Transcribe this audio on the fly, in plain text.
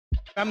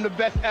I'm the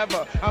best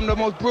ever. I'm the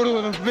most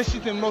brutal and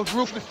vicious and most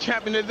ruthless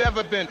champion there's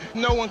ever been.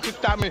 No one can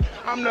stop me.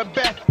 I'm the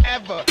best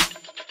ever.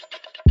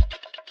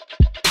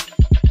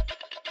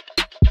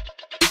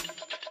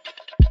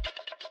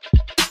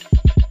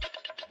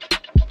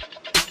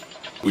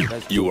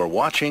 You are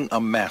watching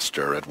a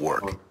master at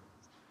work.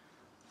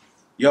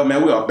 Yo,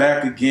 man, we are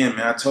back again,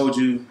 man. I told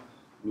you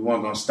we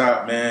weren't gonna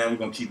stop, man. We're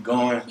gonna keep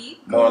going.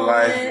 More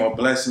life, more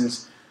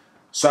blessings.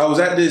 So I was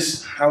at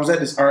this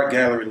art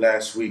gallery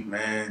last week,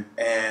 man,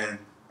 and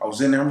I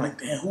was in there. I'm like,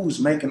 damn, who's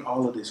making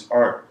all of this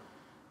art?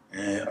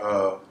 And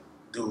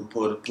dude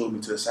pulled me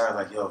to the side,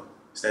 like, yo,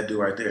 it's that dude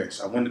right there.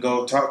 So I went to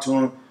go talk to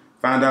him.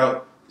 Found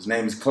out his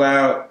name is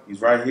Cloud. He's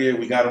right here.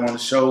 We got him on the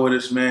show with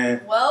us,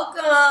 man.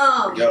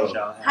 Welcome.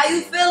 Yo, how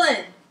you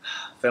feeling?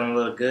 Feeling a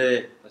little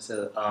good. It's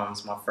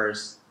my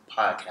first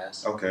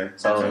podcast. Okay.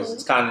 So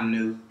it's kind of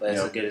new, but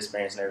it's a good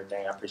experience and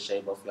everything. I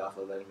appreciate both of y'all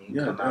for letting me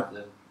come out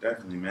there.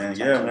 Definitely, man.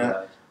 Yeah, man.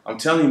 I'm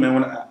telling you, man,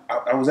 when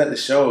I was at the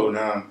show, and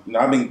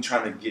I've been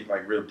trying to get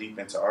like real deep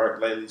into art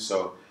lately,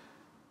 so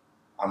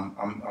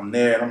I'm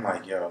there and I'm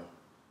like, yo,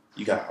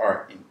 you got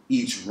art in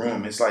each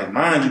room. It's like,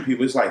 mind you,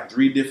 people, it's like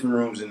 3 different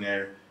rooms in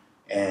there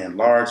and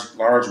large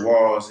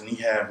walls, and he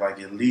have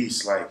like at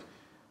least like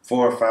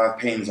 4 or 5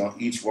 paintings on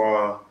each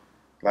wall.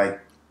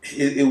 Like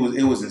it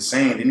was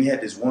insane. Then he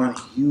had this one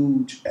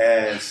huge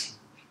ass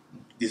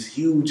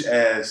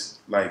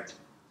like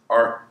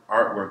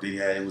artwork that he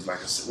had. It was like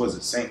was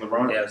it Saint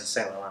Laurent? Yeah, it was a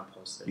Saint Laurent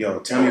poster.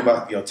 Tell me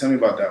about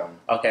that one.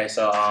 Okay,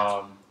 so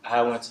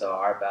I went to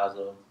Art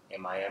Basel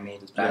in Miami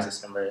this past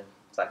December.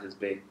 It's like this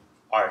big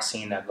art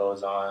scene that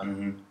goes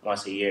on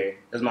once a year.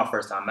 This is my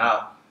first time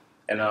out,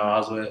 and I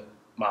was with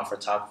my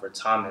photographer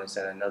Thomas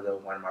and another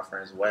one of my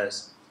friends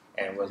Wes,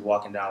 and was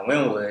walking down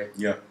Wynwood.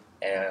 Yeah.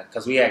 And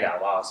because we had got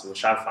lost, we were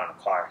trying to find a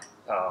car,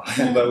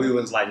 but we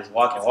was like just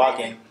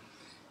walking,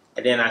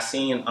 and then I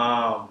seen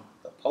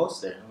the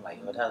poster. I'm like,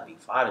 oh, that'd be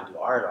fun to do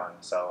art on.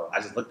 So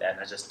I just looked at it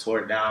and I just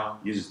tore it down.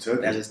 You just took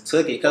it? I just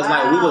took it because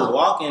like we was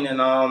walking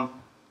and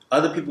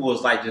other people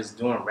was like just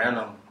doing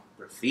random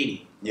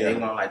graffiti. Yeah. They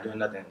weren't like doing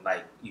nothing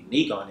like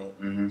unique on it.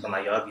 So I'm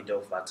like, yo, it'd be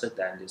dope if I took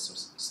that and did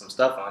some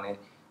stuff on it.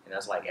 And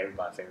that's like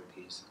everybody's favorite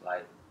piece,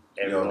 like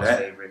everyone's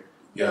favorite.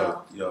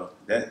 Yo,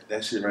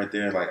 that shit right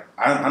there. Like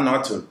I know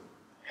I took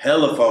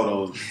hella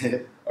photos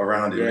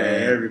around it,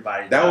 man.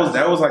 Everybody. That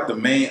was like the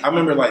main. I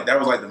remember like that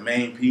was like the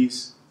main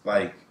piece.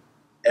 Like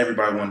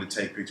everybody wanted to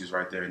take pictures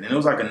right there. And then it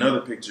was like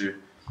another picture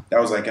that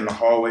was like in the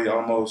hallway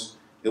almost.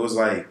 It was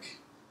like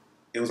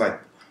I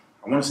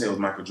want to say it was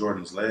Michael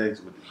Jordan's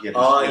legs with the J's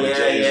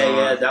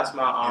on. That's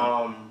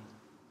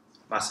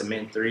my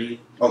Cement 3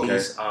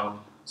 piece.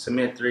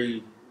 Cement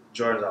 3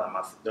 Jordans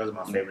are those are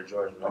my favorite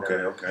Jordans.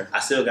 Okay. I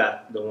still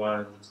got the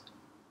ones.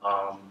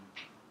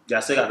 I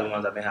still got the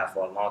ones I've been having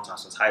for a long time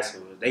since high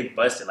school. They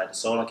busted, like the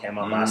sole came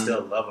up, but I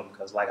still love them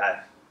because like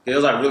it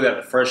was like really like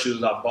the first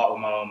shoes I bought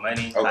with my own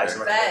money. Like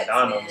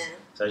McDonald's.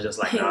 So it's just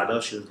like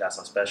those shoes got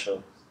some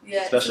special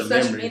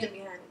memories. Meaning behind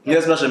it. Yeah,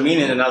 special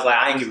meaning, and I was like,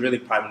 I ain't really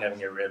probably never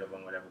get rid of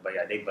them, whatever. But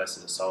yeah, they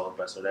busted the sole,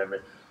 busted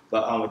whatever.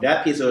 But with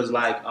that piece, it was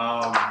like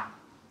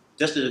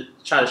just to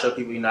try to show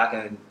people, I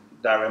can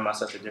direct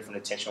myself to different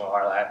attention with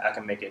art. I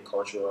can make it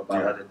cultural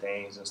about other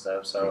things and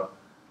stuff. So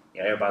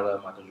everybody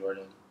loved Michael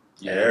Jordan.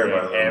 Yeah,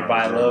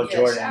 everybody loved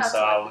Jordan.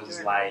 So I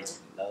was like,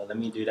 let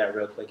me do that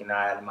real quick, and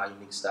I added my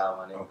unique style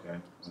on it. Okay.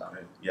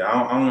 Yeah,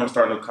 I don't want to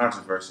start no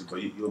controversy,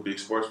 but you a big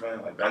sports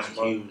fan, like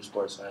basketball? I'm a huge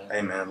sports fan.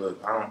 Hey man,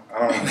 look, I don't.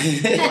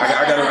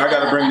 I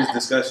gotta bring this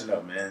discussion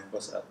up, man.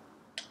 What's up?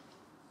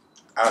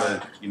 Out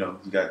of you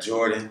got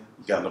Jordan,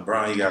 you got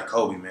LeBron, you got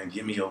Kobe, man.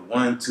 Give me a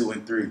 1, 2,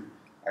 and 3.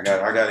 I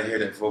gotta hear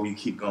that before we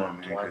keep going,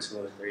 man. 1, 2,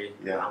 and 3.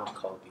 Yeah, I'm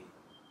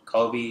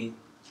Kobe,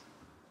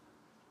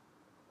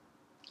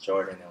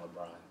 Jordan, and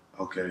LeBron.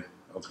 Okay.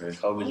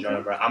 Kobe,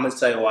 Jordan, LeBron. I'm gonna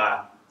tell you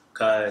why.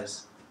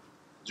 Because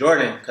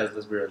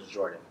let's be real,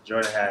 Jordan.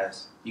 Jordan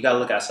has, you gotta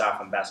look outside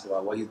from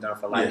basketball, what he's done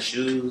for like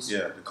shoes.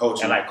 Yeah, the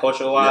culture. And like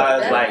culture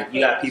wise, like you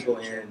got people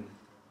in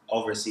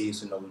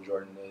overseas who know who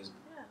Jordan is.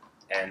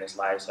 Yeah. And it's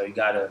like, so you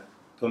gotta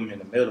put him in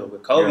the middle.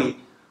 With Kobe,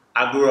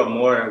 I grew up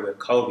more with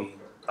Kobe.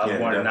 I was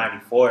born in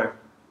 94.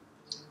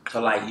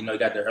 So like, you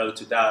got the early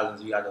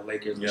 2000s, you got the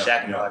Lakers with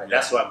Shaq and all that.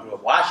 That's what I grew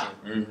up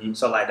watching.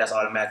 So like, that's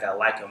automatic. I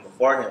like him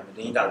before him. And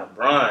then you got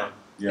LeBron.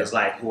 It's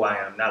like who I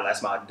am now.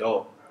 That's my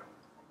adult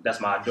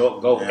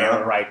GOAT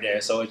era right there.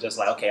 So it's just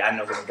like, okay, I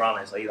know who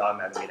LeBron is, so he's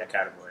automatically in that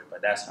category.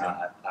 But that's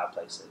how I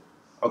place it.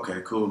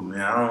 Okay, cool,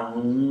 man. I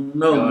don't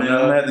know, man.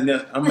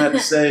 I'm gonna have to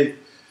say,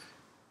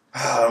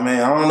 oh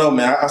man, I don't know,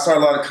 man. I saw a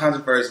lot of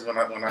controversy when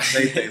I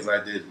say things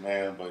like this,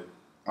 man. But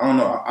I don't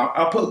know.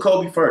 I'll put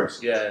Kobe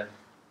first. Yeah.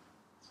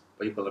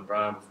 But you put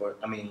LeBron before.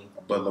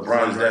 But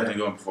LeBron is definitely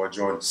going before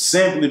Jordan,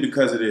 simply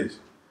because it is.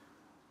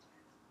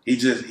 He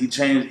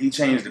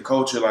changed the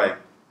culture, like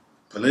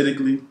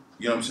politically.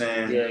 You know what I'm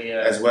saying?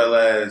 Yeah. As well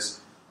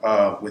as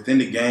within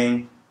the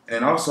game.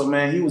 And also,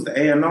 man, he was the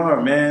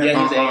A&R, man.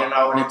 Yeah, he's the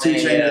A&R on the 2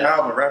 Chainz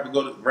album, Rapper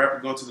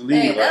Go to the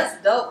League. Hey,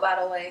 that's dope,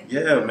 by the way.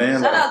 Yeah,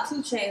 man. Shout out 2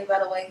 Chainz, by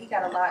the way. He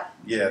got a lot.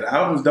 Yeah, the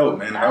album's dope,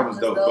 man. The album's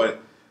dope.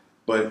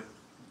 But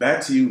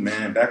back to you,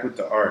 man. Back with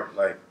the art.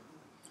 Like,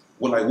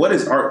 what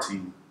is art to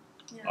you?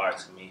 Yeah. Art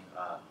to me,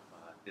 I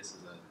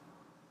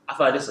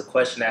feel like this is a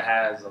question that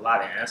has a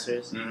lot of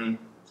answers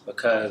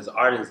because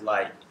art is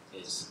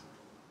it's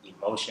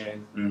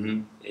emotion,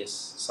 it's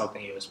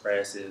something you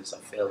express, it's a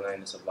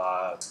feeling, it's a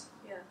vibe.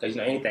 Yeah. Because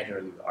anything can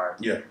really be art.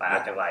 Yeah. I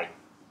can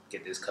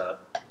get this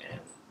cup and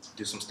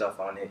do some stuff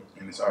on it,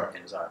 And it's art.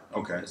 and it's art.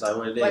 Okay. It's like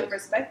what it is. Like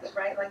perspective,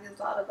 right? Like it's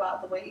all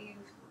about the way you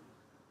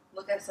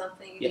look at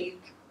something.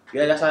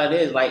 Yeah, that's how it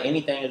is. Like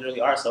anything is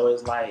really art. So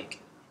it's like,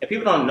 if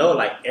people don't know,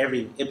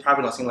 it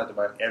probably don't seem like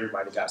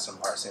everybody got some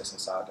art sense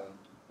inside them,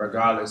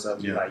 regardless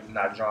of you're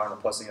not drawing or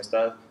posting and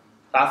stuff.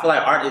 But I feel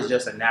like art is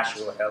just a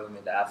natural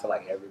element that I feel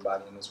like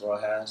everybody in this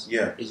world has.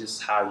 Yeah. It's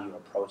just how you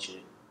approach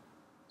it.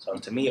 So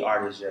to me,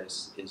 art is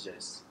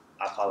just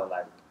I call it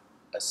like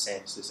a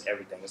sense. It's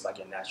everything. It's like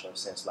your natural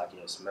sense, like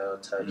your smell,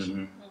 touch.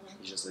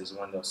 It's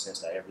one of those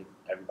senses that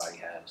everybody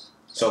has.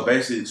 So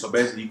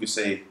basically, you could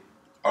say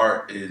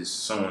art is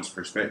someone's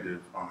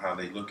perspective on how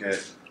they look at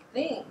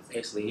Things.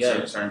 Basically,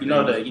 yeah. certain You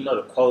know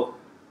the quote.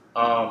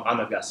 I don't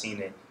know if y'all seen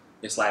it.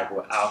 It's like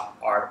without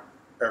art,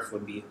 Earth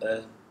would be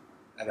Have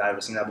y'all ever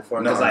seen that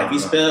before? Because if you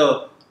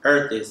spell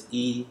Earth, it's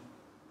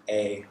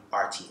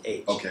EARTH.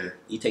 Okay.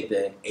 You take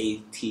the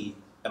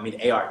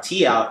ART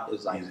out,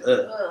 it's like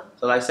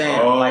So like saying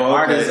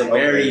art is a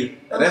very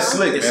that's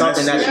slick. it's man.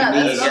 something That's that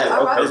slick. you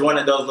need. It's one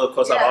of those little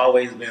quotes I've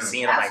always been Yeah.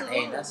 seeing. I'm like,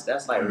 Absolutely. dang,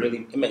 that's like really,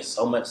 it makes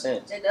so much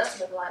sense. It does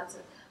make a lot of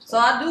sense. So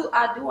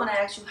I do want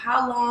to ask you,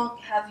 how long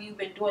have you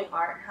been doing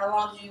art? How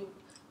long did you?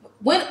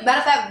 Matter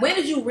of fact, when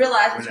did you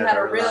realize that you had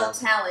a real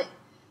talent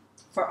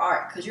for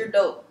art? Because you're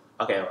dope.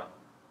 Okay,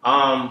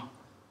 wow.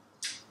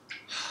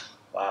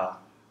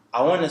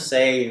 I want to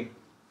say,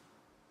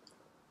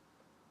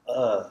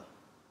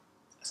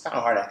 it's kind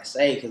of hard to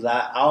say because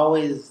I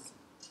always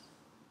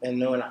been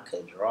knowing I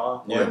could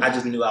draw. Yeah. I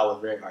just knew I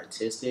was very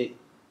artistic.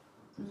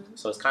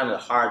 So it's kind of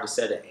hard to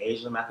set an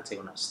age limit. I could tell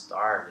you when I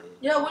started.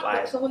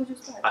 Yeah, so when did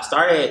you start? I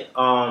started,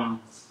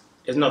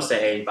 there's no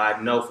set age, but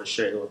I know for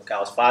sure. I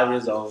was 5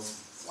 years old.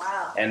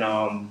 Wow. And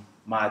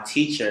my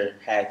teacher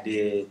had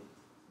did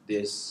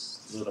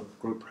this little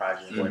group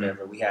project or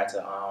whatever. We had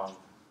to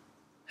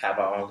have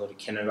our own little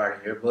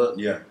kindergarten yearbook.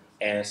 Yeah.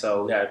 And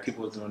so we had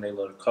people doing their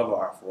little cover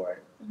art for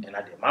it. And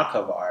I did my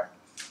cover art.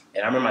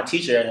 And I remember my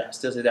teacher, I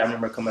still say that, I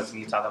remember coming up to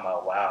me talking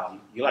about, wow,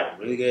 you're like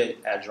really good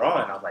at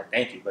drawing. I was like,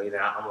 thank you. But then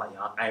I'm like,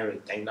 I ain't really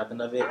think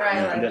nothing of it. Right,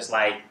 I'm just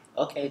like,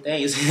 okay,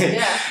 thanks.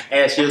 Yeah.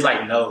 And she was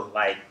like, no,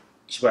 like,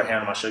 she put her hand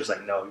on my shoulder. She's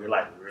like, no, you're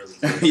like really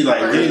good. You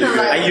like really good.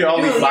 Like, you're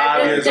only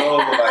 5 years old.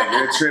 Like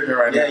you're tripping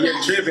right now. Yeah,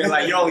 you're tripping.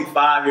 Like, you're only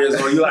 5 years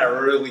old. You're like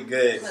really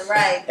good.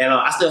 Right. And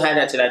I still had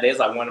that to that day. It's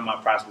like one of my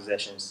prized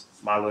possessions.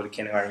 My little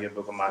kindergarten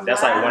yearbook of mine.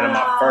 That's like one of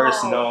my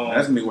first known.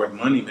 That's gonna be worth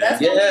money, man.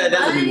 That's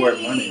gonna be worth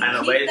money. I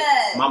know, but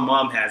my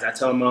mom has. I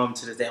tell mom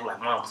to this day, I'm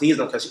like, Mom, please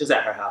don't, because she was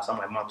at her house. I'm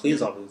like, Mom, please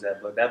don't lose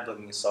that book. That book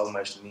means so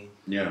much to me.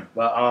 Yeah.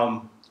 But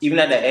even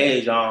at that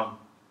age,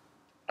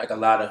 like a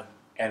lot of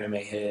anime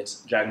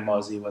heads, Dragon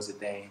Ball Z was a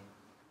thing.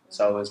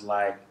 So it's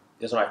like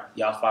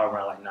y'all was 5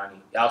 around like 90.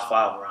 Y'all was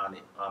 5 around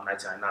it,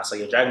 1999. So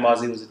yeah, Dragon Ball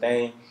Z was a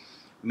thing.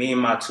 Me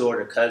and my 2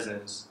 older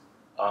cousins,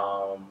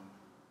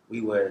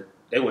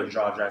 they would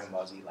draw Dragon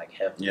Ball Z like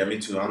heavily. Yeah, me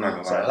too. I'm not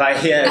gonna lie. So,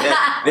 like,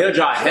 yeah, they would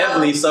draw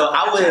heavily. So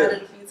I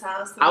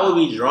would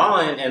be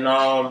drawing, and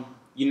I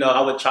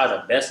would try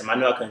to best them. I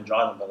knew I couldn't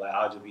draw them, but like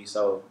I would just be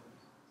so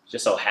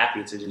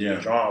happy to just be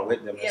drawing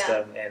with them and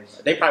stuff. And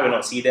they probably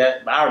don't see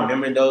that, but I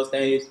remember those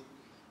days.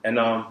 And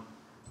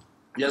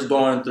just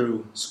going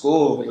through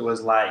school, it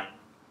was like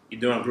you're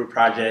doing group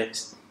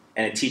projects,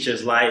 and the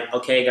teacher's like,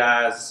 "Okay,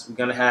 guys, we're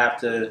gonna have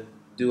to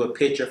do a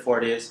picture for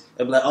this."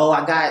 They'll be like, "Oh,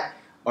 I got."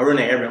 Or real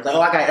name Everyone. I'm like,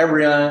 oh, I got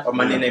Everyone. Or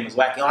my name is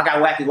Wacky. Oh, I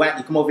got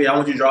Wacky. Come over here. I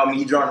want you to draw me.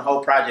 You drawing the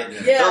whole project.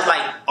 Yeah. So it's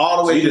like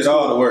all the way. So you did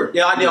all the work.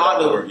 Yeah, I did all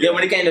the work. Yeah,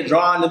 when it came to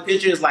drawing the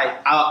pictures, like,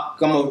 I'll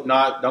come over.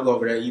 No, don't go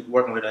over there. You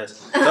working with us.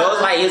 So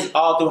it's like it's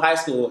all through high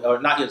school,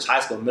 or not just high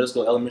school, middle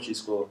school, elementary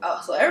school.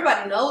 Oh, so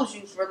everybody knows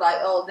you for like,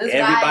 oh, this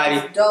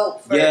guy is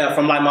dope. Yeah,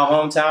 from like my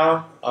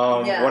hometown,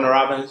 Warner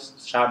Robins,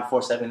 shout out to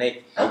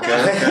 478.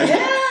 Okay.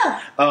 Yeah.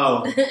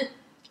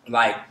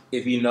 Like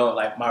if you know,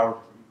 like my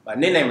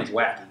nickname is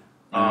Wacky.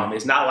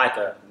 It's not like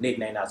a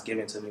nickname that was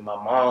given to me. My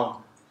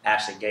mom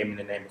actually gave me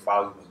the name before I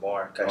was even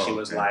born because she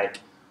was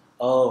like,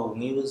 oh,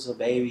 when you was a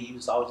baby, you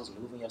was always just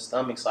moving your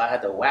stomach, so I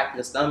had to whack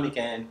your stomach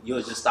and you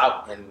would just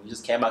stop and you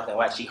just came out there and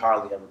whack. She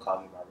hardly ever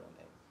called me my real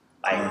name.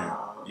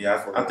 Like,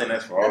 yeah, I think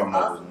that's for all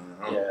mothers,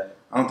 man.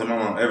 I don't think my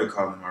mom ever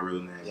called me my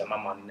real name. Yeah, my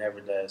mom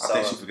never does. I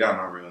think she forgot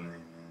my real name,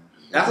 man.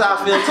 That's how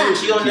I feel too.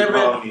 She don't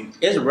never.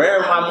 It's rare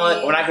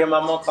when I hear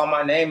my mom call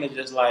my name. It's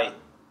just like,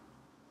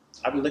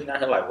 I be looking at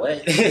her like,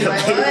 what?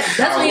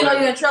 That's when you know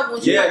you're in trouble.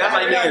 Yeah, that's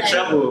like you're in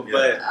trouble.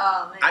 But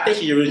I think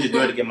she really just do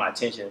it to get my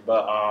attention.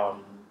 But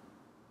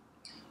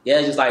yeah,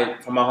 it's just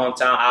like from my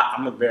hometown,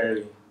 I'm a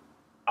very,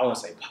 I won't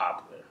say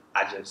popular.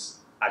 I just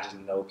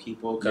know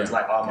people because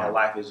like all my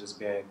life has just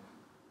been,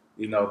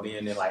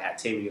 being in like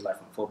activities like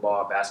from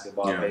football,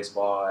 basketball,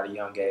 baseball at a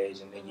young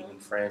age, and then you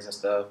meet friends and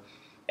stuff.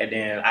 And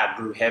then I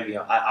grew heavy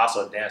on. I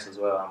also dance as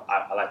well.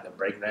 I like to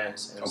break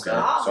dance and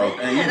stuff. Oh,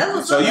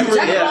 man. So you really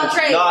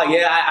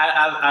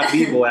I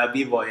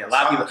b-boy. A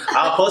lot of people.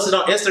 I posted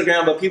on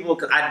Instagram, but people,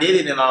 cause I did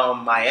it in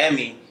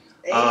Miami.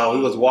 We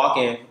was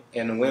walking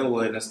in the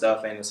Wynwood and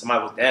stuff, and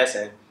somebody was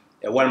dancing.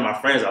 And one of my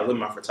friends, I was with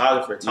my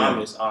photographer,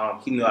 Thomas.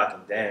 He knew I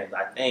could dance.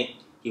 I think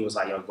he was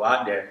like, "Yo, go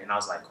out there," and I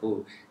was like,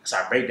 "Cool." I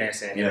started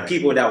breakdancing, and the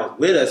people that was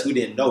with us who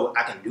didn't know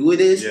I can do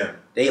this,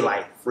 they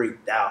like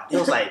freaked out. It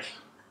was like,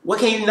 what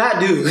can you not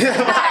do?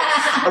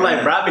 I'm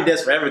like, bro, I've been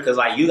this forever because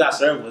like You Got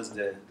Served was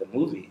the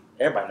movie.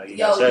 Everybody know You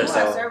Got Served. You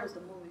Got Served was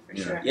the movie for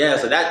sure. Yeah,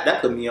 so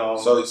that put me on.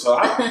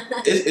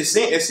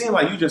 It seemed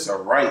like you just a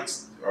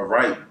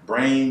right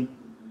brain,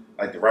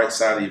 like the right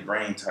side of your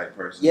brain type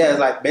person. Yeah, it's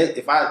like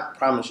if I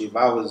promise you,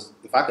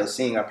 if I could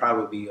sing, I'd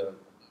probably be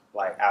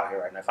like out here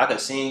right now. If I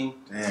could sing,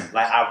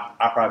 like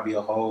I'd probably be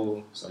a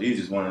whole. So you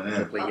just one of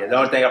them. But yeah, the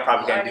only thing I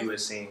probably can't do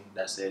is sing.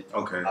 That's it.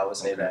 Okay. I would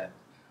say that.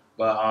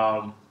 But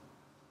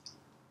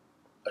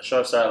a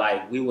short story,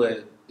 like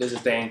there's a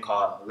thing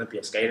called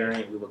Olympia Skating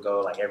Rink. We would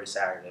go like every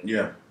Saturday.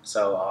 Yeah.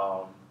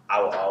 So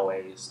I would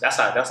always that's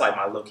like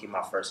my low key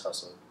my first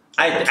hustle.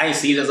 I didn't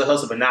see it as a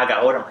hustle, but now I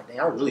got older. I'm like, dang,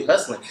 I'm really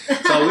hustling.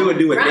 So we would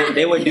do it.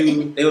 They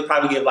would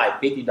probably give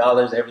like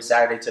 $50 every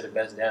Saturday to the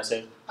best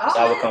dancer. So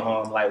I would come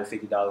home like with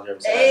 $50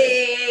 every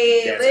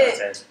Saturday.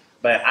 Dance.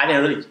 But I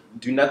didn't really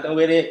do nothing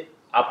with it.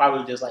 I'll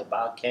probably just like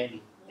buy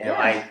candy and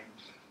like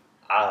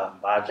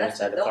buy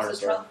drinks at the corner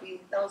store.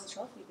 That was a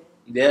trophy then.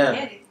 Yeah.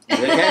 Candy. The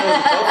candy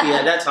was a trophy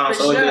at that time, For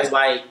so sure. it was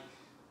like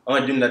I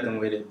wouldn't do nothing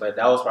with it. But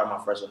that was probably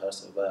my first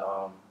hustle. But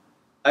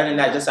other than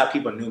that, just how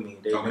people knew me.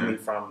 They knew me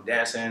from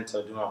dancing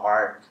to doing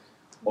art,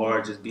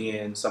 or just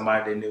being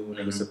somebody they knew when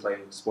they used to play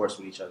sports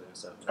with each other and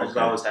stuff. I just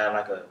always had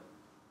like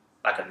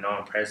a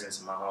known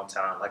presence in my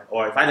hometown. Like,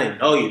 or if I didn't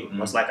know you,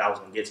 most likely I was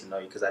gonna get to know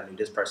you because I knew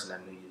this person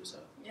that knew you. So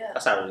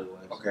that's how it really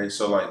was. Okay,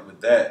 so like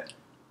with that,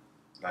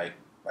 like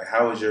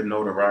how is your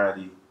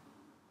notoriety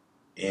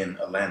in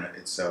Atlanta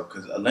itself?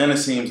 Because Atlanta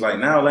seems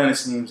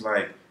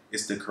like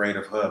it's the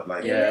creative hub.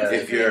 Like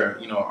if you're,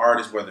 an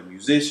artist, whether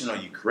musician or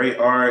you create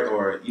art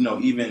or,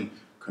 even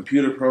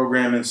computer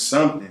programming,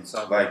 something.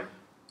 Like,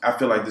 I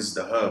feel like this is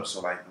the hub.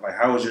 So like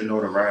how is your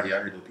notoriety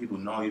out here? Do people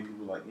know you?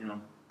 People like,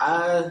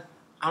 I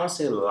don't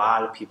say a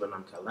lot of people know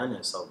because Atlanta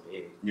is so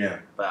big. Yeah.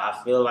 But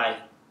I feel like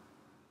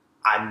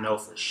I know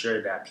for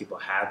sure that people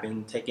have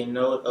been taking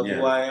note of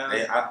who I am.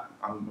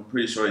 I'm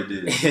pretty sure they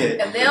did.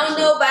 If they don't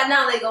know by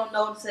now, they gonna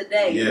know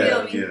today. You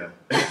feel me?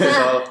 Yeah.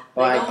 So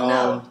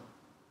like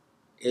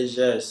it's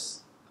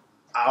just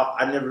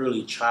I never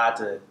really tried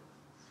to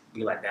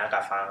be like, damn, I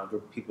gotta find a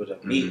group of people to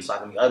meet so I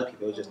can meet other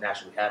people. It just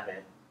naturally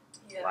happened.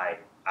 Yeah.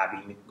 Like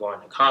I be going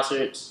to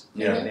concerts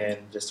and then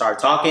just start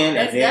talking.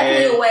 That's and then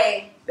definitely a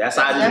way. That's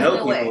how I just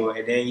know people.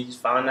 And then you just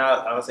find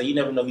out. I would say you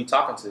never know who you're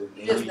talking to.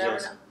 You just never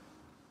know.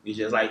 You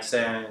just like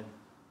saying,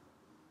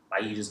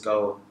 like you just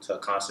go to a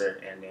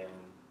concert and then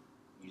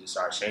you just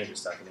start changing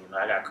stuff. And then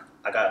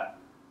I got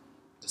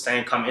the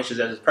same common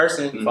interests as this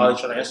person. You follow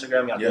each other on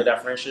Instagram. Y'all build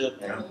that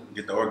friendship. And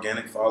get the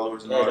organic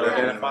followers and all that.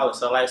 Organic followers.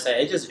 So like I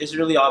said, it's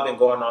really all been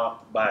going on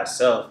by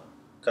itself.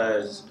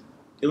 Because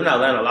even in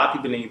Atlanta, a lot of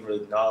people didn't even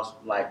really know I was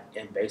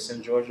like based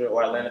in Georgia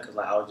or Atlanta because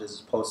like I would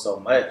just post so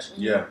much.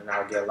 Yeah. And I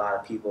would get a lot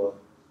of people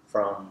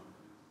from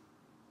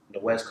the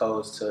West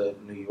Coast to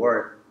New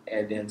York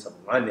and then to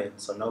London.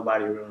 So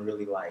nobody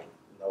really like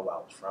know where I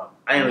was from.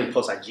 I didn't really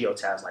post like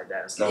geotabs like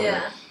that and stuff.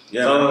 Yeah.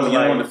 Yeah. So you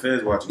don't want the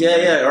feds watching.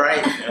 Yeah,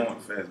 right. You don't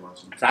want the feds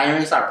watching. So I didn't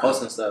really start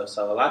posting stuff.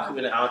 So a lot of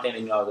people, I don't think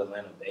they knew I was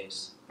Atlanta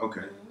based.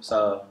 Okay.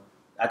 So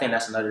I think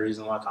that's another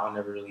reason why I don't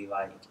never really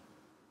like,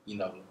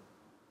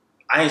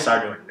 I ain't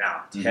started doing it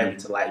now. It's heavy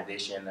to like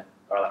this year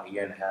or like a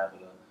year and a half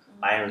ago.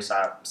 I ain't really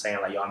start saying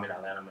like, yo, I'm in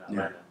Atlanta,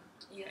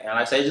 Yeah. And like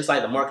I say, just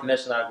like the more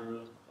connections I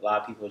grew, a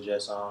lot of people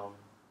just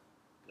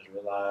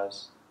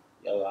realize,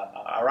 yo,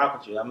 I rock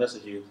with you. I mess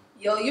with you.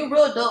 Yo, you're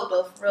real dope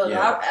though, for real.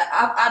 Yeah.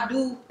 I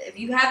do. If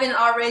you haven't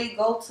already,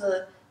 go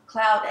to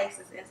Cloud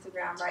X's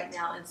Instagram right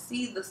now and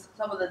see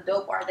some of the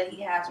dope art that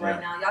he has right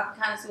now. Y'all can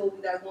kind of see what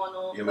we got going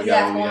on. Yeah, what he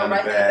has going on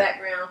right in the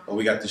background. But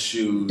we got the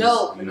shoes.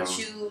 Dope, the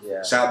shoes.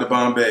 Yeah. Shout out to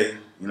Bombay.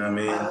 You know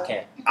what I mean? I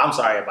can't. I'm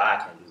sorry, but I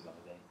can't do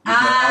Bombay. I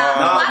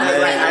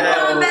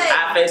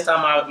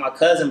FaceTime my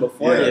cousin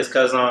before this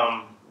because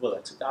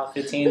like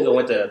 2015 we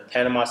went to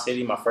Panama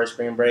City, my first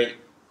spring break.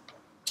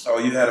 Oh,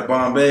 you had a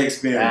Bombay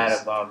experience. I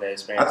had a Bombay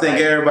experience. I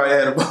think everybody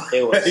had a Bombay.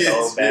 It was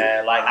so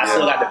bad. Like I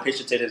still got the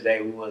picture to this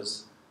day. We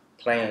was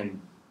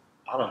playing,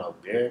 I don't know,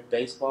 beer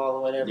baseball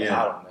or whatever. Yeah.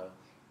 I don't know.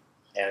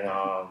 And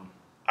I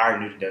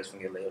already knew the day was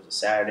gonna get late. It was a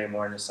Saturday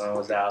morning. The sun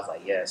was out. I was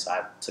like, so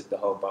I took the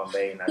whole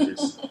Bombay and I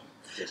just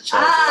chilled.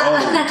 Oh,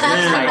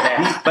 man. Like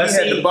that. But he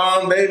had the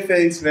Bombay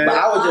face, man. But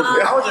I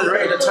was just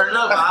ready to turn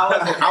up.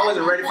 I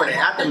wasn't ready for the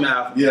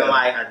aftermath. Yeah. And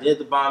like I did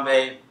the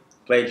Bombay,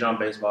 played drum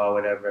baseball,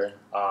 whatever.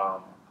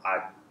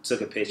 I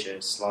took a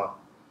picture, slump,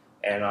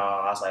 and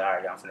I was like, all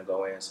right, y'all, I'm finna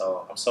go in.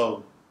 So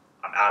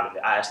I'm out of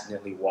it. I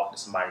accidentally walked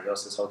to somebody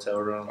else's hotel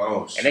room.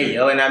 Oh, shit. And they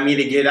yelling at me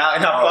to get out,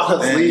 and I fall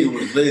asleep.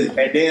 Man,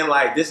 and then,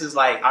 like, this is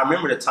like, I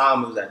remember the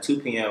time it was at 2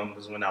 p.m.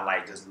 was when I,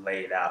 like, just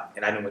laid out.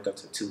 And I didn't wake up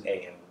till 2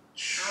 a.m.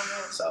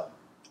 So,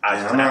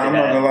 I'm not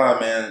gonna lie,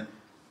 man.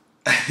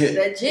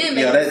 That gym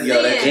made that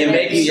gym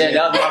made me,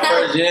 that was my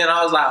first gym.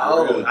 I was like,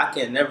 oh, I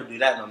can never do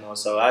that no more.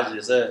 So, I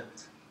just said.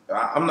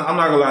 I'm not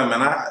gonna lie,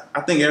 man.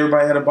 I think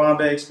everybody had a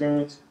Bombay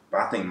experience, but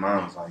I think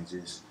mine was, like,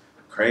 just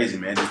crazy,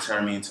 man. It just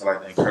turned me into,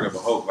 like, the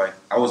Incredible Hulk. Like,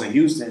 I was in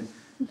Houston,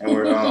 and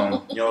we're,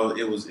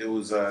 it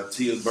was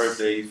Tia's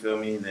birthday, you feel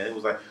me? And it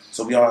was like,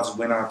 so we all just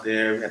went out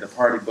there. We had the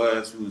party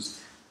bus. We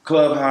was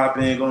club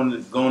hopping, going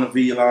to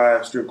V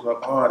Live, strip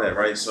club, all that,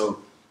 right?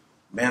 So,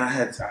 man,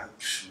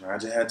 I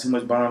just had too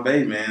much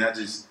Bombay, man. I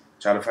just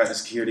tried to fight the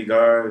security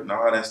guard and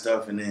all that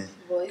stuff, and then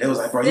it was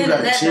like, bro, you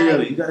gotta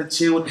chill. You gotta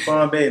chill with the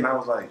Bombay, and I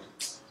was like,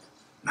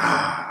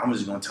 nah, I'm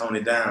just gonna tone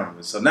it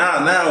down. So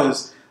now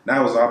it's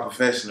all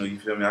professional. You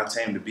feel me? I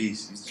tame the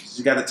beast.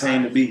 You gotta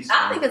tame the beast.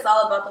 I think it's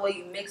all about the way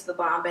you mix the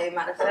Bombay.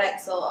 Matter of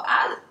fact, so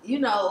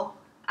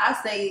I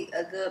say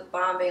a good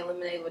Bombay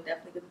lemonade would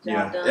definitely get the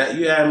job done. Yeah,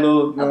 you add a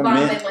little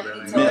mint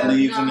leaves in there.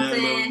 You know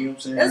what I'm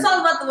saying? It's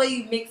all about the way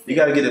you mix it. You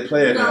gotta get it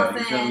played down.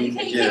 You feel me? You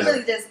can't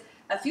really just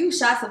a few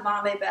shots of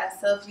Bombay by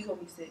itself. You gonna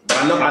be sick. But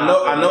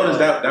I noticed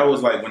that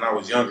was like when I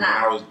was younger. When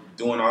I was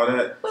doing all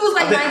that. It was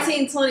like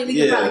 19, 20. We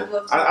could probably go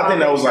up to I think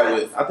that was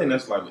like I think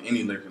that's like with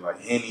any liquor,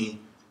 like Henny.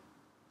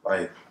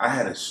 Like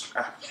I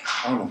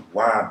don't know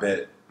why I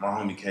bet my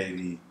homie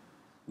KV.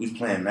 We was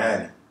playing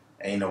Madden,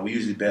 and we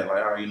usually bet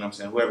like, all right, you know what I'm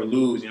saying, whoever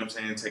lose, you know what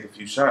I'm saying, take a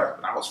few shots.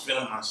 But I was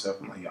feeling myself.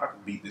 I'm like, yo, I can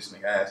beat this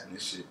nigga ass in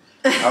this shit.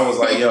 I was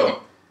like,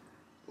 yo,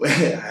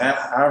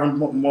 however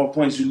more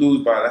points you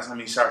lose by, that's how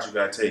many shots you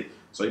gotta take.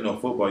 So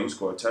football, you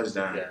score a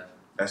touchdown. Yeah.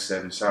 That's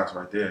 7 shots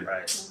right there.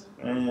 Right.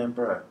 Man,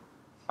 bro,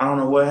 I don't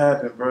know what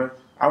happened, bro.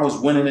 I was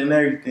winning and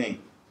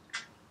everything.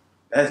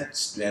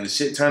 The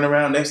shit turned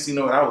around. Next thing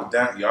you know, I was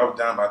down. I was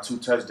down by 2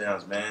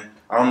 touchdowns, man.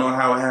 I don't know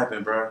how it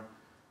happened, bro.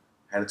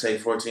 Had to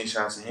take 14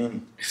 shots of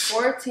Henny.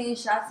 14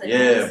 shots of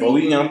Henny? Yeah, but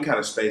we kind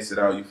of spaced it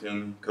out, you feel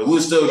me? Because we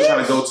were still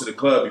trying to go to the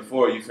club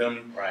before, you feel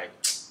me? Right.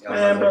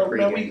 Man, bro, we,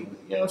 you know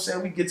what I'm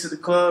saying? We get to the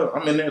club,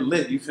 I'm in there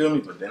lit, you feel me?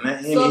 But then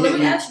that Henny. So let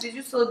me ask you,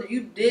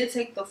 you did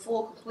take the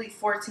full, complete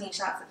 14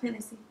 shots of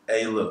Hennessy?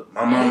 Hey, look,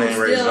 my mom ain't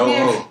raised no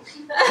hoe.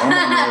 My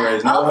mom ain't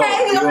raised no hoe.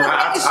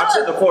 I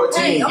took the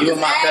 14. You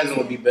and my cousin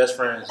would be best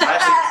friends.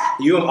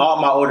 Actually, you and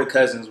all my older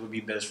cousins would be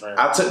best friends.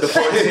 I took the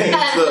 14.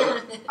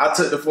 Look, I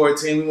took the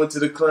 14. We went to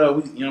the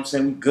club. You know what I'm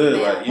saying? We good.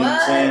 Man, like, you know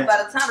what I'm saying? By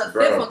the time the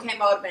fifth one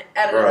came out, it would have been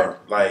edited. Bro,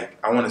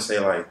 like, I want to say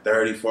like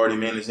 30, 40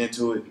 minutes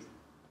into it,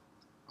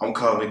 I'm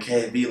calling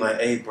KB like,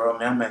 hey, bro,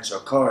 man, I'm at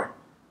your car.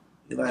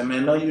 He's like,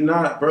 man, no, you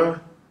not, bro.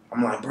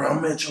 I'm like, bro,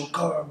 I'm at your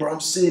car, bro.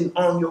 I'm sitting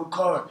on your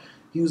car.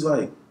 He was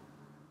like,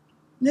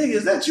 nigga,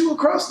 is that you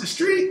across the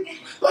street?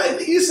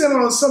 Like, you sitting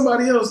on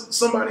somebody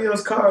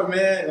else's car,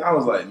 man. And I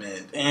was like,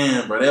 man,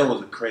 damn, bro, that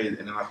was a crazy.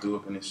 And then I threw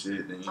up in this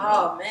shit. And,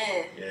 oh,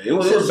 man. Yeah, it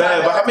was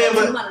bad. But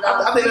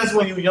I think that's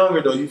when you're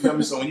younger, though. You feel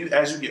me? So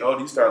as you get older,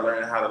 you start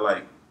learning how to,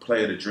 like,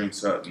 play the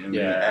drinks up. You know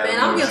what I mean? Man,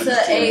 I'm getting to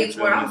the age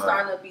where I'm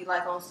starting to be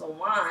like on some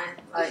wine.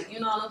 Like, you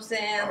know what I'm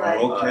saying? Like,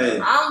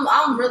 okay.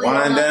 I'm really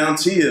wine down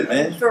to you,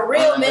 man. For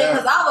real, man.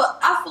 Because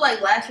I feel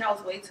like last year I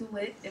was way too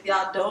lit. If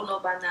y'all don't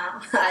know by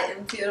now, I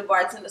am Tia the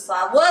bartender, so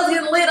I was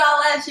getting lit all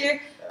last year.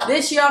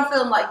 This year I'm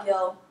feeling like,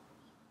 yo,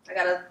 I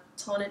gotta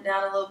tone it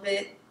down a little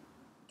bit.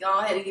 Go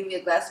ahead and give me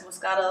a glass of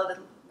Moscato, a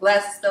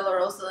glass of Stella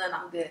Rosa, and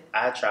I'm good.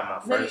 I tried my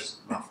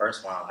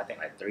first wine, I think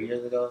like 3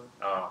 years ago.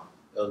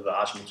 It was the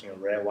option between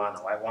red wine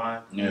and white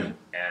wine. Yeah. And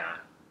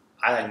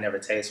I had never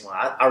tasted one.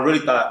 I really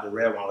thought the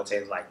red wine would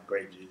taste like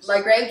grape juice.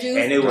 Like grape juice?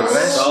 And it was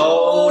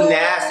so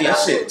nasty. That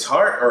shit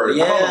tart or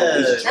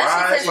That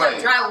dry. shit tastes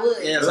like dry wood.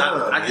 Yeah,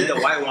 so I did the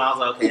white wine. I was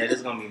like, okay, yeah, this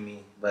is going to be me.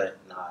 But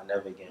nah,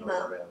 never again with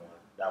the red wine.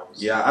 That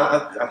was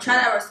I try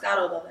that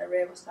Moscato though. That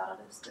red Moscato.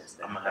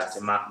 I'm going to have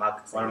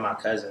to. One of my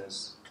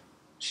cousins,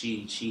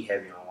 she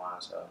heavy on wine,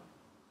 so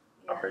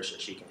I'm pretty sure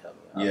she can help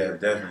me out. Yeah,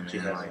 definitely,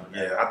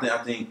 man.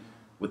 I think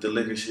with the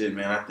liquor shit,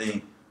 man, I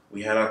think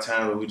we had our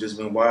time where we just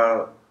went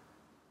wild.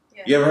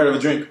 Yeah. You ever heard of a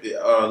drink,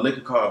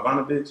 liquor called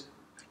Ivanovich?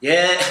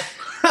 Yeah.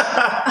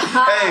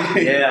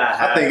 Hey, yeah.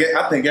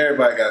 I think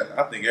everybody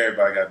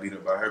got beat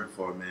up by her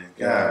before, man.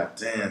 God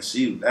damn,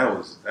 that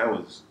was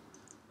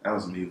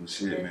some evil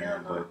shit,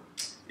 man. But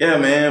yeah,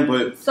 man.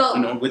 But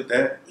so, with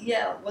that.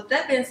 Yeah. With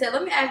that being said,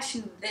 let me ask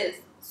you this.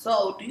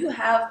 So, do you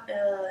have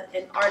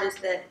an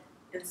artist that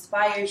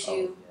inspires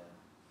you? Yeah.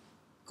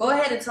 Go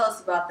ahead and tell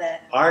us about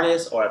that.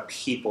 Artists or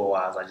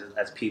people-wise, like just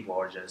as people,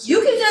 or just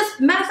you can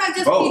just matter of fact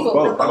just both,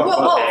 people.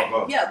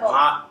 Both. Yeah,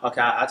 both. Okay,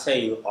 I'll tell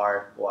you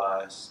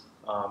art-wise.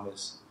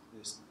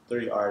 There's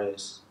 3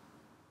 artists.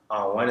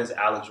 One is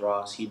Alex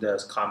Ross. He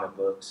does comic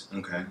books.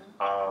 Okay.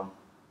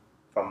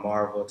 From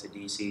Marvel to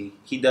DC,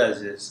 he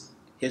does this.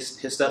 His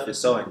stuff is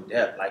so in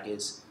depth. Like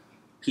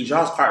he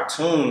draws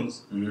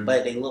cartoons,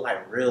 but they look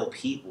like real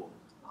people.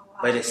 Oh, wow.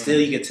 But it's still,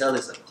 you can tell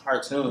it's a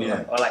cartoon.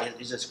 Yeah. Or like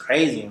it's just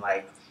crazy. And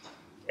like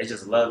it's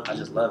just love. I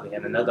just love it.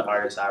 And another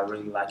artist I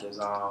really like is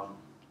Ryan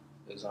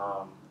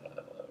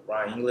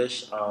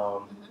English. I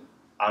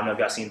don't know if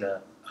y'all seen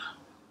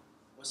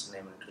what's the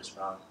name of the Chris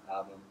Brown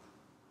album?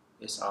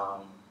 It's I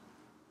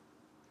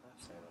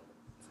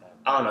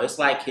don't know. It's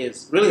like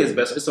his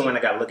best. It's the one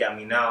that got Look At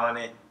Me Now on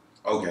it.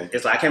 Okay.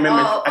 It's like I can't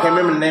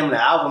remember the name of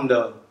the album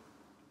though.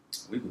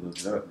 We can look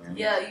it up, man.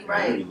 Yeah, you're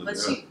right. But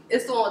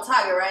it's the one with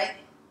Tiger, right?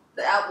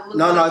 The album.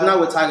 No, it's not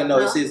with Tiger. No,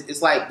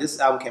 it's like this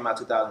album came out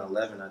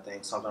 2011, I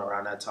think, something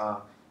around that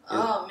time.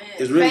 Oh man.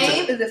 It's really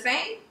Fame? Is it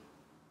Fame?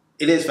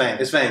 It is Fame.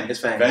 It's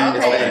Fame.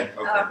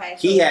 Okay.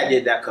 He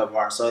did that cover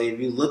art. So if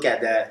you look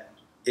at that,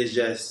 it's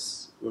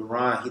just with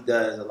Ron. He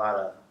does a lot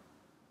of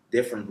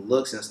different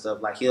looks and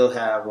stuff. Like he'll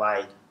have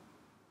like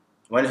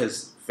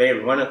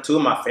two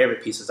of my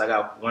favorite pieces. I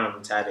got one of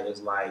them tatted.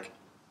 Is like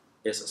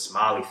it's a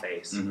smiley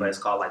face, but it's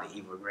called like the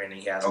evil grin. And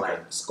he has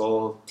like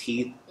skull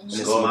teeth and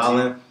it's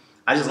smiling.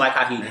 I just like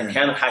how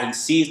he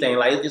sees things.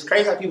 Like it's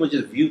crazy how people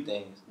just view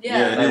things.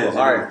 Yeah, it is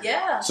art.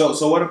 Yeah.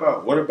 So what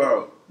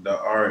about the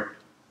art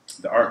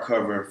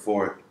cover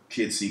for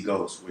Kids See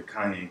Ghosts with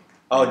Kanye?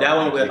 Oh, that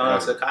one with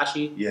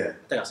Tekashi? Yeah.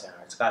 I think I'm saying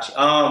Tekashi.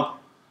 I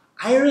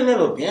ain't really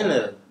never been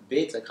a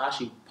big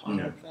Tekashi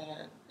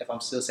fan, if I'm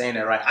still saying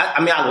that right. I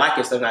mean, I like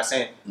it, so I'm not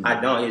saying I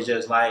don't. It's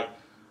just like,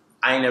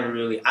 I ain't never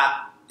really,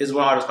 there's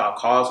one artist called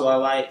Cause who I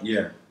like.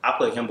 Yeah. I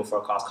put him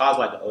before Cause. Cause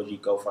like the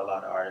OG go for a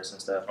lot of artists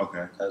and stuff.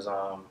 Okay. Because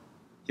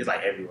he's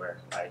like everywhere.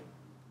 Like,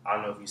 I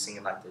don't know if you've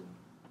seen like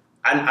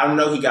I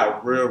know he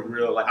got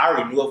real, like I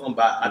already knew of him,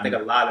 but I think a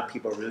lot of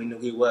people really knew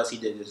who he was. He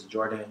did this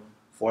Jordan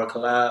 4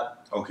 collab.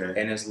 Okay.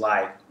 And it's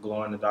like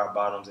glow in the dark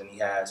bottoms, and he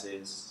has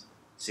his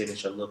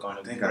signature look on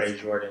the gray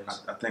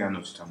Jordans. I think I know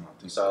what you're talking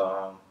about.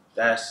 So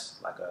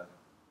that's like a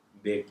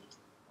big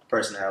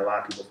person that a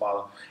lot of people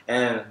follow.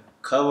 And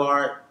cover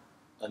art,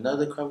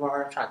 another cover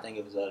art, I'm trying to think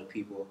of his other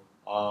people.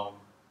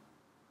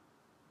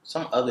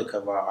 Some other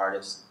cover art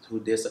artists who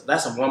did stuff.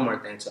 That's one more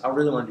thing too. I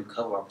really want to do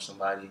cover art for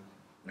somebody.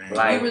 Man.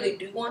 Like, you really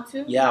do want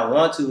to? Yeah, I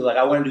want to. Like,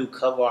 I want to do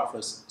cover art for.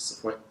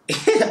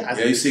 Yeah,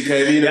 you see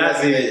KV? Yeah, I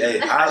see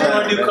it. I just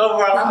want to do cover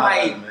art. I'm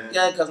like,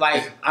 yeah, because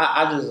like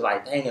I just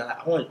like, dang,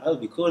 I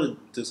would be cool to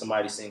do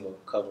somebody's single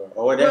cover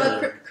or whatever.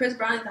 Well, Chris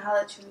Brown can holler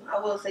at you. I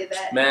will say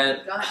that.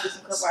 Man, y'all have to do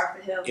some cover art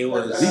for him. It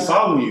was. He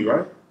following you,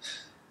 right?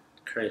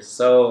 Chris.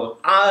 So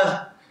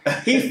I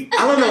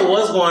don't know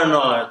what's going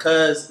on.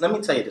 Cause let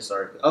me tell you the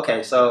story.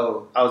 Okay,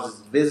 so I was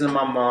just visiting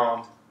my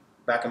mom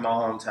back in my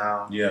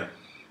hometown. Yeah.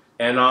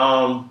 And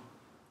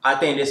I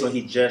think this when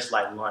he just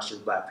like launched his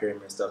Black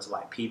Pyramid stuff to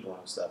like people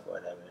and stuff or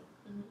whatever.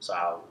 So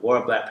I wore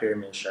a Black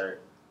Pyramid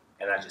shirt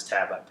and I just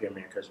tagged Black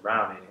Pyramid and Chris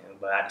Brown in it.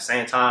 But at the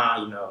same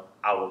time, you know,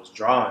 I was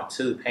drawing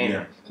too,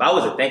 painting. Yeah. But I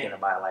wasn't thinking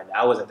about it like that.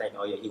 I wasn't thinking,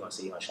 oh yeah, he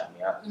gonna shout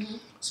me out.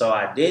 So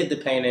I did the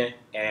painting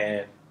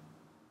and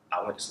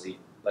I went to sleep.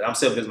 Like I'm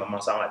still visiting my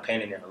mom, so I'm like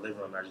painting in her living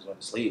room and I just went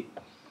to sleep.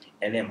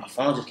 And then my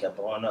phone just kept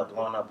blowing up.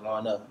 I'm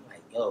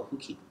like, yo, who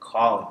keep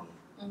calling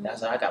me?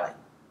 That's why I got like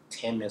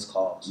 10 missed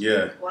calls.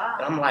 Yeah. Wow.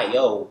 And I'm like,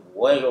 yo,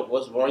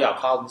 what's wrong? Y'all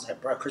calling me? It's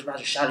like, bro, Chris Brown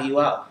just shouted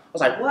you out. I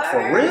was like, what? For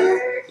real?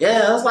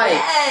 Yeah. I was like,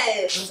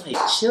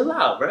 yes. Chill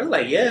out, bro.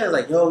 Like, yeah.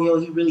 Like, yo,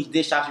 he really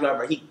did shout you out,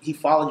 bro. He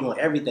followed you on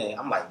everything.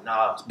 I'm like,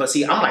 nah. But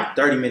see, I'm like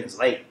 30 minutes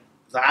late.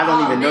 So I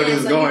don't even know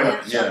this was going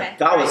on. Yeah. Okay.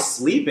 I was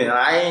sleeping.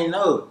 I didn't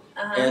know.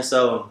 And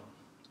so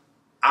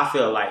I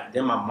feel like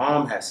then my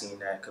mom has seen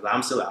that because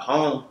I'm still at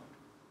home.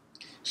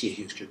 She's a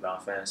huge Chris Brown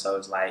fan, so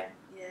it's like,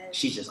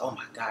 she's just, oh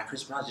my God,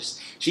 Chris Brown she's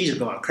just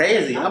going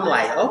crazy. I'm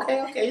like,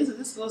 okay, this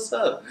is what's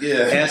up.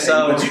 Yeah. And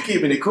so, but you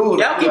keeping it cool.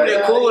 Yeah, I'm keeping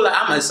it cool. Like,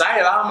 I'm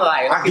excited. I'm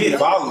like, I get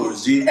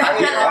followers, G. I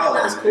get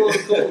followers. Cool.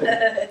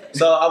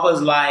 So I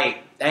was like,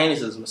 dang,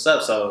 this is what's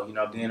up. So, you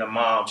know, being a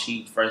mom,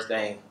 she first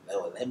thing,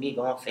 let me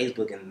go on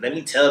Facebook and let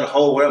me tell the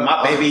whole world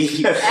my baby,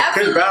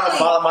 Chris Brown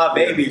follow my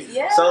baby.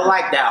 Yeah. So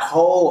like that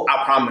whole,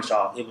 I promise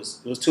y'all, it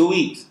was 2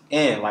 weeks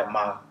in, like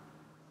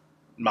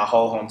my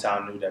whole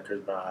hometown knew that Chris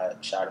Brown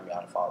had shouted me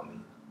out and followed me.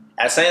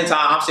 At the same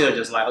time, I'm still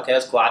just like, okay,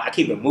 that's cool. I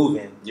keep it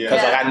moving.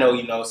 Because like I know,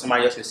 you know,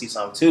 somebody else can see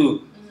something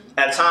too.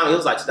 At the time, it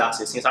was like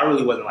 2016, so I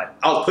really wasn't like,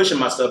 I was pushing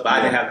my stuff, but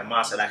I didn't have the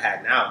mindset I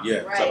had now. Yeah.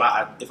 Right. So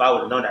if I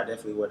would have known that, I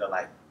definitely would have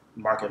like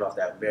marketed off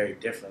that very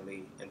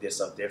differently and did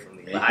stuff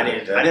differently. But I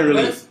didn't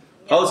really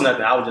post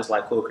nothing. I was just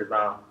like, cool, Chris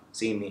Brown,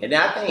 see me. And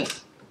then I think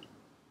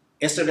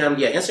Instagram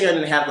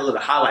didn't have the little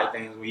highlight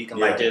things where you can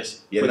like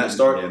just put that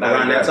story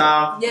around that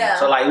time. Yeah.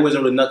 So like it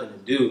wasn't really nothing to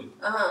do.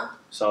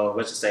 So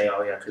let's just say,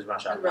 oh yeah, Chris Brown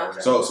shot me.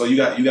 So you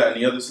got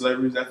any other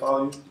celebrities that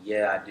follow you?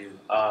 Yeah, I do.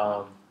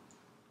 Well,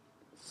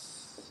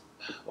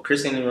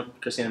 Christina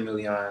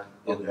Milian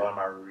is one of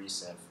my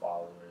recent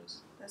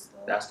followers.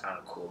 That's kind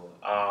of cool.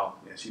 Yeah,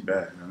 she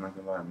bad. I'm not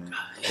gonna lie, man.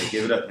 Hey,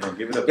 give it up, man.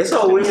 Give it up. It's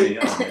so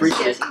weird.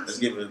 Let's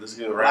give it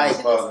a round of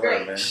applause,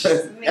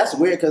 man. That's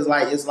weird because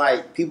like it's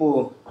like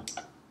people.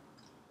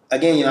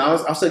 Again, you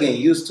know, I'm still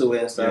getting used to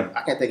it and stuff.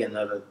 I can't think of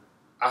another.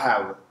 I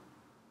have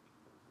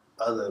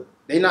other.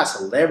 They not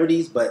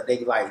celebrities, but they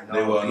like know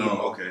They well people. known.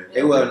 Okay.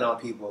 They well known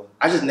people.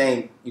 I just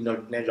name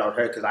dropped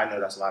her because I know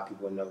that's a lot of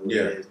people know who it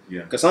is.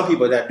 Yeah. Because some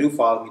people that do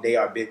follow me, they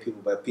are big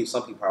people, but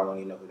some people probably won't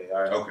even know who they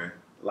are. Okay.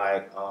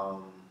 Like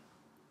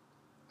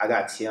I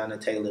got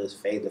Tiana Taylor's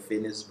Fade the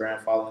Fitness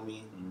brand following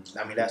me. Mm-hmm.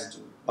 I mean that's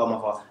my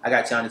fault. I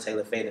got Tiana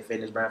Taylor Fade the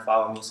Fitness brand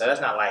following me, so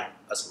that's not like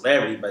a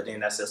celebrity, but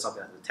then that's just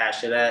something that's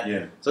attached to that.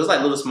 Yeah. So it's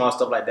like little small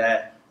stuff like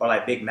that, or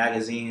like big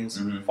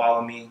magazines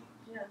follow me.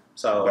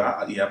 So, but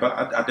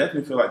I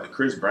definitely feel like the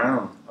Chris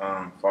Brown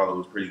follow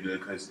was pretty good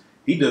because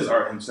he does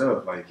art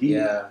himself. Like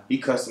he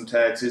custom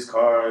tags his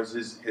cars,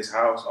 his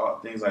house, all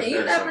things like that. And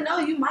you never know,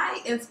 you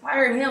might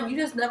inspire him. You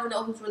just never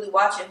know who's really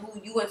watching, who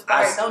you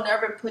inspire. Don't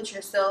ever put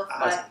yourself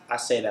I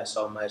say that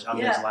so much. I'm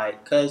just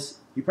like, cause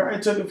he probably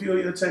took a few of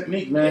your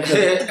technique, man. I'm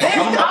sure.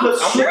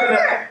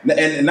 Looking at,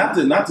 and not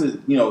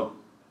to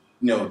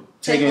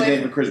take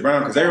anything from Chris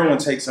Brown because everyone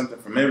takes something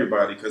from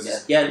everybody because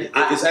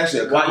it's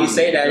actually a why you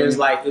say that is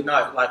like it's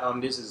not like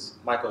this is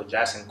Michael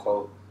Jackson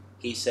quote.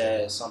 He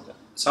says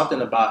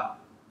something about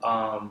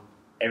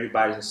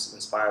everybody's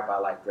inspired by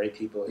like great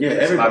people. Yeah,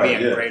 everybody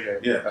being greater.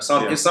 Yeah, or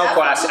something. It's some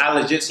quote I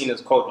legit seen this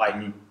quote like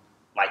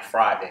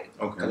Friday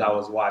because I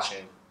was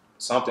watching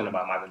something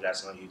about Michael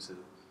Jackson on YouTube.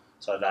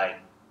 So like,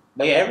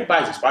 but yeah,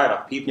 everybody's inspired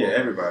off people. Yeah,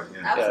 everybody.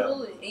 Yeah.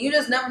 Absolutely, and you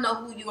just never know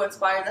who you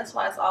inspire. That's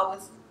why it's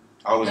always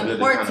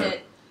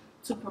important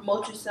to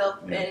promote yourself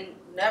and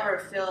never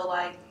feel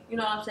like, you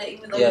know what I'm saying,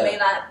 even though you may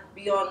not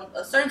be on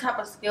a certain type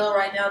of skill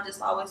right now,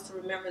 just always to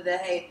remember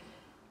that, hey,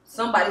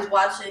 somebody's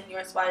watching,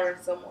 you're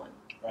inspiring someone.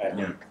 Right.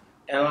 Yeah.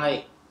 And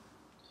like,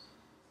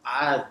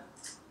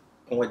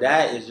 with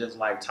that, it's just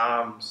like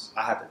times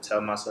I have to tell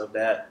myself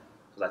that,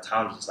 because like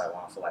times just like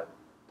when I feel like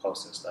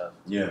posting stuff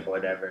or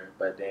whatever,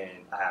 but then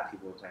I have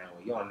people saying,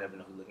 well, you don't never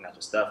know who's looking at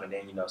your stuff, and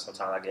then, sometimes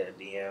I get a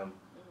DM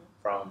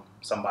from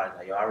somebody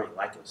like, yo, I really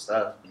like your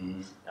stuff.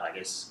 And like,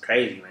 it's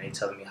crazy when they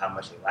telling me how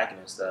much they liking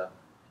and stuff.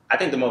 I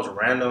think the most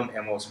random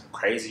and most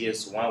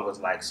craziest one was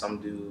like some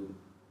dude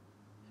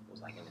was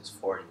like in his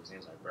 40s. And he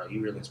was like, bro,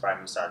 you really inspired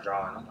me to start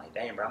drawing. I'm like,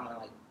 dang, bro, I'm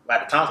like, by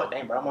the time I was like,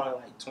 dang, bro, I'm only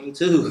like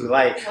 22.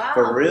 Like,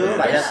 for real? Yeah,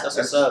 like, that's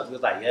what's up. He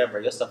was like, yeah,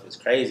 bro, your stuff is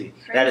crazy.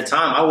 And at the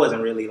time, I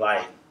wasn't really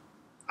like,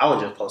 I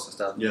was just posting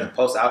stuff.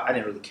 I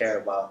didn't really care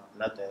about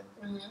nothing.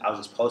 I was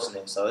just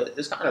posting it. So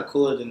it's kind of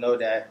cool to know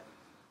that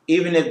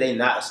even if they're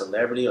not a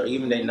celebrity or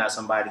even they're not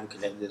somebody who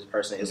connected with this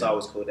person, it's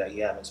always cool that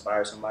you have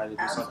inspired somebody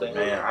to do something.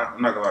 Man, I'm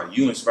not gonna lie,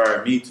 you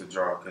inspired me to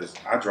draw because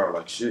I draw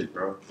like shit,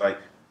 bro. Like,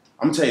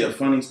 I'm gonna tell you a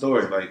funny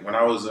story. Like, when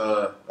I was,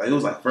 it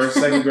was like first,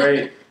 second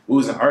grade, we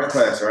was in art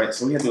class, right?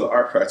 So we had to do an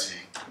art project.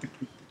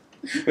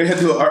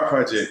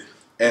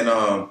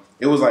 And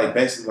it was like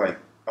basically like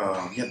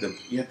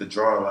you had to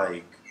draw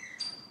like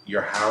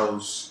your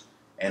house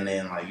and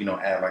then like,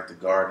 add like the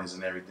gardens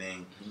and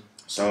everything.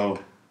 So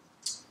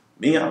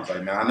I was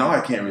like, man, I know I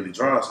can't really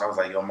draw, so I was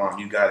like, yo, mom,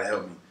 you gotta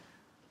help me.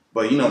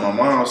 But my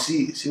mom,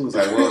 she was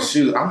like, well,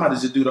 shoot, I might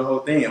just do the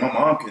whole thing. And my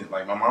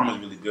mom is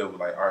really good with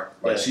like art.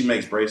 Like she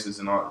makes bracelets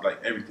and all,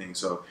 like everything.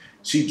 So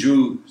she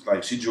drew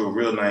a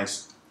real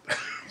nice.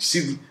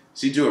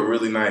 she drew a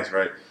really nice,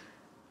 right?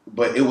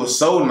 But it was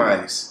so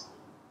nice,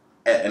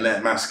 and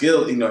at my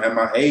skill, at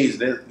my age,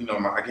 that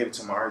I gave it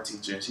to my art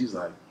teacher, and she's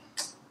like,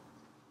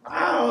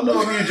 I don't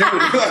know if you drew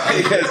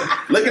it.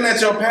 Because looking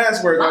at your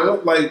past work,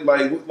 what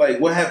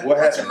happened?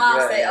 What your mom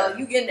say? Oh,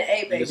 you getting the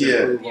A, baby.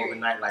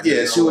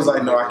 Yeah. She was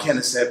like, no, I can't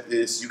accept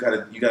this. You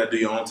gotta do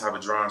your own type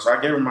of drawing. So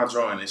I gave her my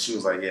drawing, and she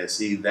was like, yeah,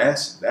 see,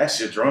 that's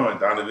your drawing,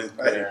 Donovan.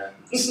 Like,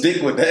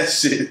 stick with that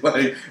shit.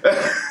 Like,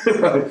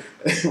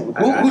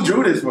 who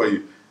drew this for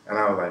you? And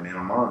I was like, man,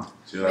 my mom.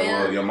 She was like,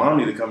 well, your mom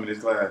need to come to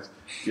this class.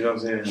 You know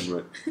what I'm saying?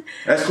 But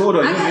that's cool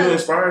though. You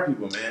inspire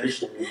people, man.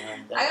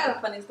 I got a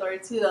funny story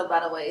too, though.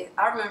 By the way,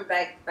 I remember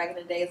back in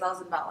the days, I was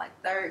in about like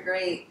third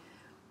grade.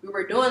 We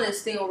were doing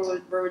this thing where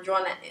we were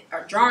drawing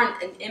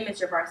an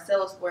image of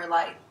ourselves where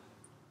like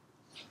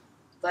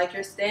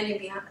you're standing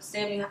behind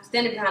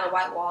a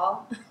white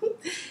wall,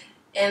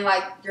 and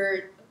like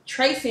you're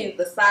tracing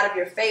the side of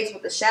your face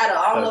with the shadow.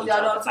 I don't know if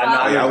y'all know what I'm talking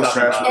about. I was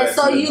trash. And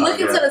so you look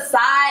into the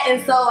side,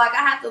 and so like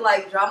I have to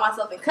like draw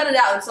myself and cut it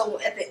out. And so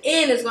at the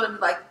end, it's gonna be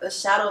like the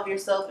shadow of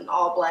yourself in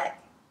all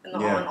black,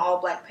 on all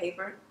black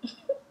paper.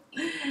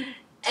 And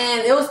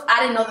I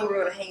didn't know that we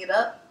were gonna hang it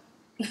up.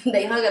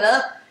 They hung it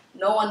up.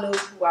 No one knew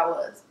who I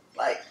was.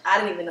 Like I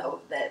didn't even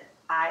know that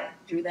I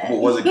drew that. Well,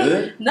 was it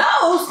good? No,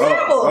 it was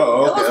terrible.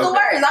 Okay, it was the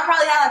worst. I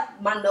probably had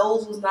like my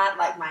nose was not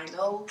like my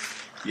nose.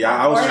 Yeah,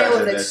 I was trying to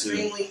do that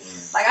extremely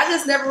too. Like I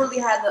just never really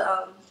had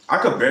the I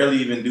could barely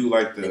even do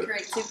like the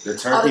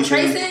turkey the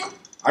tracing.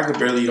 I could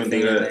barely even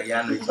do that.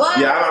 Yeah, I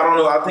don't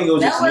know. I think it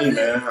was just me,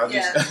 man. I don't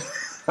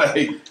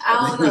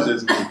know. It was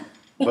just me.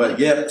 But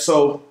yeah,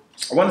 so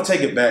I want to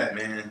take it back,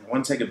 man. I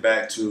want to take it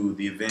back to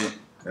the event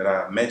that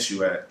I met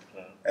you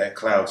at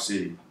Cloud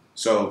City.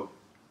 So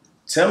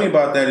tell me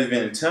about that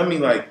event. And tell me,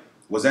 like,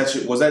 was that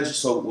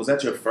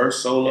your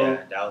first solo?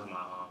 Yeah, that was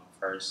my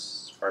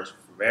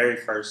very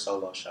first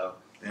solo show.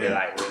 It really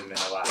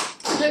meant a lot.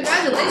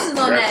 Congratulations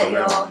on that,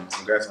 y'all.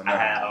 Congrats on that. I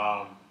had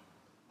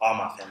all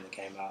my family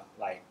came out,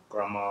 like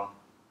grandma,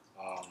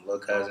 little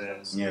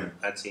cousins,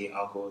 auntie,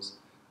 uncles.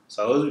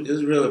 So it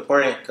was really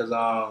important because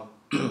I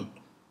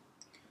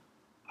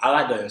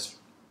like to, like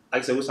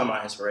I said, we're talking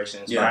about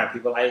inspiration, inspiring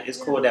people. Like it's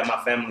cool that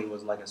my family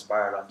was like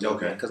inspired off me,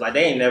 because like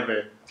they ain't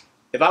never.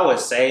 If I would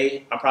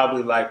say I'm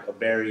probably like a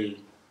very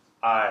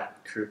odd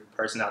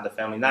person out of the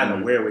family, not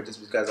in a weird way, just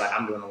because like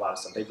I'm doing a lot of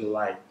stuff. They be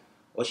like,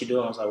 "What you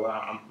doing?" I was like, "Well,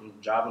 I'm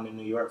driving to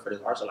New York for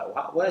this art show." Like,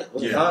 what?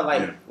 What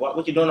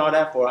you doing all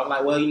that for? I'm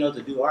like, "Well,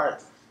 to do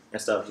art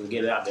and stuff, to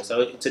get it out there."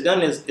 So to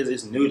them,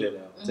 it's new to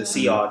them to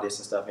see all this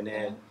and stuff. And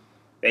then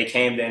they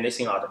came there and they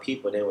seen all the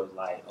people. They was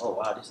like, "Oh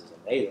wow, this is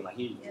amazing! Like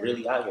he's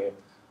really out here."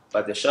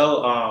 But the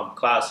show,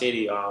 Cloud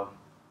City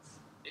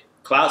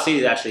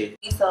is actually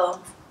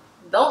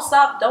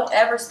don't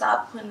ever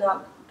stop putting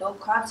out dope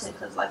content,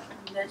 because like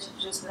you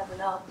just never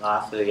know. No,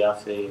 I feel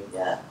you.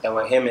 Yeah. And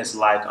with him, it's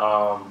like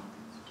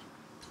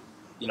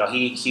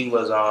he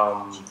was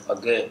a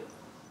good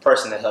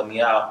person to help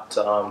me out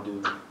to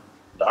do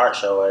the art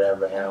show or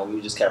whatever, and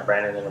we just kept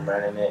branding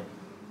it,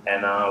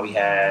 and we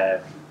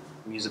had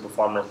music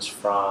performance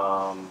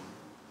from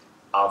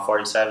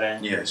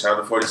 47. Yeah, shout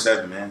out to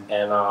 47, man.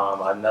 And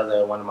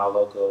another one of my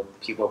local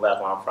people back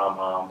where I'm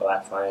from,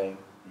 Black Flame,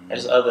 and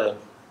just other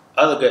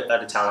good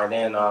talent.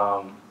 And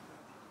then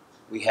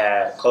we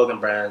had clothing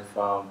brands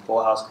from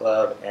Pool House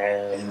Club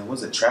and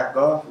was it Trap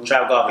Golf?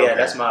 Trap Golf, yeah.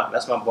 That's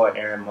my boy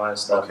Aaron Munn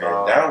stuff.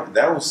 Okay,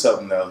 that was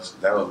something else.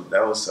 That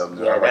was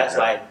something. Yeah,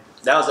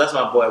 that's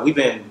my boy. We've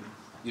been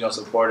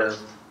supportive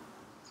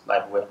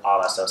like with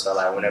all that stuff. So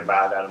like whenever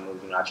I got to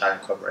move, I try to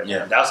incorporate.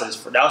 Yeah, that was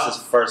his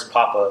first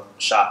pop up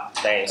shop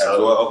thing.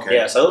 So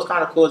yeah, so it was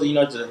kind of cool to to,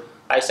 like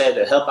I said,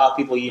 to help out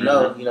people.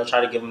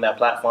 Try to give them that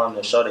platform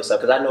to show their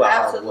stuff, because I knew how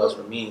hard it was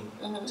for me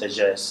to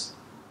just.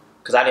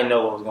 Because I didn't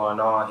know what was going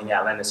on in the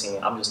Atlanta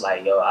scene. I'm just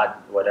like, I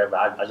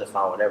just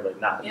found whatever.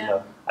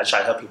 I try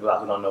to help people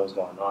out who don't know what's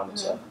going on and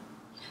stuff.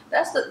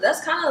 That's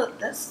kind of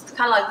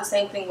like the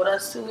same thing with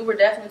us too. We were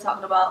definitely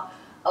talking about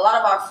a lot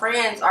of our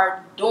friends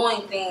are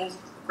doing things,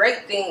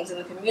 great things in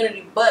the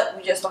community, but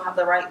we just don't have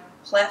the right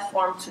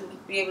platform to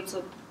be able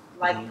to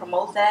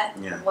promote that,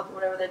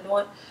 whatever they're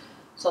doing.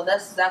 So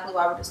that's exactly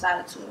why we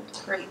decided to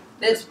create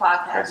this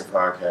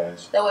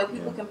podcast. That way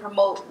people can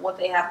promote what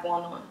they have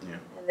going on. Yeah.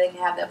 And they can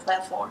have that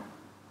platform.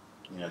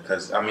 Yeah,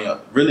 because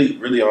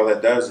really all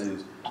that does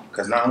is,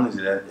 because not only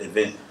did that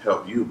event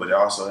help you, but it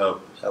also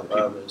help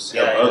others.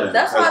 Others.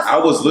 That's why I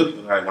was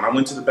looking, like when I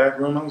went to the back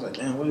room, I was like,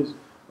 man,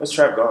 what's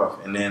Trap Golf?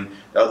 And then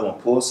the other one,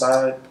 Pool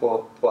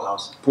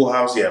House. Pool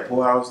House.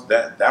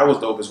 That was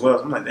dope as well.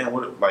 So I'm like, damn,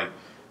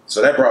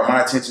 so that brought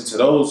my attention to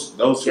those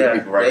two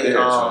people right there.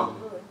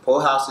 Pool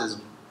House is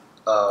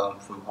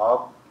from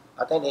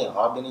I think they're in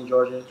Albany,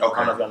 Georgia. Okay.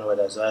 I don't know if y'all know where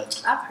that's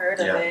at. I've heard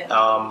of it.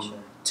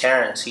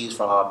 Terrence, he's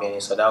from Albany,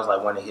 so that was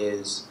like one of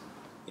his,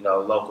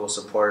 local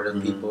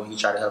supportive people. He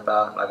tried to help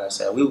out. Like I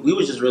said, we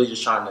was just really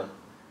just trying to,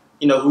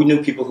 we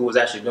knew people who was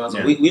actually doing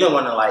something. We don't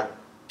want to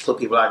put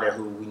people out there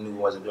who we knew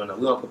wasn't doing it.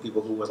 We want to put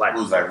people who was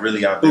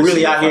really out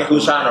there,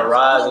 who's trying to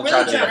rise and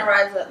trying to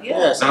rise up.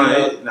 Yeah.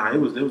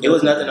 It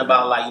was nothing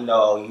about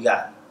you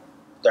got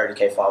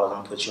 30K followers, I'm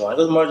gonna put you on. It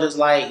was more just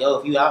like,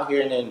 if you out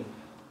here and then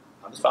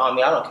just follow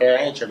me, I don't care.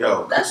 I ain't tripping.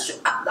 That's true.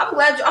 I'm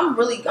glad. I'm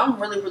really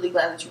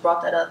glad that you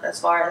brought that up as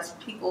far as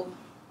people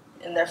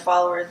and their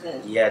followers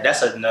and. Yeah,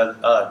 that's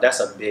another. That's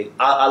a big.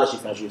 I'll let you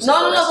finish.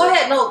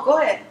 Go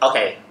ahead.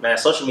 Okay, man.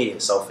 Social media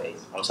is so fake.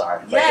 I'm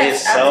sorry, but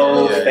it's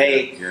so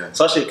fake. Yeah.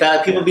 Social,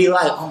 cause people be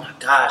like, "Oh my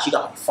gosh, you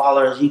got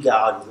followers, you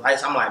got all these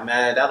likes." I'm like,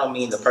 man, that don't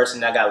mean the person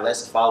that got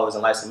less followers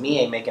and likes than me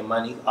ain't making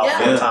money off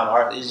full-time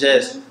art. It's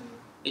just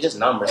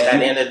numbers. At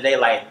the end of the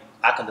day,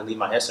 I can delete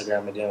my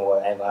Instagram and then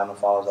ain't gonna have no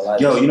followers or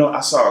likes.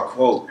 I saw a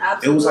quote.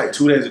 Absolutely. It was like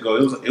 2 days ago.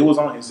 It was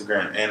on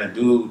Instagram, and a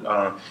dude.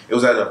 It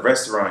was at a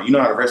restaurant. You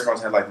know how the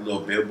restaurants had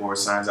little billboard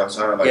signs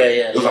outside.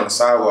 It was on the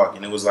sidewalk,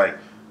 and it was like,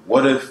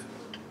 what if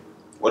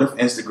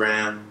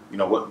Instagram?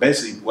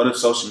 What if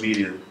social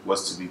media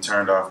was to be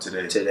turned off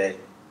today?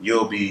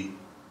 You'll be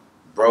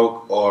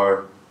broke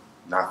or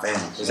not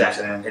famous.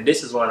 Exactly. And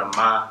this is one of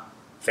my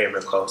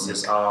favorite quotes.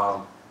 It's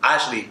I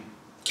actually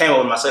came up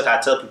with myself. I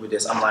tell people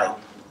this. I'm like,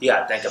 you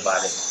gotta think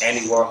about it.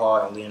 Andy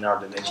Warhol and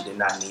Leonardo da Vinci did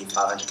not need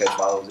 500K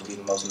followers to be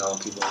the most known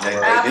people in the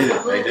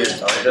world. They did.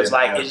 So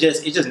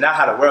it's just not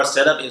how the world's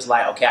set up. It's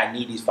like, okay, I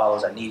need these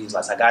followers. I need these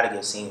likes. I gotta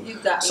get seen.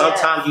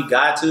 Sometimes you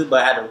got to,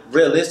 but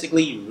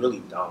realistically, you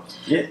really don't.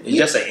 Yeah, it's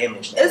just an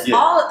image. I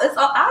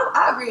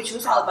agree with you.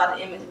 It's all about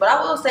the image. But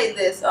I will say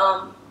this.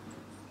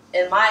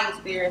 In my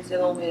experience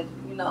dealing with,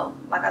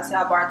 like I said,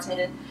 I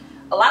bartended.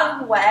 A lot of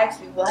people will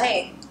ask me, well,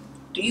 hey,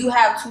 do you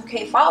have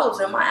 2K followers?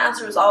 And my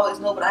answer is always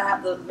no, but I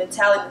have the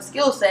mentality and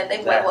skill set. They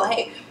be like, well,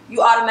 hey,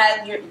 you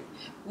automatically,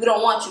 we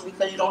don't want you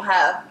because you don't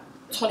have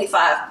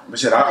 25. But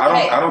shit,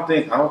 I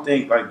don't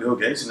think like Bill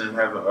Gates and them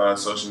have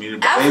social media.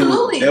 But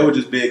absolutely, they were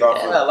just big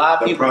off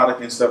of the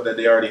product and stuff that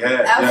they already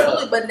had.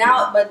 Absolutely, but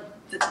now,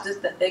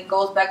 it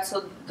goes back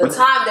to the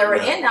time that we're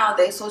in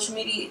nowadays. Social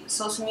media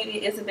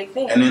is a big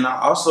thing. And then the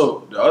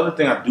other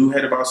thing I do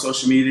hate about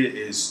social media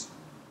is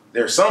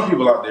there are some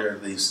people out there,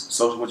 at least,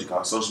 social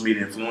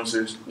media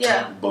influencers.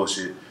 Yeah.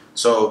 Bullshit.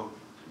 So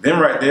them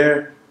right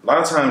there, a lot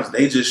of times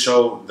they just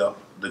show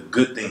the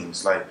good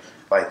things. Like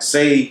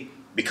say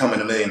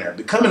becoming a millionaire.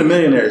 Becoming a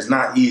millionaire is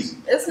not easy.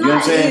 It's you know not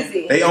what I'm saying?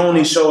 easy. They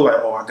only show like,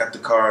 oh, I got the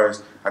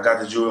cars, I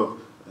got the jewel,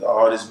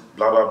 all this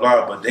blah blah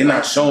blah, but they're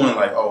not showing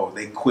like, oh,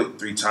 they quit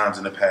 3 times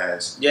in the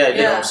past. Yeah, you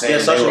know what I'm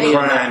saying? They were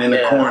crying in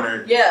the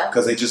corner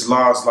because they just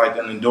lost like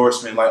an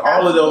endorsement, like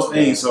all of those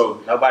things.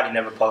 So nobody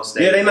never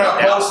posted. Yeah, they not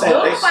posting.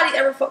 Nobody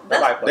ever.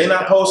 They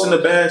not posting the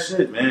bad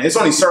shit, man. It's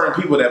only certain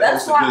people that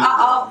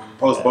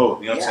post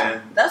both. You know what I'm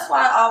saying? That's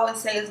why I always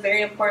say it's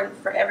very important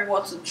for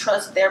everyone to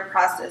trust their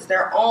process,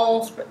 their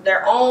own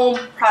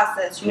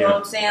process. You know what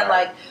I'm saying?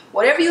 Like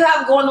whatever you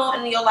have going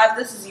on in your life,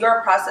 this is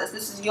your process.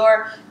 This is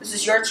your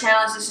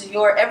challenge. This is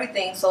your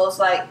everything. So it's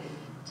like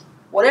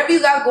whatever you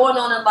got going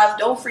on in life,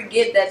 don't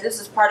forget that this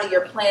is part of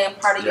your plan,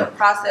 part of your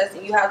process,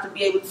 and you have to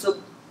be able to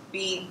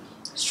be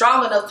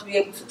strong enough to be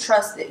able to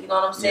trust it. You know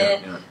what I'm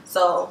saying?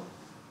 So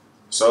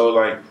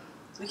like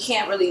we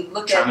can't really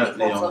look at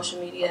people on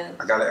social media.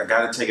 I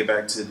gotta take it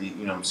back to the,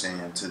 you know what I'm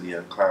saying, to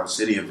the Cloud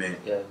City event.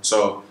 Yeah.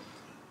 So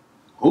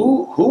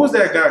who was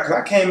that guy? Cause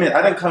I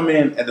didn't come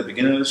in at the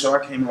beginning of the show.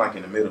 I came in like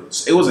in the middle.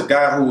 So it was a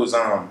guy who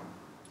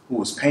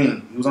was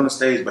painting. He was on the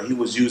stage, but he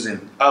was using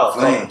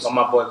flames. Oh,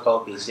 my boy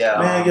Copies. Yeah,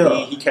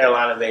 man, he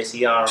Carolina based.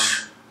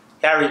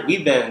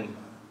 We've been.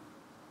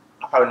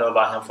 I probably know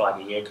about him for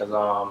like a year because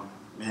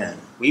man,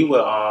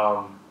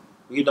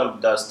 we've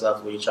done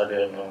stuff with each other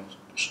in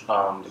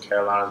the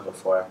Carolinas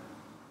before,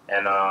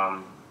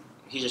 and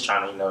he's just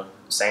trying to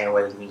same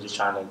way as me, just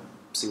trying to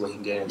see what he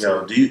can get into.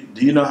 Yo, do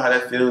you know how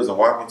that feels to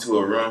walk into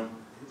a room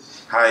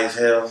high as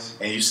hell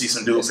and you see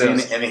some dude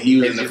painting and he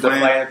using the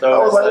flamethrower? I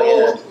was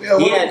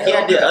like, he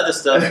had did other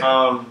stuff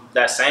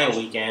that same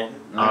weekend.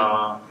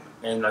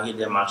 And he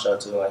did my show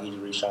too. Like he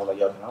just reached out like,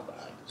 yo, can I buy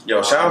it?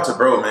 Yo, shout out to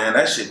bro, man.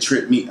 That shit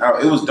tripped me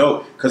out. It was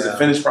dope because the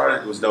finished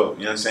product was dope.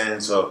 You know what I'm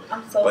saying? So,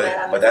 I'm so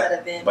glad I missed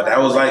that event. But that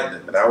was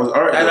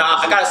art. And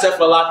I got upset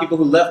for a lot of people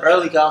who left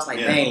early because I was like,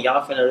 dang,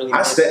 y'all finna really.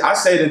 I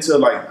stayed until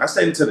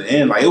the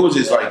end. Like it was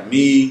just like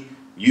me,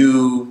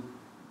 you,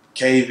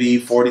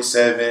 KV,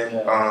 47.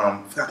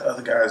 Forgot the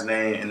other guy's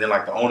name, and then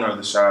like the owner of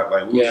the shop.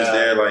 Like we were just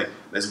there, like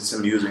listening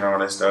to music and all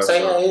that stuff. So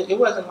yeah, it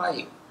wasn't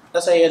like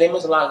let's say they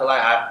missed a lot of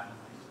like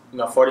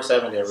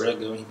 47 did real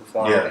good when he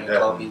performed, and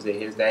Kobe's did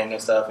his thing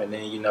and stuff, and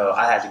then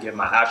I had to give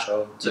my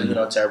outro to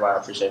to everybody.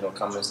 I appreciate them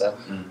coming and stuff.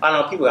 I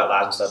know people got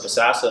lives and stuff,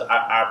 but so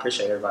I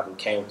appreciate everybody who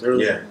came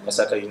through. And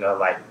stuff, cause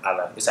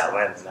it's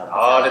Atlanta. Now,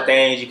 all the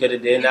things you could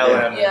have did in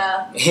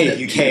Atlanta,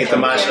 you came to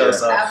my show,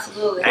 so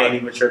absolutely. I ain't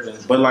even tripping.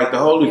 But like the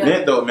whole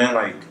event though, man,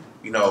 like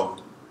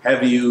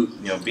having you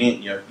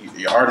being your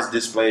artist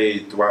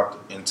displayed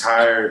throughout the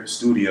entire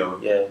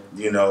studio,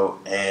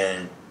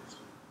 and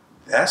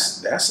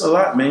that's a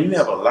lot, man. You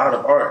have a lot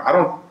of art. I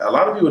don't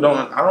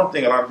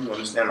think a lot of people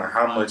understand like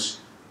how much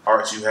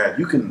art you have.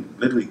 You can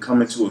literally come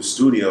into a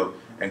studio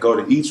and go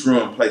to each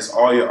room, place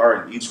all your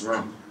art in each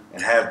room,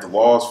 and have the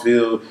walls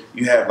filled.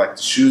 You have like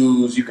the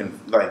shoes, you can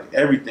like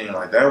everything.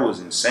 Like that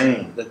was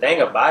insane. The thing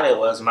about it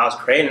was when I was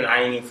creating, I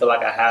didn't even feel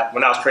like I had.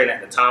 When I was creating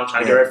at the time,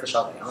 trying to get ready for the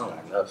show, I was like, I don't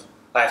got enough.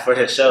 Like for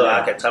his show,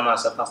 I could tell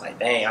myself, I was like,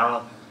 dang, I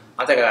don't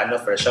think I got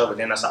enough for the show. But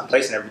then I started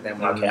placing everything. I'm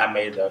like, okay, I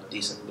made the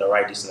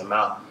right decent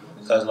amount.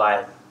 Because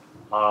like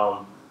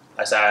I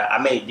said, I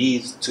made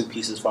these 2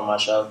 pieces for my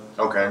show.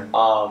 Okay.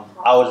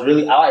 I like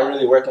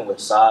really working with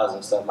size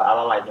and stuff. But I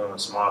don't like doing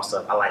small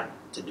stuff. I like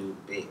to do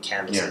big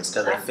canvases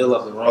because they fill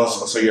up the room. Oh,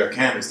 so you're a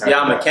canvas type.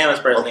 Yeah, I'm a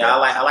canvas person. Okay. Yeah,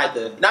 I like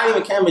the not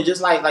even canvas,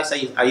 just like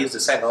say I use the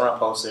second run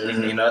poster.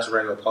 That's a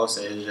regular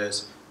poster. It's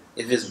just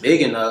if it's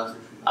big enough,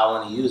 I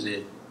want to use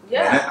it.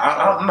 Yeah. Man,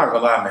 I'm not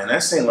gonna lie, man.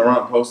 That Saint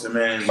Laurent poster,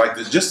 man. Like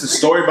just the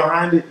story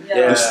behind it.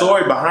 Yeah. The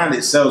story behind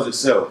it sells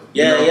itself.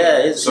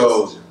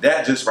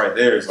 That just right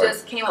there is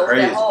just came up with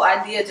that whole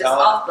idea just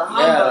off the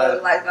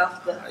humbug,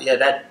 off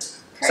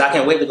the. So I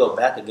can't wait to go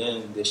back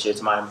again this year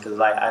to Miami because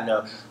I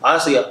know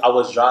honestly I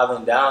was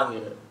driving down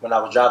here when I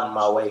was driving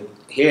my way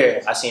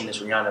here. I seen this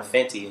Rihanna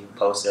Fenty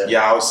poster.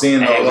 Yeah, I was seeing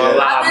those.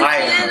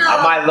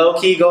 I might low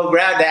key go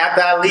grab that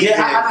after I leave. Yeah,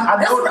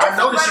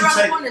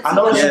 I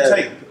noticed you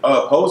take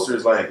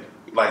posters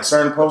like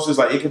certain posters.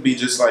 Like it could be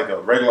just like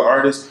a regular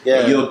artist.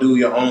 Yeah, and you'll do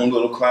your own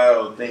little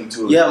cloud thing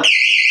to it. Yeah.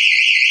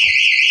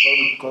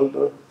 Close the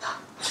door.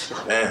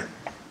 Man.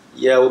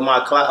 Yeah, with my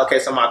cloud. Okay,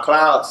 so my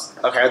clouds.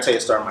 Okay, I'll tell you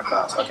a story of my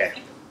clouds. Okay.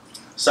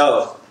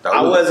 So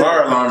I wasn't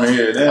fire alarm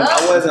here.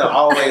 I wasn't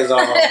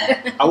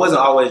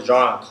always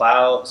drawing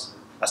clouds.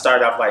 I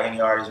started off like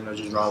any artist,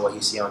 just drawing what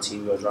he see on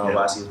TV or drawing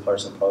what I see the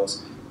person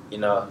post.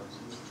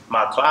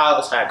 My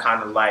clouds had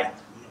kind of like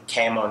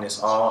came on its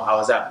own. I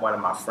was at one of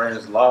my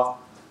friends' loft,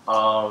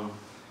 and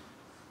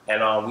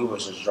we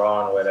was just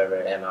drawing or whatever,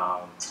 and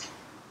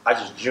I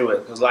just drew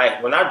it because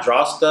like when I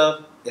draw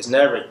stuff, it's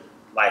never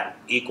like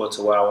equal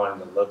to what I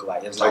want it to look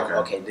like. It's like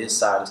okay, this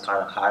side is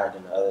kind of higher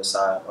than the other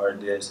side, or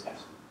this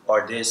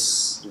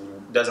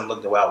doesn't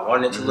look the way I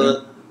want it to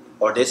look,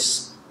 or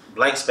this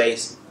blank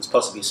space is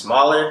supposed to be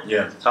smaller.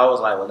 Yeah. So I was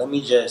like, well, let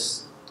me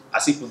just I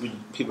see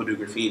people do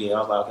graffiti, and I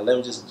was like, okay, let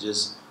me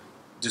just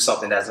do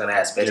something that's gonna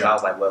add space. Yeah. I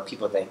was like, well,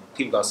 people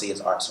gonna see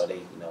it's art, so they,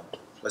 you know,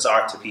 it's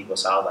art to people.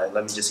 So I was like,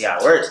 let me just see how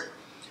it works.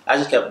 I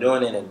just kept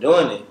doing it and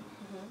doing it,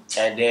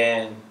 and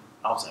then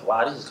I was like,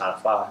 wow, this is kind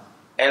of fun.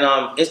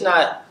 And it's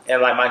not,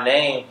 and like my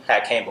name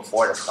had came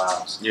before the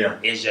clouds. Yeah,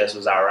 it just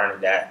was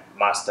ironic that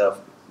my stuff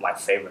like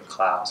favorite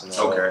clouds. You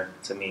know,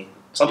 to me.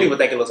 Some people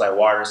think it looks like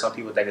water. Some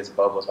people think it's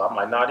bubbles. But I'm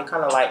like, no, they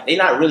kind of like, they're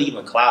not really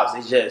even clouds.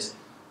 It's just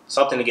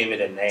something to give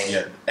it a name.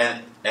 Yeah,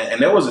 and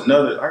there was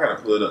another, I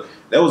gotta pull it up.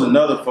 There was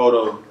another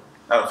photo,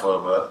 not a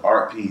photo, but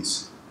art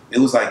piece. It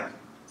was like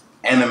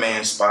anime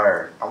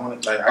inspired. I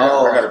want to, like, I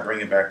gotta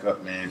bring it back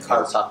up, man. I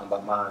was talking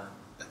about my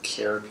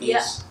Akira piece.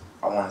 Yeah.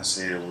 I want to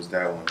say it was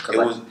that one. It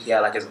was,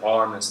 like his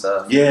arm and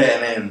stuff. Yeah,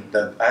 and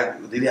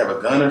then did he have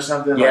a gun or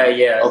something? Yeah, like,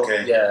 yeah.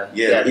 Okay.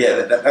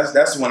 Yeah.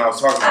 That's the one I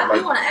was talking about. I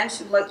do want to ask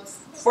you, like,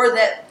 for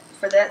that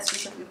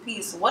specific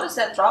piece, what is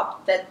that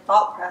thought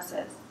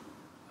process?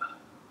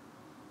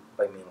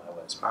 What do you mean, like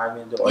what inspired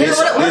me to do? Like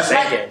how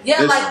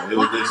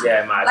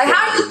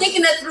are you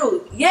thinking that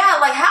through? Yeah,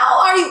 like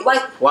how are you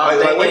like?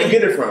 Like where you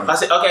get it from? I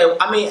said, okay.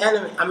 I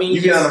mean,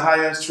 you get on a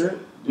high ass trip.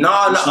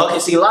 No. Okay,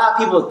 see, a lot of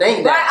people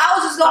think that. Right, I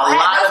was just gonna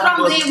ask. That's what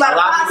I'm thinking about. A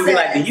lot of people be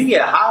like, "Do you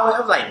get high?" I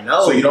was like,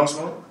 "No." So you don't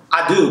smoke?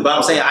 I do, but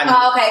I'm saying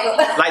okay.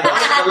 Like the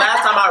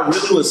last time I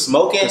really was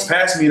smoking. Just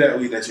pass me that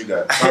weed that you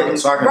got.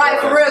 So I can right,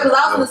 for real. Because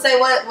I was gonna say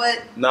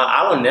what. No,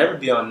 I would never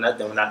be on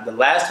nothing. The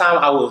last time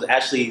I was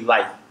actually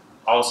like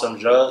on some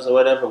drugs or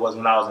whatever was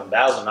when I was in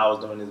Basel and I was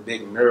doing this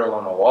big mural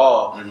on the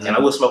wall, and I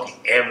was smoking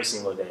every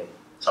single day.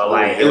 So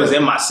like it was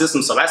in my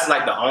system. So that's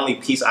like the only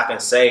piece I can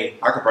say.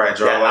 I could probably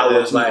draw. I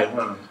was like.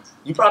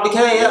 You probably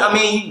can, yeah.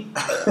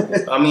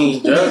 I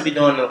mean, drugs be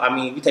doing. I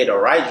mean, if you take the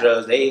right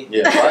drugs, they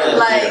take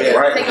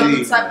on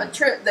the type of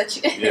trip that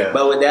you. Yeah.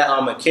 But with that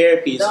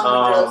Akira piece,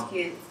 drugs,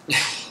 kids.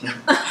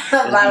 By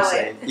the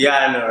way. Yeah,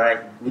 I know,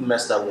 right? We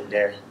messed up with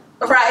Derek.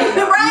 Right. Oh,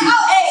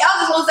 hey, I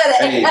was just gonna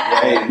say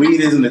that. Hey,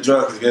 weed isn't the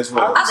drug. Cause guess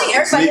what? I think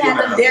everybody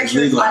has them Derek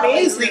trips. I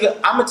mean, it's legal.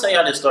 I'm gonna tell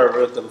y'all this story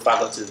real quick before I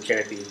go to the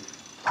Akira piece.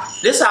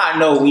 This is how I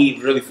know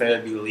weed really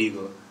finna be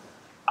legal.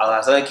 I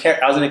was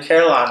in the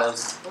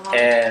Carolinas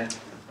and.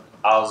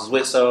 I was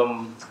with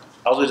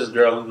this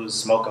girl who was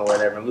smoking or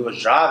whatever, and we was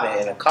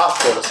driving, and a cop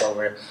pulled us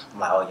over. I'm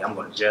like, oh yeah, I'm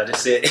going to jail.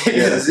 This is it.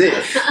 This is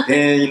it.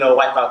 Then, you know,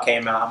 Wipeout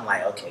came out. I'm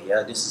like, okay,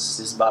 yeah, this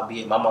is about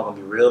being. My mom going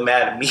to be real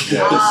mad at me.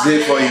 Yeah, this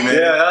is it for you, man.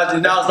 Yeah,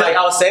 and I was like,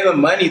 I was saving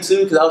money,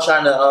 too, because I was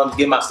trying to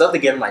get my stuff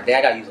together. I'm like, dang,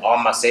 I got to use all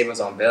my savings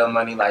on bail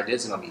money. Like,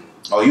 this is going to be.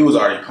 Oh, you was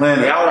already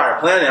planning. Yeah, I was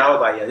already planning. I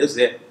was like, yeah, this is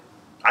it.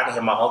 I can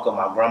hear my uncle,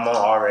 my grandma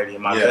already,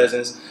 and my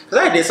cousins. Because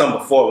I did something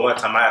before. One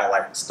time I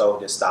like stole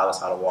this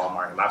stylus out of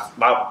Walmart.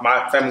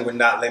 My family would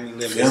not let me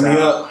live this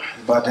down.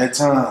 About that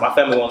time. My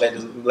family won't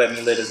let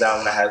me live this down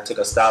when I took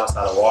a stylus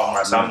out of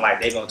Walmart. So I'm like,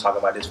 they're going to talk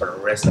about this for the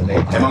rest of the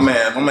day. And my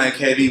man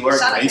KD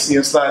working. You see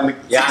him sliding.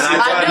 Yeah,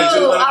 I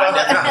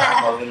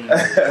do.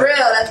 Real,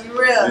 that's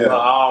real.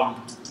 Yeah.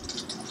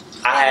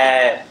 I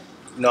had,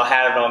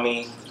 had it on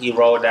me. He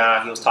rolled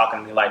down. He was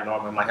talking to me like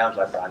normal in my house.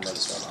 Like, bro, I know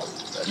this one.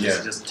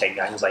 Just take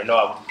down. He was like,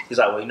 no. He's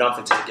like, well, you know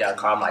I'm finna take you out of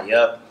the car. I'm like,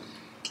 yep.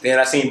 Then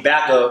I seen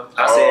backup.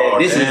 I said,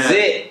 this is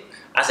it.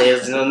 I said,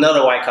 there's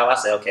another white cop. I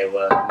said, okay,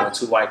 well,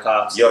 2 white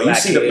cops. Yo, you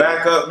see the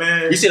backup,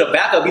 man? You see the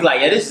backup? Be like,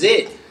 yeah, this is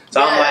it.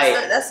 So I'm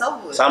like, that's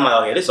over with. So I'm like,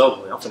 oh yeah, this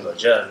over with. I'm finna go to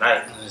jail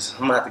tonight. I'm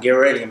gonna have to get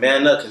ready and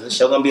man up because this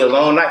show gonna be a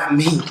long night for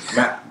me.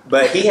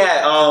 But he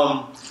had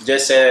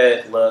just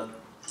said, look,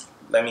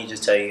 let me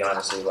just tell you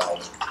honestly,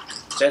 like,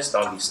 just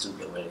don't be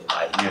stupid with it.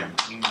 Like,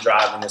 you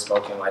driving and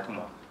smoking, like, come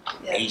on.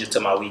 Yeah. And he just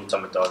took my weed and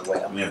told me to throw it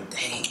away. I'm like,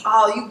 dang.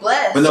 Oh, you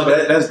blessed. But no,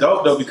 that's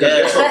dope though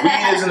because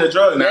weed isn't a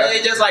drug now. Yeah,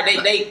 it's just like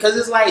because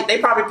it's like they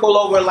probably pull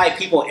over like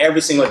people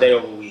every single day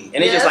over weed.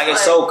 And it's just like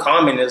it's so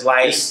common. It's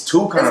like it's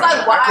too common.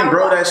 Like, I can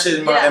grow that shit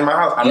in my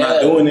house. I'm not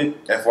doing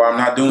it. That's why I'm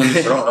not doing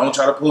it. So don't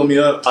try to pull me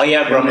up. Oh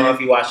yeah, bro. Man, if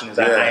you watching this,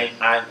 I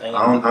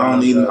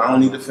don't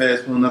need the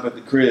feds pulling up at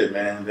the crib,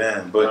 man.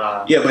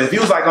 But but if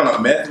you was like on a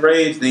meth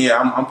rage, then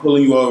I'm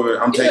pulling you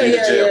over. I'm taking you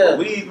to jail. But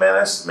weed,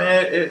 man,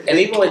 and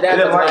even with that,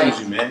 it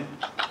enlightens you, man.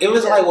 It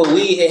was like with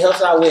weed, it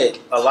helps out with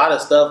a lot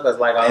of stuff because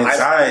like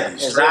anxiety,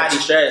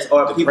 stress,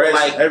 or people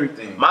like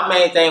everything. My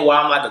main thing,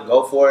 why I'm like a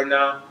go for it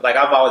now, like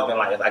I've always been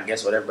like I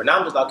guess whatever, but now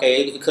I'm just like,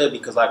 okay, it could be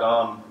because like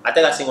I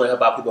think I seen what it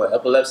help out people with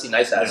epilepsy, and I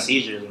used to have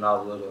seizures when I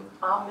was little.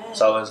 Oh man.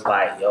 So it's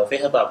like, yo, if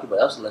it help out people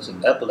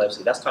with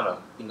epilepsy, that's kind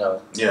of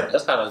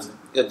that's kind of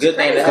a good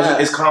thing to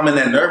have. It's calming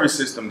that nervous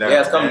system down.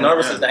 Yeah, it's calming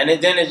nervous system,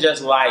 and then it's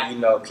just like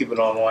people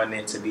don't want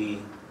it to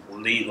be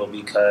legal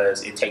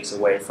because it takes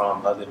away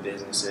from other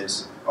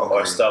businesses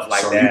or stuff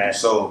like that.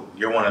 So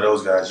you're one of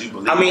those guys. You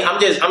believe? I mean, I'm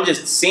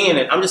just seeing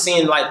it. I'm just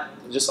seeing like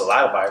just a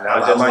lot about it now.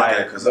 I like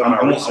that because I'm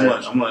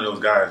one of those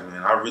guys,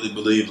 man. I really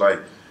believe like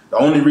the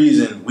only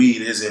reason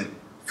weed isn't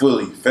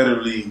fully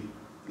federally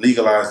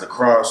legalized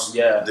across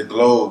the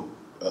globe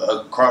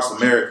across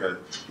America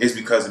is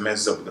because it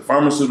messes up with the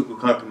pharmaceutical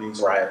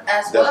companies, right?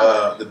 As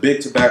well, the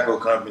big tobacco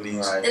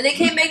companies, right. And they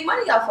can't make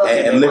money off of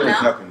it. and liquor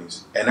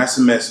companies, and that's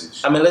the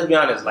message. I mean, let's be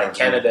honest. Like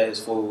Canada is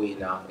full weed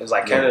now. It's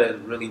like Canada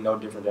is really no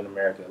different than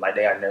America. Like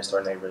they are next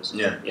door neighbors.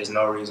 Yeah, there's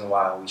no reason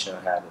why we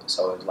shouldn't have it.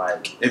 So it's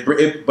like it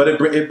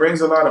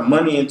brings a lot of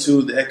money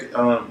into the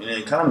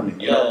economy.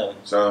 You know?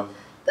 So.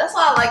 That's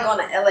why I like going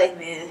to LA,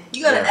 man.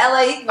 You go to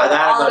LA, you go I to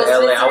all gotta of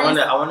go to the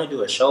LA. I wanna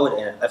do a show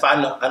there. If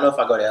I know if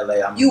I go to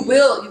LA, you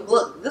will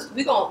go to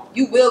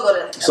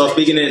LA. So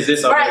speaking of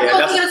this, okay, right,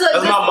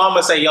 that's my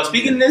mama say, yo,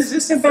 speaking of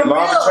this for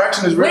law of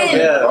attraction is real. When,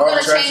 Yeah, we're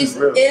gonna change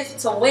if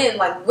to when.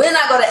 Like when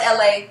I go to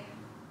LA.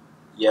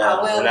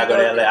 Yeah, when I go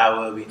to LA, I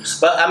will be.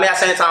 But I mean, at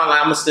the same time, like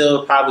I'm gonna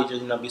still probably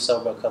just be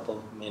sober a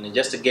couple minutes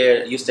just to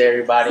get used to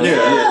everybody.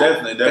 Yeah,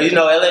 definitely.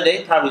 Because LA,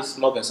 they probably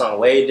smoking something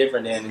way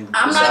different than.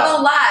 I'm not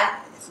gonna lie.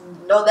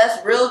 No,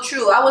 that's real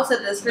true. I went to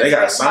the dispensary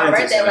for my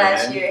birthday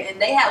last year, and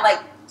they had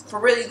for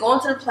really going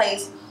to the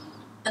place,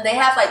 and they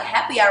have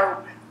happy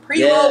hour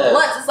pre-roll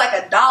blunts. It's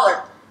like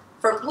 $1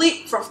 for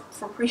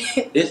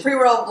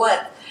pre-roll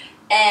blunt,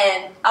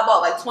 and I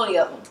bought 20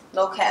 of them.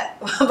 No cap,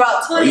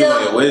 about 20 of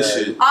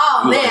them.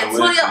 Oh man,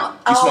 20 of them.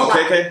 You smoke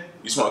KK?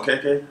 You smoke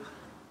KK?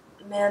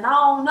 Man, I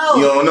don't know.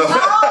 You don't know?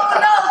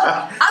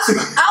 I don't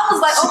know. I was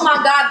like, oh my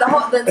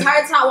God, the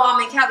entire time while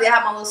I'm in Cali, I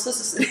have my little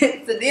sisters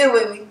to deal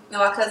with me and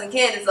my cousin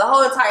Candace. The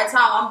whole entire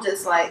time, I'm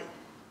just like,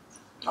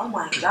 oh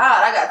my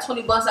God, I got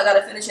 20 blunts I got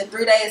to finish in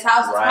 3 days.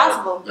 How is this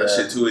possible? That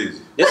shit too easy.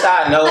 This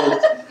how I know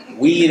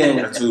weed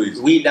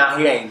down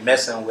here ain't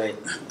messing with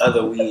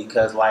other weed.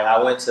 Because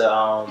I went to...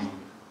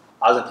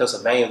 I was in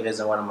Pennsylvania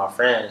visiting one of my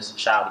friends.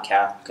 Shout out to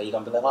Cap, because you're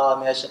going to be like, oh,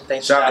 man,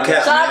 thanks. Shout out to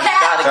Cap. Shout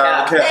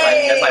out to Cap.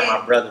 Hey. That's like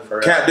my brother, for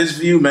real. Cap, this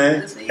for you,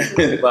 man.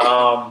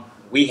 But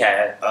we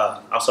had,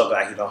 I'm so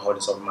glad he don't hold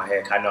this over my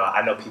head.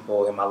 I know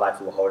people in my life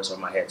who will hold this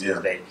over my head to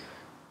this day.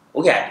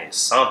 We had this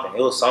something.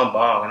 It was some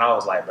bong, and I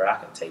was like, bro, I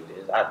can take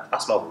this. I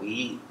smoke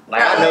weed.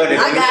 I know this.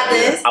 I got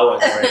this. I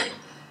wasn't ready.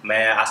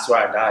 Man, I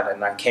swear I died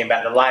and I came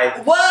back to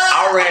life. What?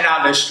 I ran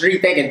out the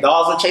street thinking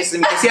dogs were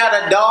chasing me. You see how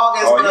the dog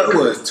is? You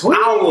was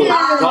tweaking. I was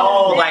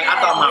gone. I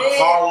thought my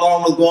car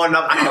alarm was going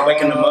up. I could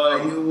wake in the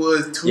mud. You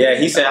was tweaking. Yeah,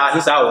 he said I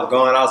was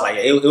going. I was like,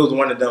 it was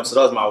one of them. So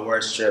that was my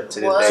worst trip to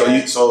this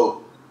day.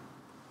 So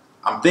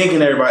I'm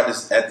thinking everybody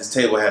at this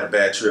table had a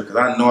bad trip, because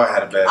I know I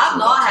had a bad trip.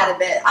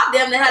 I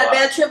damn near had a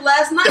bad trip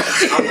last night.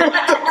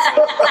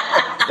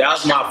 That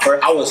was my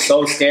first. I was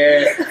so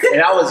scared,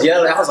 and I was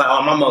yelling. I was like,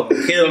 "Oh, my mama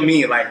gonna kill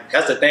me!"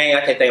 That's the thing.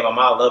 I can't think of my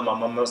mom. I love my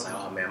mom. I was like,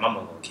 "Oh man, my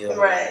mama gonna kill me."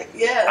 Right?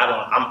 Yeah.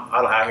 I'm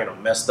out here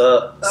messed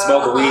up,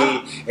 smoking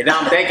weed, and now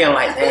I'm thinking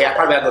hey, I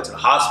probably gotta go to the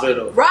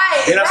hospital.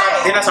 Right. Then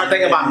I start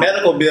thinking about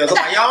medical bills. I'm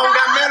like, y'all don't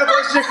got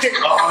medical shit.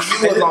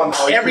 You was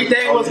on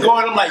everything was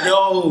going. I'm like,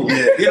 yo.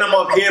 Then I'm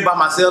up here by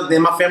myself.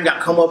 Then my family got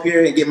to come up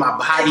here and get my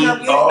body. They got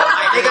to do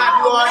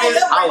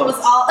all this.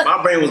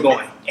 My brain was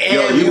going.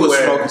 Yo, you was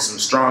smoking some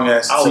strong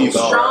ass tea, You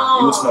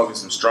was smoking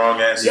some strong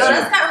ass tea. Yo,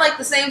 that's kind of like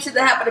the same shit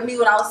that happened to me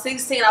when I was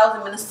 16. I was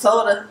in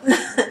Minnesota,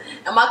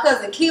 and my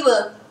cousin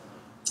Keela,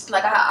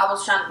 I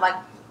was trying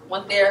to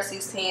went there at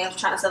 16. I was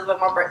trying to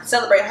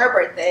celebrate her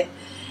birthday.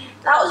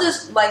 And I was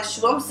just like,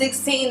 shoot, I'm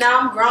 16 now.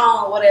 I'm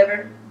grown or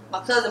whatever.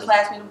 My cousin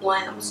passed me the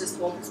blunt. I was just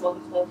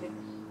smoking.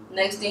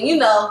 Next thing you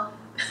know,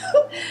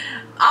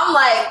 I'm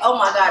like, oh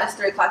my God, it's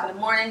 3 o'clock in the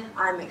morning.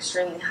 I'm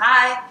extremely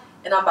high,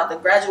 and I'm about to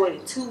graduate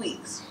in 2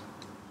 weeks.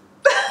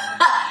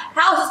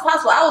 How is this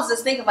possible? I was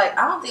just thinking I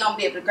don't think I'm gonna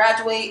be able to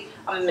graduate.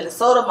 I'm in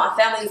Minnesota. My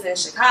family's in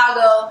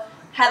Chicago.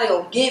 How they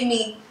gonna get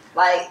me?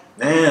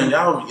 Damn,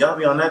 y'all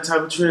be on that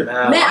type of trip.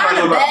 Man, my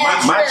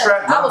bad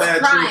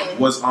trip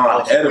was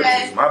on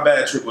edibles. My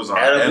bad trip was on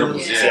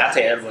edibles. Yeah, I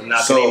take edibles.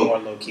 Not more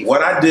low key.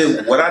 What I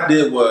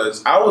did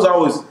was I was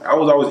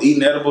always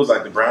eating edibles,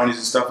 like the brownies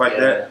and stuff like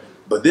that.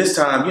 But this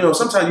time,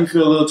 sometimes you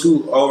feel a little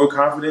too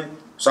overconfident.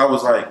 So I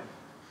was like,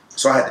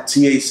 I had the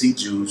THC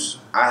juice.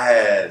 I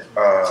had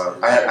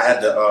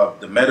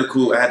the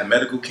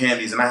medical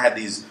candies, and I had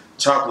these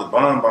chocolate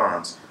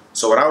bonbons.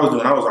 So what I was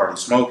doing, I was already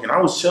smoking.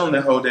 I was chilling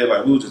that whole day,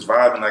 we were just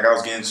vibing, I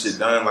was getting shit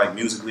done,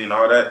 musically and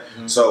all that.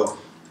 Mm-hmm. So,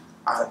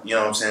 you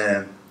know what I'm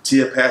saying?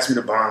 Tia passed me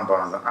the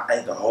bonbons. I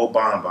ate the whole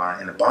bonbon,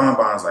 and the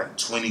bonbon's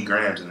 20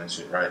 grams in that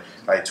shit, right?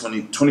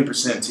 20%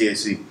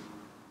 THC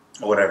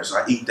or whatever. So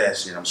I eat that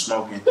shit. I'm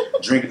smoking,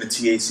 drinking the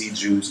THC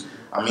juice.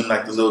 I mean,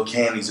 the little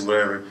candies or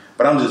whatever.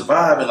 But I'm just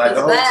vibing,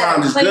 the whole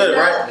time, just good,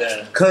 right?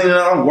 Yeah. Cleaning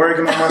up, I'm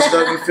working on my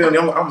stuff, you feel me?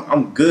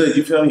 I'm good,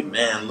 you feel me?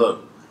 Man,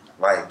 look,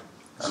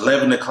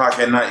 11 o'clock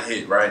at night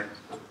hit, right?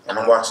 And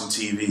I'm watching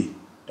TV.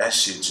 That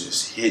shit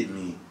just hit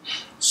me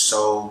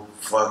so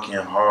fucking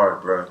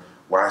hard, bro.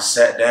 Where I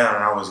sat down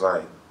and I was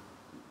like,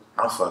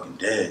 I'm fucking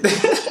dead.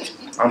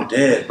 I'm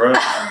dead, bro.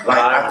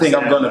 I think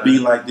I'm gonna be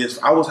like this.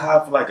 I was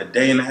high for a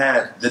day and a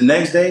half. The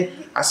next day,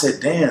 I said,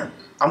 damn,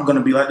 I'm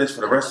gonna be like this for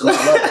the rest of my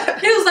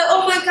life. He was like,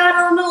 oh my God, I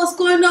don't know what's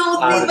going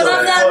on with me, but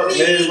I'm not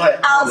me.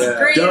 I was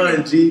screaming. I'm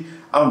done, G.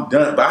 I'm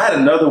done. But I had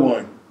another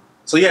one.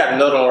 So you had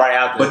another one right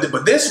after.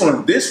 But this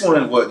one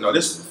was, no,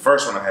 this is the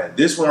first one I had.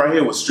 This one right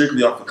here was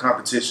strictly off of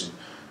competition.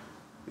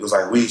 it was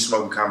like weed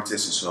smoking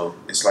competition. So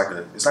it's like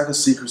a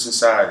secret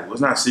society. Well,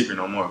 it's not secret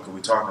no more because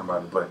we talking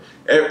about it, but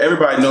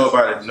everybody know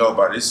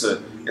about it.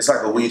 It's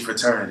like a weed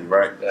fraternity,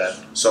 right? Yeah.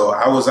 So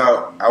I was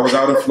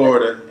out in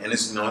Florida, and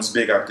it's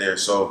big out there.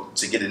 So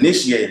to get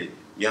initiated,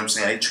 you know what I'm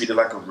saying, they treat it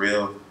like a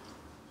real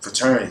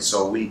fraternity.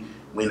 So we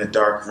in a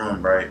dark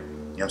room, right? You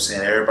know what I'm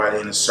saying? Everybody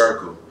in a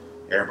circle.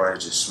 Everybody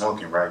just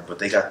smoking, right? But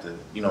they got the,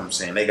 you know what I'm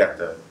saying? They got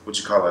the, what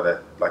you call it,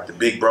 that, like the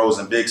big bros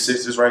and big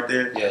sisters right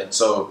there. Yeah.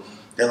 So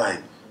they're like,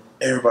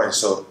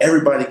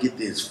 everybody get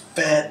this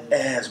fat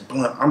ass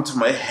blunt. I'm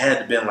talking about it had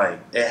to been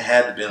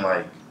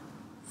like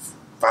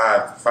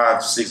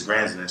 5-6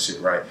 grams in that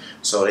shit, right?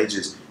 So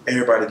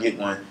everybody get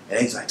one, and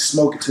they like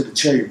smoking to the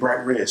cherry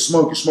bright red,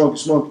 smoking. To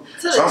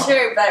the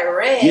cherry bright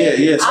red.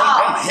 Yeah. So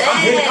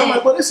I'm hitting it. I'm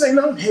like, well, this ain't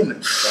nothing. I'm hitting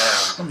it.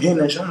 I'm hitting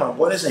that shit. I'm like,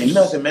 well, this ain't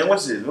nothing, man.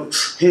 What's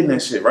this? Hitting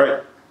that shit,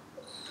 right?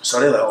 So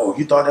they're like, oh,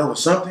 you thought that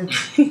was something?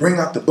 Bring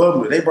out the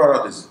bubbler. They brought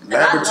out this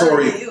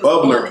laboratory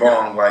bubbler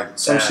bong, like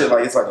some shit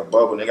like it's like a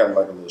bubble. They got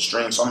like a little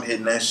string, so I'm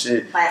hitting that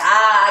shit. Like,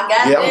 I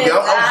got this.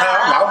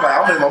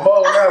 I'm in my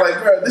bowl now, like,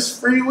 bro, this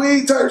free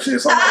weed type shit.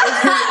 So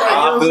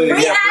I'm like,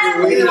 let's get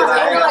it.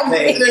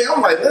 Like,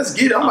 I'm like, let's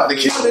get it. I'm about to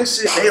kill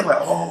this shit. They like,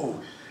 oh,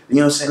 you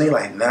know what I'm saying? They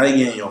like, now they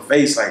get in your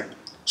face, like,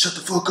 shut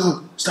the fuck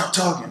up, stop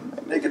talking,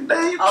 like, nigga.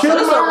 Damn, you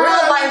killing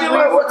my real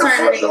life. What the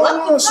fuck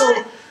going on?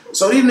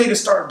 So these niggas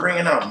start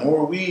bringing out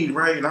more weed,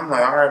 right? And I'm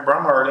like, all right, bro,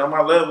 I'm already on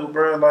my level,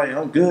 bro. Like,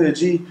 I'm good,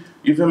 G.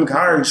 You feel me?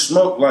 I already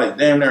smoked like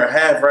damn near a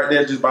half right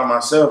there just by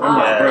myself. I'm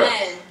like, bro.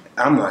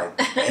 I'm like,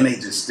 and they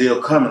just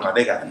still coming. Like,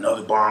 they got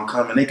another bomb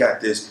coming. They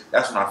got this.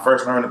 That's when I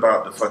first learned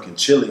about the fucking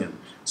Chilean.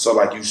 So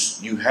like,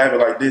 you have it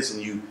like this,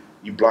 and you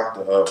block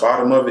the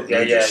bottom of it,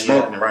 and you're just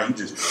smoking it, right? You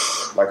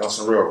just like on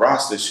some real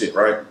Rasta shit,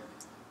 right?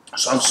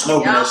 So I'm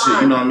smoking that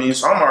shit, you know what I mean?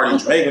 So I'm already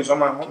Jamaican, so I'm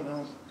like, oh,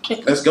 no.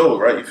 Let's go,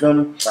 right? You feel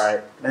me?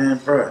 Right. Man,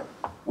 bro,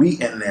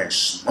 we in there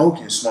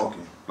smoking.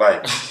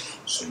 Like,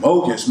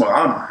 smoking.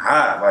 I'm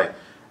high. Like,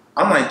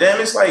 I'm like,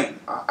 damn, it's like,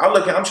 I'm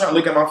trying to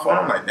look at my phone.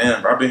 I'm like,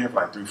 damn, bro, I've been here for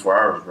like 3-4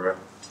 hours, bro.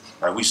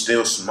 Like, we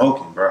still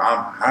smoking, bro.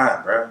 I'm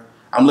high, bro.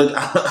 I'm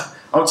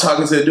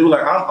talking to the dude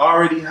like, I'm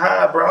already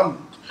high, bro.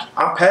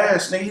 I'm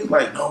past, nigga. He's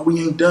like, no,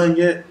 we ain't done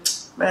yet.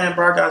 Man,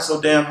 bro, I got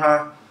so damn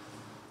high.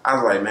 I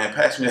was like, man,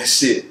 pass me that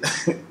shit.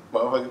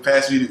 Motherfucker,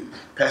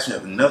 pass me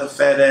another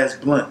fat ass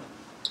blunt.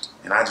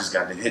 And I just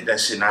got to hit that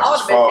shit, and I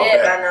just fall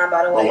back. By now,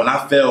 by the way. But when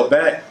I fell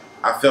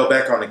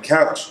back on the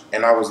couch,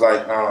 and I was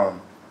like, I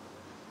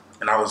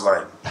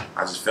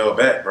just fell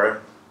back,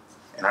 bro.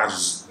 And I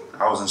was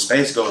in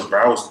Space Ghost,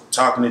 bro. I was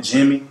talking to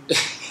Jimmy.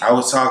 I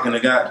was talking to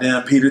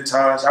goddamn Peter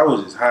Tosh. I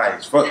was just high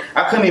as fuck.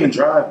 I couldn't even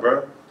drive,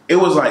 bro. It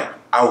was like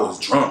I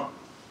was drunk.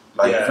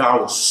 Like, I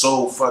was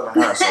so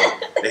fucking high. So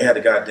they had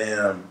to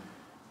goddamn.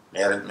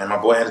 Man, my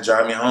boy had to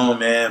drive me home,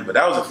 man. But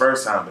that was the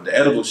first time. But the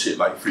edible shit,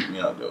 like, freaked me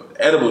out, though.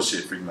 The edible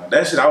shit freaked me out.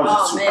 That shit, I was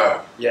just too high. Yeah.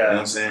 You know what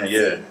I'm saying?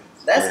 Yeah.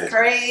 That's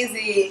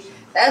crazy.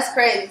 That's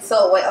crazy.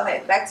 So, wait,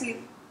 okay, back to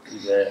you.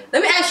 Yeah.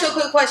 Let me ask you a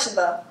quick question,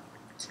 though.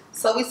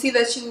 So, we see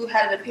that you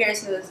had an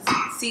appearance in the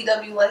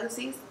CW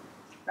Legacies,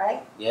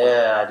 right?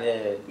 Yeah, I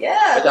did.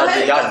 Yeah.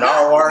 Y'all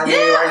narwhaling me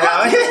right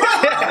now?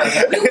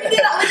 we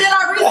did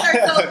our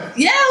research. So,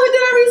 we did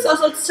our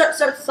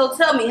research. So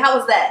tell me, how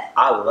was that?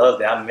 I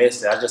loved it. I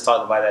missed it. I just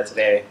talked about that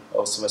today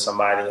with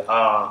somebody.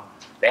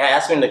 They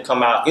asked me to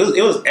come out.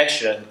 It was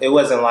extra. It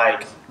wasn't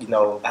like, you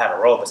know, I had a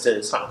role, but still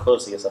it's something cool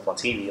to see yourself on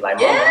TV. Like,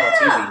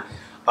 on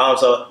TV.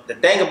 So the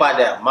thing about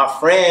that, my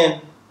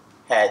friend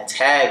had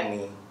tagged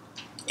me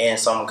in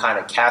some kind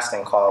of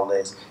casting call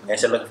list and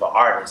said looking for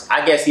artists.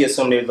 I guess he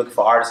assumed they were looking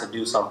for artists to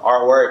do some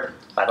artwork,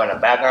 like on the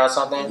background or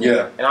something.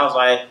 Yeah. And I was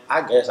like,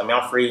 I guess. I mean,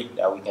 I'm free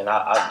that weekend.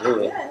 I'll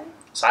do it. Yeah.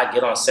 So I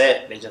get on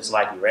set. They just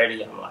like, you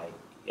ready? I'm like,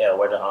 yeah.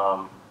 Where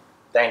the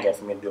thing at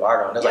for me to do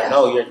art on? They're like,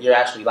 no, you're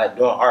actually like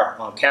doing art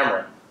on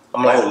camera.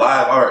 I'm like,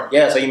 live art.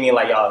 Yeah. So you mean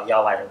like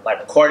y'all like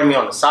recording me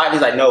on the side?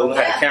 He's like, no, we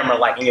have the camera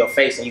like in your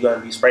face and you're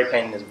gonna be spray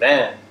painting this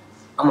van.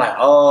 I'm like,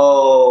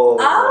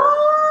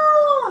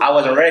 I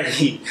wasn't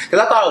ready because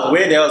I thought it was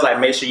weird. They was like,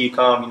 make sure you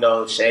come, you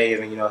know, shave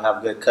and you know have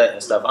a good cut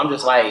and stuff. I'm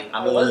just like,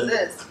 I mean, what is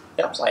this?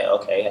 Yeah, I was like,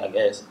 okay, I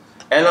guess.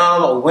 And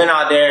went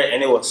out there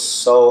and it was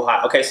so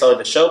hot. Okay, so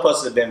the show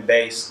supposed to have been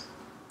based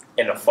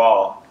in the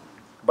fall,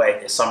 but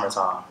it's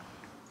summertime,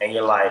 and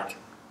you're like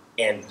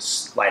in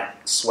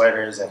like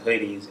sweaters and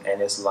hoodies,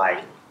 and it's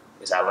like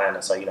it's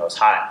Atlanta, so you know it's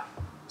hot.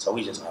 So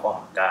we just like, oh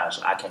my gosh,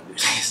 I can't do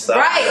this. So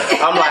right.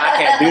 I'm like, I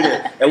can't do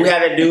this. And we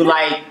had to do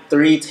like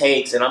 3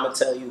 takes, and I'm gonna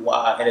tell you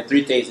why. And the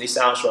 3 takes, they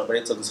sound short, but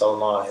it took us so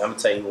long. I'm gonna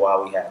tell you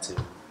why we had to.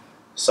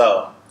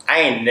 So I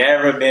ain't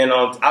never been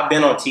on. I've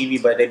been on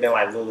TV, but they've been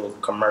like little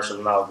commercials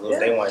when I was little.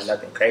 They weren't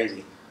nothing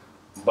crazy.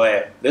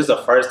 But this is the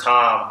first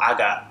time I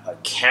got a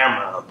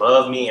camera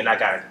above me, and I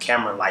got a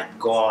camera like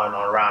going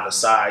on around the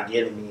side,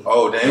 getting me.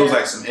 Oh, damn! It was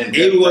like some in-depth.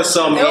 It was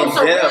some in-depth. It was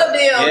a real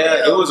deal.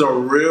 Yeah, it was a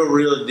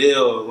real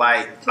deal.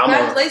 Like,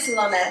 congratulations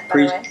on that. By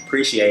the way.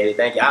 Appreciate it.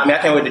 Thank you. I mean, I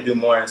can't wait to do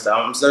more and stuff.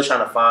 I'm still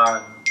trying to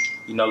find,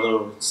 you know,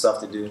 little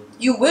stuff to do.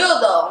 You will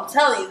though. I'm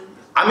telling you.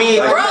 I mean,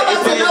 bro,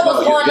 wants to know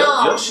what's going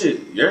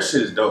on. Your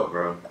shit is dope,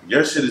 bro.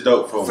 Your shit is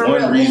dope for one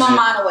real, reason. my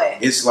mind away.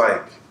 It's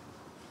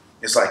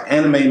like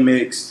anime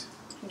mixed.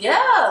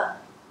 Yeah.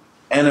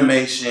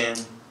 Animation,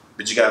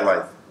 but you got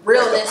like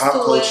realness pop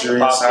culture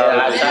inside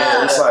of it.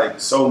 Yeah. It's like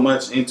so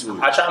much into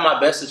it. I try my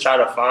best to try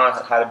to find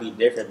how to be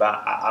different, but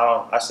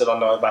I still don't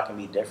know if I can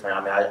be different. I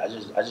mean,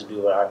 I just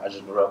do what I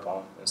just grew up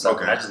on and stuff.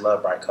 Okay. And I just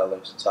love bright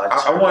colors, so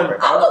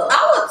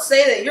I would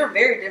say that you're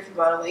very different.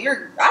 By the way,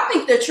 I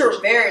think that you're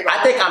very.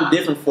 I think I'm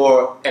different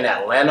for an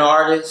Atlanta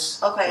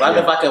artist. Okay. Like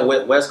if I can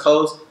West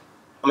Coast,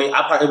 I mean,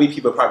 probably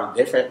people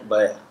probably different,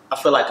 but I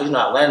feel like 'cause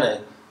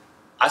Atlanta.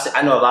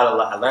 I know a lot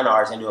of Atlanta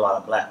artists and do a lot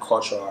of black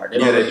cultural art. They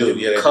do.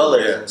 Yeah,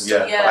 colors they do. and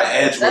stuff. Yeah. Like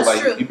Edgewood, like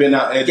true. you been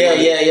out Edgewood.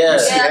 Yeah. You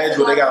see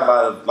Edgewood, they got a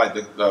lot of like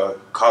the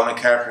Colin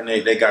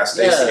Kaepernick. They got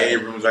Stacey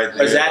Abrams right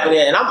there. Exactly,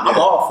 and I'm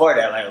all for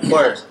that. Like, of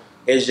course,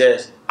 it's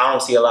just I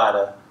don't see a lot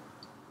of.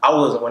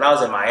 When I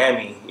was in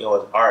Miami, it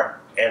was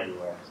art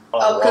everywhere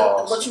on the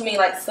walls. What you mean,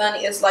 like sunny?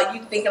 It's like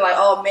you thinking like,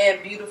 oh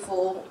man,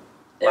 beautiful.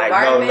 Like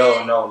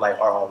no, like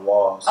art on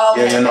walls. Oh,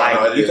 yeah,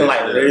 like you can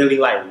like literally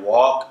like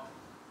walk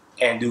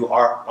and do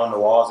art on the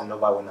walls and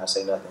nobody would not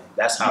say nothing.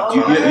 That's how.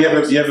 You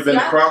ever been to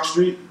Krog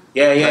Street?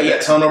 Yeah.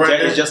 That tunnel right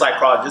there? It's just like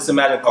Krog. Just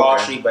imagine Krog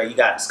Street, but you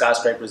got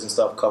skyscrapers and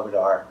stuff covered the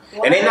art.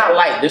 Wow. And they not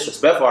like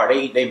disrespectful art.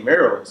 They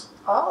murals.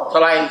 Oh. So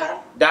like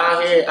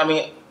down here, I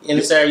mean, in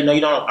this area,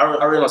 you don't.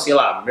 I really don't see a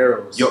lot of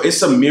murals. Yo,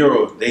 it's a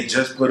mural they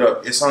just put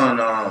up. It's on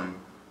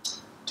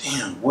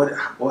damn,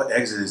 what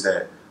exit is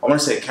that? I want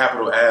to say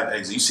Capitol Ave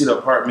exit. You see the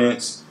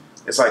apartments?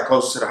 It's like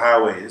close to the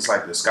highway. It's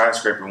like the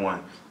skyscraper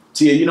one.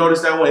 Tia, you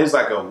notice that one? It's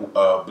like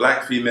a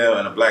black female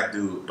and a black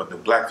dude, but the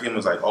black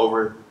female's like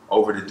over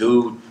the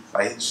dude.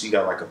 Like she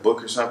got like a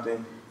book or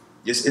something.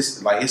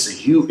 It's like it's a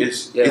huge.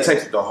 It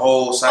takes the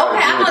whole side of the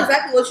building. I know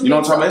exactly what you mean. You know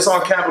what I'm talking about? It's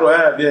on Capitol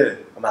Ave.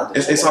 Yeah,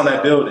 it's on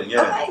that building.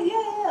 Yeah. Okay.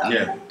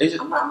 Yeah. It's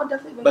just, I'm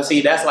definitely. But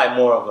see, that's like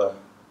more of a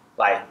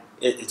like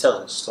it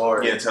tells a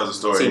story. Yeah, it tells a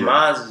story. See,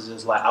 mine's is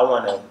just like I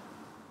want to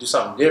do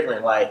something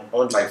different, like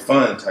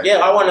fun type. Yeah,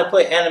 I want to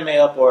put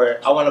anime up, or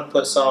I want to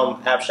put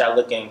some abstract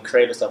looking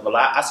creative stuff. But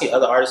I see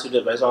other artists who do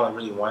it, but it's only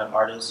really one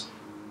artist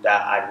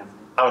that I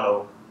don't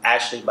know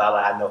actually, but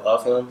like I know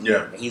of him.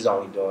 Yeah, and he's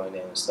only doing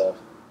it and stuff.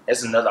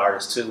 It's another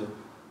artist too,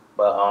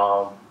 but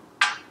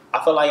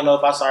I feel like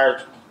if I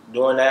start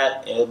doing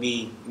that, it'll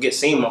get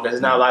seen more because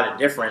there's not a lot of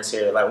difference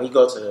here. Like when you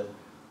go to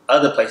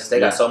other places, they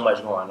got so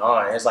much going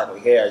on. And it's like over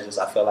here,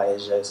 I feel like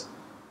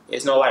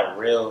it's no like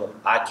real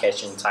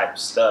eye-catching type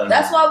stuff.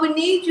 That's why we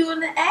need you in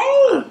the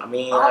A. I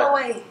mean, all the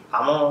way.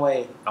 I'm on the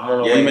way.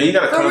 Yeah, man, you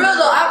gotta come. For real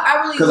though, I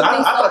really because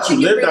I thought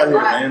you lived out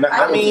here, man.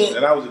 I mean,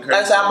 that was a crazy.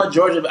 That's I'm a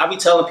Georgia. I be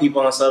telling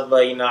people and stuff,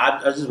 but I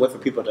just wait for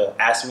people to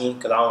ask me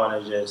because I don't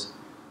want to just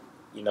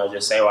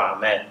say where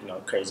I'm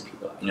at. Crazy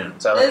people.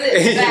 So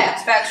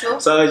it's factual.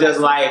 So it's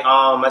just like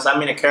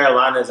I'm in the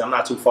Carolinas. I'm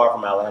not too far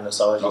from Atlanta,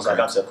 so it's just like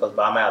I'm so close.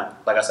 But I'm at,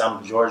 like I said,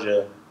 I'm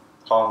Georgia.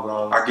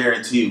 Homegrown. I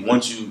guarantee you,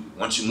 once you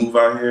move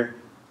out here,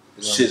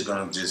 shit's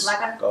gonna just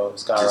go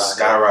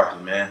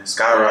skyrocket, man.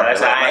 Skyrocket.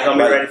 Yeah, I ain't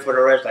gonna be ready for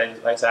the rush.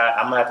 Like I said,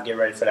 I'm gonna have to get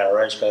ready for that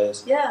rush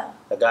because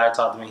the guy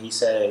talked to me. He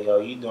said, "Yo,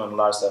 you doing a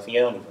lot of stuff.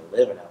 You don't even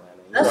live in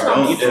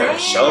Atlanta. You doing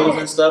shows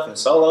and stuff and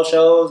solo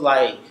shows.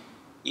 Like,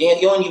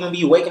 you don't even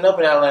be waking up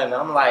in Atlanta."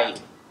 I'm like,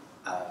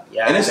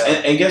 yeah.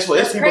 And guess what?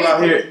 There's people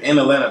out here in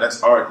Atlanta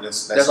that's art.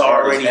 That's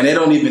already, and they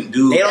don't even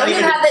do. They don't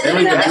even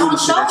do the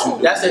shit that you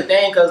do. That's the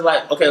thing,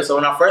 because so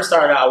when I first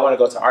started out, I wanted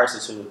to go to Art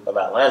Institute of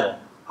Atlanta.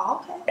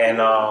 Okay. And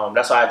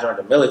that's why I joined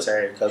the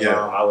military because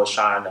I was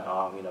trying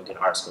to get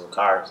art school.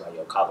 College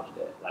like college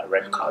dead, like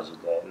regular college is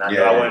dead. And I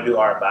know I want to do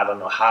art, but I don't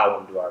know how I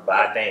want to do art. But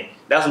I think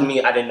that's what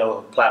I didn't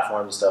know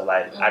platforms and stuff.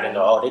 Like I didn't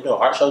know they doing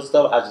art shows and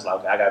stuff. I was just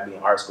like, okay, I gotta be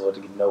in art school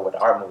to know what the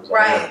art moves are.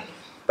 Right.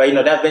 But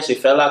that eventually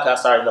fell out because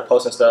I started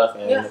posting stuff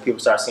and people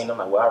started seeing them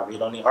like, well, I really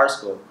don't need art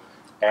school.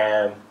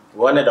 And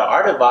one of the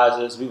art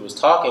advisors, we was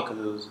talking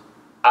because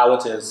I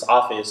went to his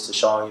office to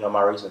show him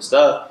my recent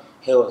stuff.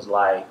 He was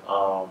like,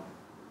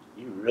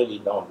 you really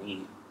don't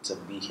need to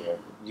be here.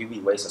 You be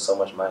wasting so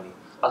much money.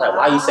 I was like,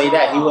 why you say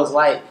that? He was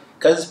like,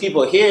 because there's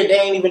people here, they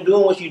ain't even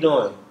doing what you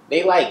doing.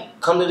 They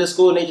come to this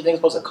school and they just ain't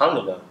supposed to come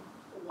to them.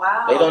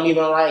 Wow. They don't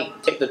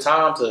even take the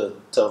time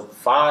to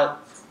find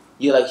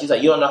you. She's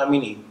like, you don't know how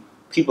many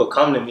people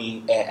come to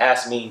me and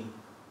ask me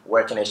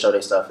where can they show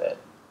their stuff at.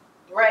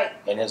 Right.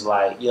 And it's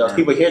like,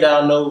 people here that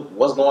don't know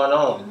what's going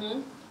on.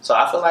 Mm-hmm. So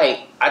I feel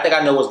like, I think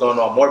I know what's going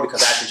on more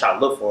because I actually try to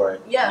look for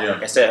it. Yeah.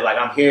 Instead of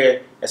I'm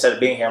here, instead of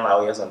being here, I'm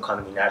like, it's going to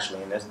come to me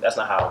naturally. And that's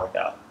not how it worked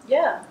out.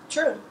 Yeah,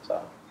 true.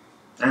 So.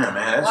 Yeah,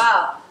 man.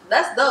 Wow,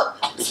 that's dope.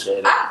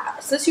 Appreciate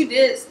it. Since you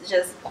did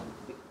just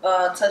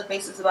touch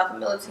bases about the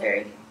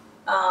military,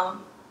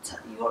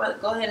 you want to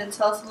go ahead and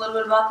tell us a little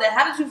bit about that?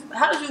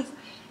 How did you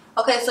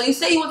okay, so you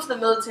say you went to the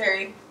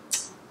military,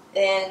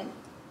 and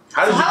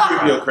how did you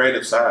keep your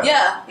creative side?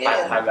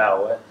 I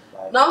got what?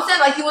 No, I'm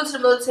saying you went to the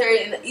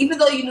military, and even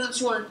though you knew that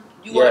you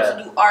wanted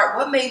to do art,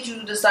 what made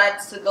you decide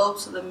to go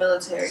to the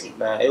military?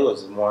 Man, it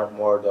was more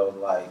though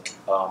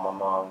my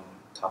mom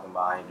talking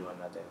about I ain't doing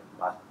nothing.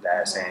 My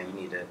dad saying you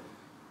need to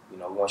you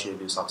know, we want you to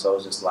do something. So it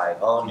was just like,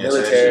 oh,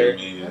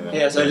 military.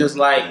 Yeah, so just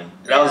like,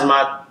 that was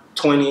my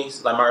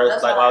 20s. Like, when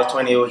I was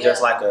 20, it was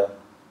just like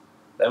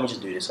let me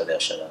just do this so they'll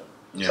shut up.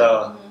 Yeah.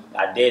 So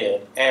I did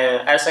it.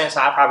 And at the same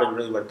time, I probably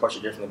really would approach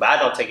it differently. But I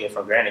don't take it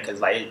for granted because,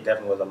 like, it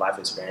definitely was a life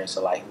experience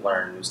to, like,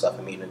 learn new stuff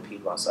and meet new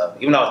people and stuff.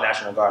 Even though I was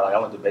National Guard, like, I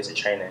went to basic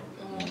training.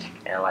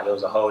 And, like, it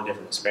was a whole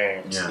different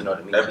experience, you know,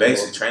 to meet that people.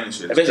 Basic training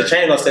shit. That basic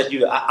training gonna set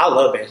you. I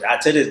love basic.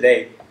 To this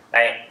day,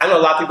 like, I know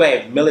a lot of people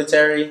ain't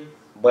military,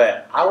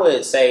 but I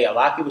would say a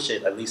lot of people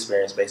should at least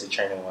experience basic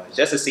training once,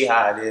 just to see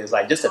how it is.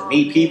 Like, just to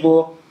meet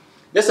people,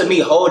 just to meet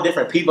whole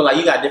different people. Like,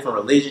 you got different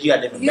religions, you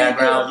got different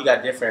backgrounds, you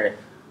got different,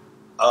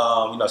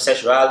 you know,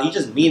 sexuality. You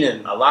just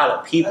meeting a lot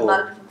of people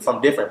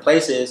from different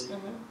places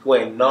who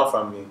ain't know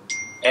from you.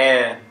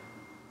 And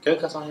can we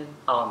cuss on here?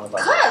 I don't know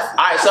about that.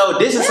 All right, so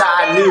this is how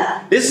I knew.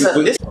 This.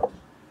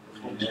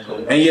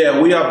 And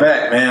yeah, we are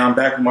back, man. I'm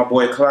back with my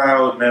boy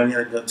Cloud, man. We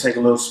had to take a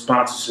little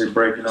sponsorship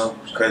break, you know,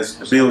 because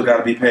the bills got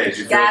to be paid.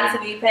 You got to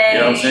be paid. You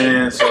know what I'm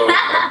saying? So,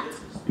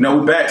 you know,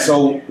 we're back.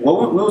 So,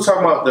 what we were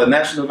talking about the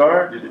National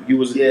Guard. You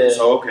was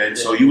So okay.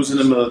 So you was in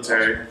the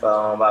military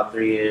for about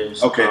 3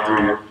 years. Okay,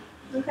 3 years.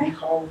 Okay.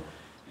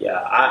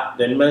 Yeah,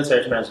 the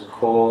military experience was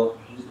cool.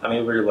 I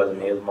mean, it really wasn't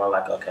me. It was more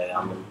like, okay,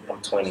 I'm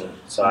 20,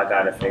 so I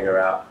got to figure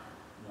out,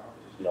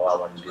 you know, what I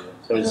want to do.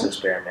 So it was just an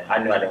experiment.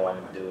 I knew I didn't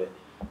want to do it.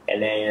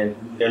 And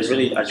then it was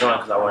really, I joined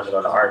because I wanted to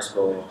go to art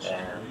school,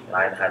 and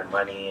I didn't have the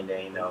money, and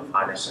then, you know,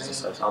 finances and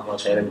stuff. So I'm going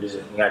to let me do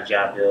it. We got a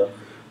job deal.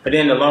 But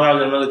then the longer I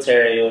was in the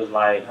military, it was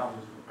like,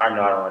 I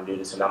know I don't want to do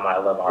this, and I might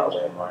love art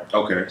way more.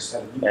 Okay.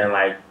 And,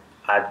 like,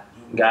 I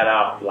got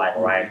out, like,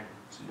 right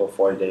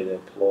before they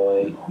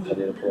deployed.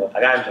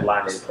 I got in July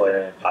and they deployed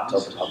in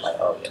October, so I was like,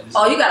 oh, yes.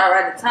 Oh, you got out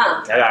right at the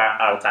time. I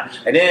got out of time.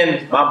 And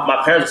then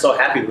my parents were so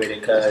happy with it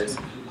because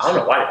I don't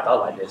know why they thought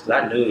like this,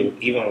 because I knew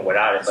even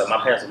without it, but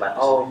my parents were like,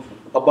 oh,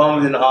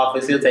 Obama's in the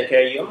office, he'll take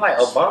care of you. I'm like,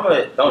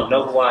 Obama don't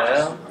know who I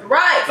am.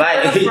 Right.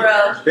 Like, it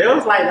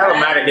was like, that don't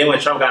matter. Then when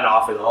Trump got in the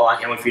office, oh, I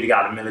can't wait for you to get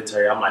out of the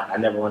military. I'm like, I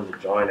never wanted to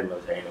join the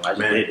military anyway. I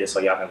just did this so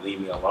y'all can leave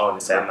me alone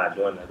and say I'm not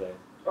doing nothing.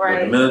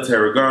 Right. With the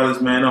military,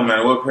 regardless, man, no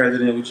matter what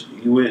president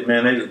you with,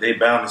 man, they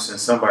bound to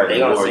send somebody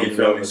to war, you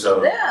feel me?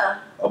 So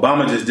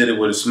Obama just did it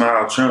with a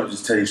smile. Trump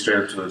just tell you straight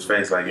up to his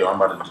face, like, yo, I'm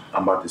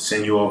about to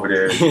send you over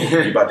there.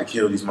 You about to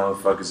kill these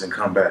motherfuckers and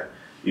come back.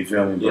 You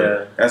feel me?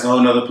 But that's a whole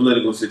nother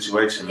political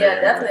situation, man.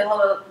 Yeah, definitely a whole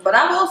other. But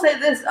I will say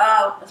this,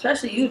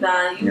 especially you,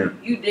 Don,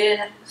 you did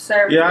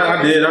serve. Yeah,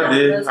 I did. I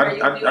did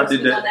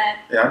that.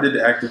 Yeah, I did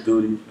the active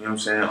duty, you know what I'm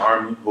saying?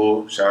 Army,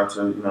 bull, shout out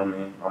to, you know what I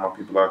mean, all my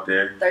people out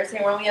there.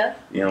 13 Romeo?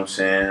 You know what I'm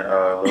saying?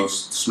 A little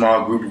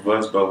small group of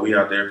us, but we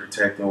out there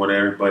protecting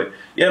whatever. But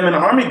yeah, man,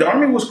 the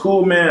army was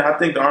cool, man. I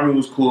think the army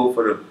was cool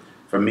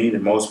for me. The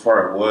most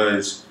part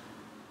was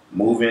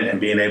moving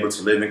and being able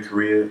to live in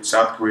Korea,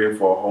 South Korea,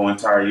 for a whole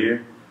entire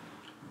year.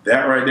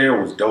 That right there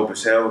was dope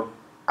as hell.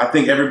 I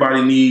think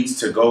everybody needs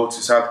to go to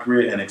South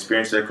Korea and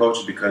experience their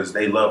culture because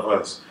they love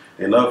us.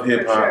 They love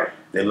hip hop.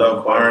 They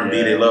love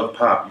R&B. They love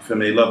pop. You feel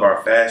me? They love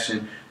our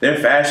fashion. Their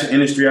fashion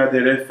industry out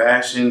there,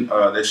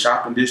 their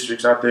shopping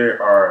districts out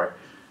there are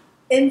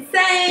insane.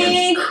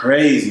 It's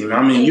crazy, man.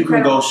 I mean, you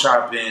can go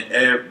shopping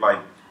like,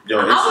 yo.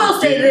 I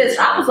will say this: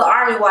 I was an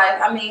army wife.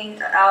 I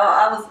mean,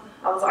 I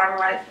was an army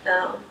wife.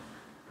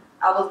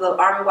 I was the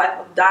army wife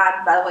of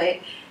Don, by the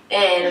way.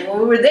 And when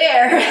we were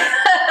there,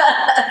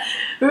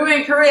 we were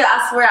in Korea,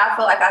 I swear I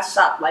felt like I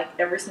shopped like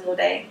every single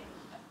day.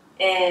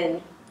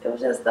 And it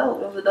was just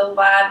dope. It was a dope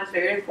vibe. It was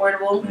very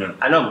affordable. Yeah.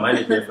 I know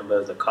money's different,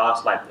 but is the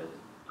cost like the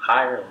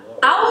higher or lower?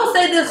 I will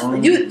say this,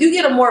 you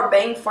get a more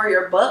bang for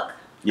your buck.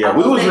 Yeah,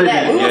 we was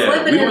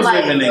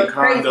living in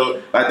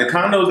condos. Like the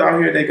condos out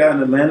here they got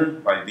in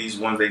Atlanta, like these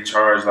ones they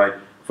charge like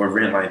for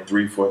rent like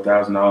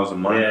 $3,000-4,000 a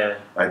month. Yeah.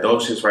 Like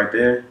those shits right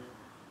there,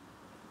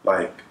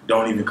 like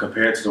don't even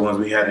compare to the ones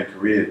we had in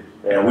Korea.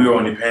 Yeah. And we were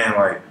only paying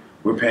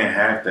we're paying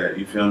half that,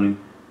 you feel me?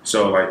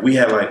 So like we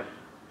had like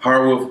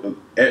hardwood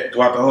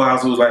throughout the whole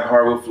house. It was like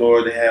hardwood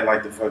floor. They had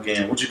like the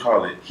fucking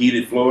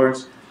heated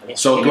floors.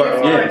 So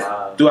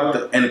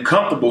throughout and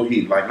comfortable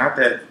heat, like not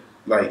that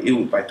like it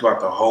was like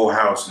throughout the whole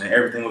house, and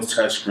everything was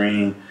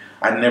touchscreen.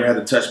 I never had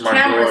to touch my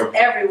door.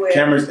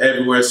 Cameras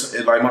everywhere.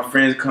 So, like my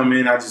friends come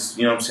in, I just,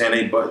 you know what I'm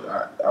saying,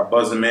 I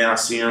buzz them in, I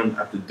see them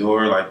at the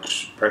door, like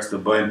press the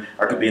button.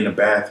 I could be in the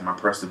bathroom, I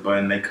press the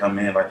button, they come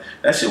in. Like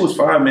that shit was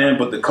fine, man.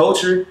 But the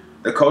culture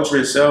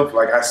itself,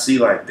 like I see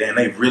like, damn,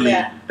 they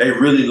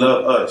really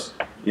love us.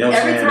 You know what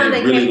I'm saying? Every time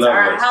they came to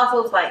our house,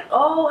 it was like,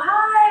 oh,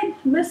 hi,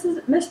 Mr.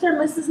 and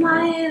Mrs.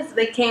 Lyons.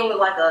 They came with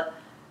like a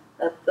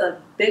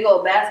big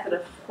old basket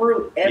of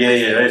fruit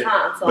every single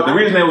time. So but the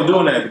reason they were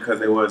doing that is because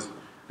they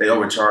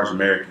overcharged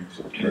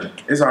Americans.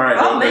 It's all right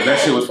though, because that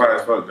shit was fire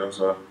as fuck though.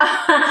 So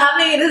I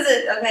mean, is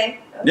it okay?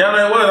 Yeah,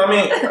 no, it was. I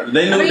mean,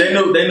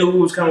 they knew who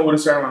was coming with a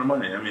certain amount of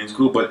money. I mean, it's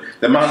cool, but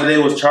the amount that they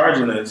was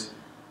charging us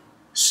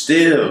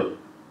still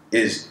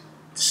is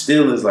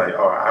like,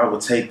 oh, I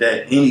would take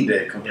that any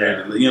day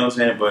compared to, you know what I'm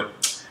saying? But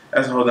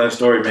that's a whole other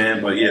story,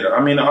 man. But yeah,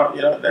 I mean,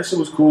 that shit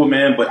was cool,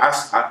 man. But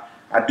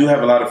I do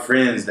have a lot of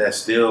friends that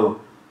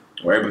still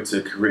were able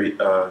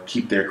to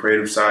keep their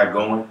creative side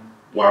going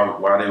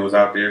while they was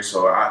out there.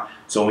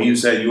 So when you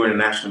said you were in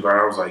the National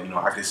Guard, I was like,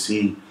 I could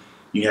see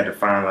you had to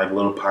find like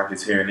little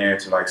pockets here and there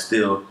to like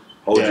still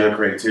hold your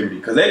creativity,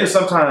 because they can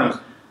sometimes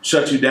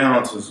shut you down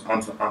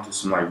onto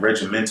some like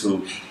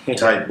regimental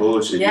type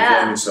bullshit. Yeah, you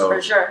feel me? So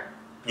for sure.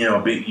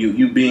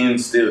 You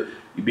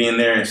being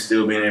there and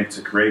still being able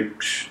to create,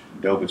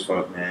 dope as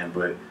fuck, man.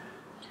 But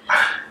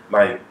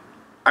like,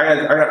 I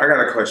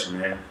got a question,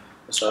 man.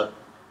 What's up?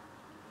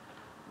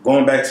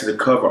 Going back to the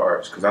cover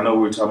arts, because I know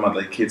we were talking about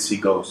like Kids See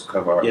Ghosts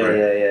cover art.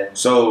 Yeah.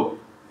 So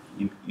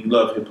you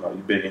love hip hop.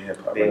 You big in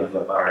hip hop. Big in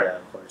hip hop. Right? Yeah,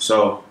 of course.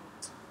 So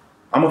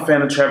I'm a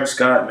fan of Travis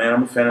Scott, man.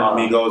 I'm a fan of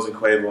Migos and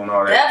Quavo and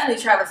all that.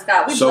 Definitely Travis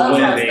Scott. We love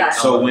Travis Scott.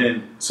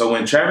 So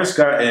when Travis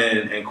Scott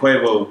and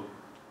Quavo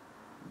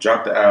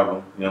dropped the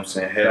album, you know what I'm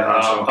saying? The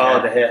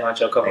Head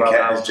Honcho cover art.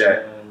 Cactus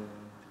Jack.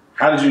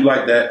 How did you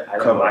like that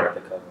cover? I didn't like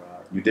the cover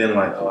art. You didn't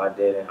like it? No, I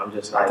didn't. I'm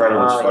just like, I thought it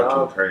was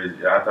fucking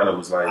crazy. I thought it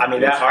was like, I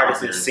mean, that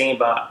artist is seen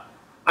by,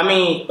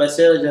 but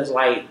still just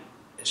like,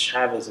 it's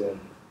Travis and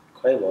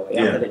Quavo. Like,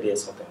 I could have did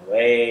something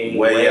way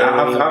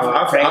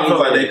I feel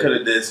like they could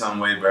have did something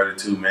way better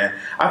too, man.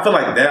 I feel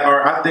like that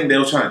art, I think they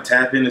were trying to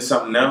tap into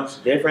something else.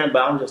 Different,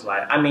 but I'm just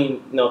like,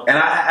 And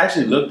I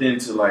actually looked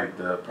into like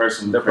the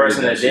person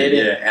that did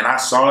it. Yeah, and I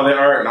saw their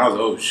art and I was,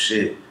 oh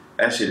shit,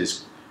 that shit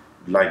is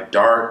like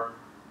dark.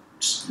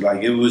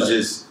 Like it was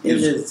just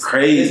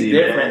crazy.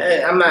 It's different.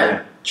 Man. I'm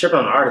not tripping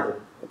on the artist,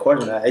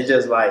 according to that. It's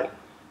just like,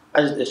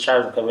 it's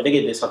Travis and Quavo. They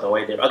did something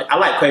way different. I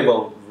like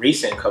Quavo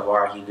recent cover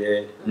art he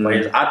did.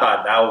 I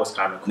thought that was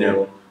kind of cool.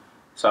 Yeah.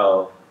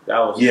 So that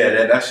was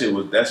that shit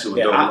was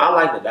dope. I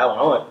liked that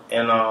one.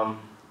 And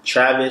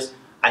Travis,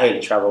 I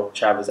hated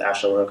Travis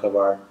Astroworld cover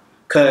art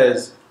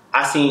because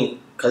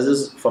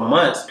this for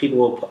months people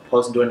were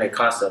posting doing their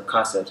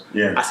concepts.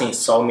 Yeah, I seen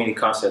so many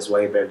concepts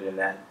way better than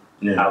that.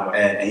 Yeah,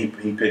 and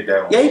he picked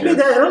that one. Yeah, he picked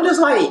that. And I'm just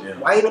like,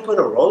 why you didn't put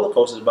a roller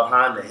coaster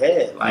behind the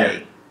head?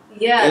 Like,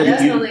 yeah,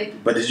 definitely.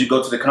 But did you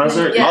go to the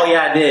concert? Yeah. Oh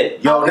yeah, I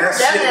did. Yo, that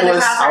shit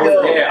was. I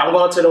was there. I'm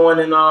going to the one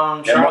in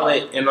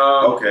Charlotte, and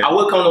okay. I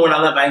would come to when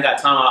I left. I ain't got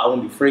time. I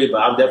won't be free, but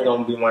I'm definitely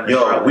gonna be one in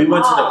Charlotte. We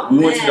went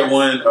to the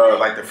one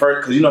like the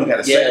first, because he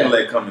had a second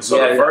leg coming. So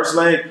the first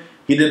leg,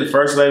 he did the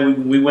first leg.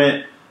 We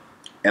went,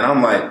 and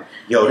I'm like,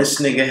 yo, this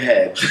nigga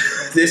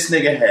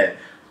had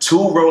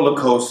 2 roller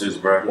coasters,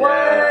 bro.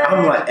 Yeah.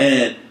 I'm like,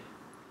 and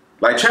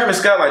like Travis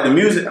Scott, like the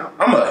music,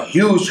 I'm a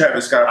huge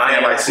Travis Scott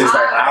fan, like since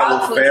like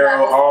Olive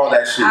Pharaoh, all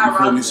that shit, you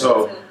feel me?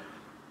 So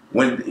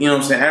when, you know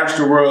what I'm saying,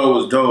 Astroworld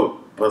was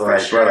dope, but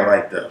like, bro,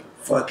 like the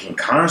fucking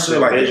concert,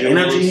 like the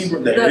energy,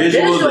 the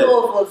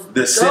visuals,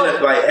 the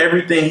setup, like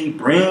everything he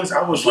brings,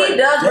 I was like, he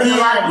does bring a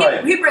lot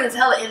of, he brings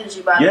hella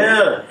energy, by the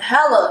way.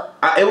 Hella.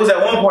 It was at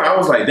one point, I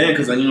was like, damn,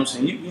 because, you know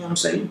what I'm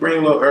saying, you bring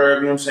a little herb,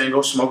 you know what I'm saying,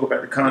 go smoke up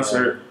at the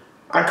concert.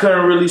 I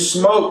couldn't really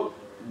smoke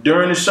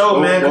during the show,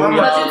 man. Where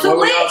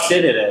y'all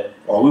sitting at?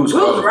 Oh, we was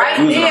right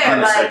there. We was in the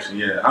 100 like, section,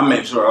 yeah. I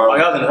make sure.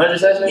 Y'all was in the 100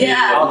 section?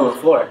 Yeah. I was on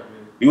the floor.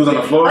 You was on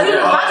the floor? Oh, you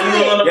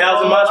was on the Yeah, I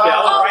was in my spot.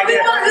 I was right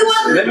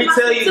there.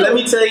 Let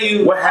me tell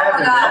you what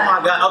happened. Oh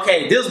my God.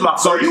 Okay, this is my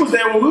first. So you was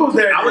there when we was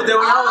there? I was there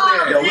when I was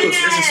there. Yo, this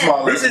is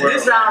small. This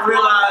is how I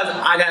realized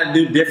I gotta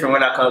do different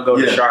when I go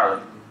to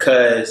Charlotte.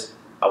 Cause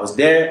I was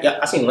there. Yeah,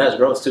 I seen Les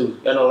Gross too.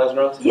 Y'all know Les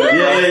Gross? Yeah.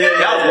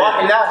 I was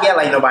walking out. Yeah,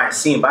 like nobody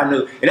seen him, but I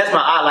knew. And that's my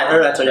eye. Like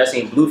earlier, I told you I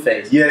seen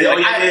Blueface. Yeah. But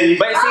it seemed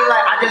like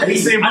I just he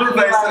seen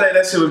Blueface today.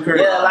 That shit was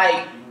crazy. Yeah,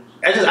 like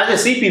I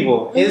just see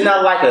people. It's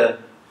not like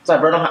it's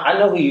like, bro, I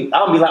know who you. I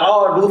don't be like,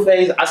 oh,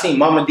 Blueface. I seen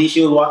Mama D. She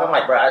was walking. I'm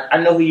like, bro, I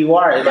know who you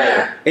are. It's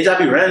like it just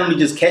be randomly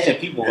just catching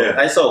people. Yeah.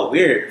 That's so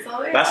weird.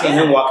 But I seen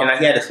him walking. Like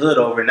he had his hood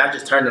over, and I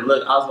just turned to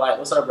look. I was like,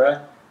 what's up, bro?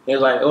 He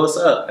was like, oh, what's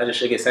up? I just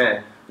shook his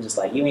hand. Just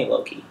like, you ain't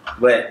low key,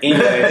 but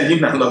anyway, you're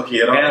not low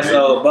key at all. And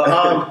so,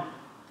 but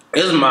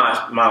this is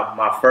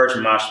my first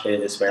mosh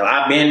pit experience.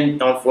 I've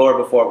been on floor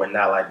before, but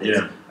not like this.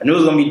 Yeah. I knew it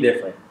was gonna be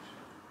different.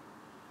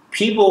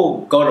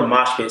 People go to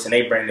mosh pits and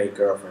they bring their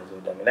girlfriends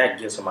with them, and that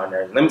gets on my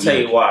nerves. Let me tell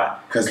you why.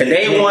 Because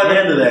they want to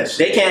handle that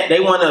shit. They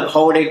want to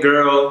hold their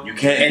girl. You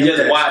can't and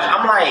just watch.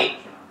 I'm like,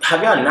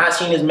 have y'all not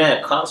seen this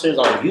man concerts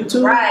on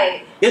YouTube?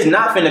 Right. It's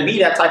not finna be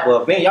that type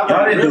of event. Y'all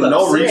didn't do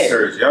no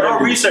research. Y'all no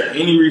research.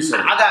 Any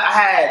research.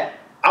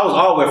 I was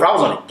all the way. I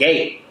was on the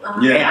gate,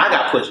 and I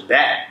got pushed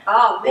back.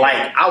 Oh man!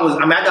 Like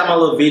I got my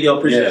little video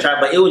pushing the track,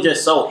 but it was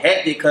just so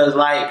hectic because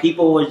like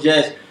people was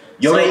just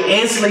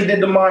they instantly did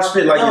the mosh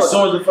pit like as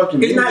soon as the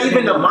fucking. It's not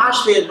even the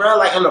mosh pit, bro.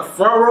 Like in the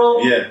front row,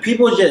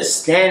 people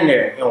just stand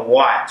there and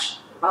watch.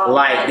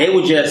 Like they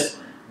were just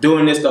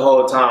doing this the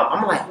whole time.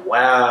 I'm like,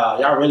 wow,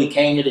 y'all really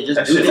came here to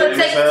just do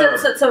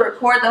this. To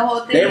record the whole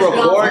thing. They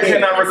recorded.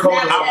 Cannot record.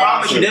 I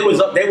promise you,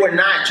 they were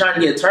not trying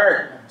to get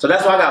turned. So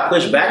that's why I got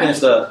pushed back and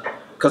stuff.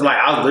 Cause like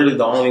I was literally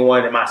the only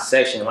one in my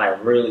section,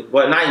 like really,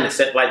 well not in the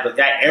set, like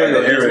that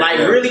area, just like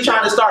really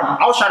trying to start.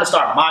 I was trying to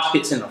start mosh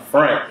pits in the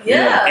front,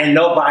 and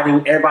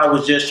everybody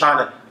was just trying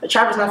to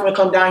Travis not gonna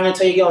come down here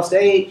until you get on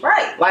stage.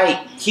 Right.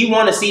 Like, he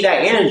want to see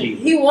that energy.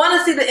 He want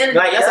to see the energy.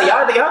 Like,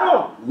 y'all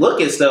don't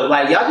look at stuff.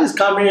 Like, y'all just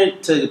come here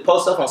to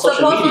post stuff on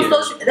social media.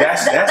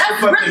 That's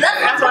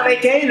why they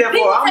came there for.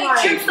 People I'm take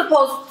like, trips to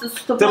post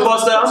stuff.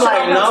 I'm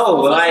like,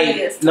 no.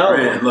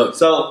 Man, look,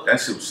 so that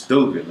shit was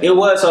stupid, man. It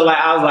was. So, like,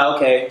 I was like,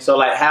 okay. So,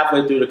 like,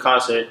 halfway through the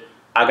concert,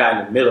 I got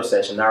in the middle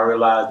section. I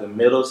realized the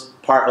middle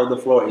part of the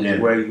floor is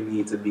where you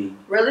need to be.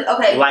 Really?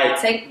 Okay. Like,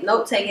 take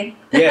note taking.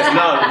 Yes,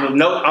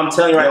 no. I'm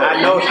telling you right.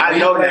 I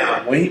know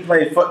now. When he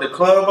played "Fuck the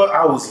Club Up,"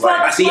 I was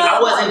like, see,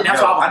 I wasn't.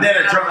 That's why I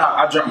didn't drop.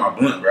 I dropped my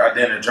blunt, bro. I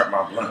didn't drop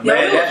my blunt.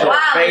 Man,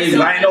 that's crazy.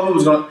 I didn't know he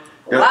was gonna.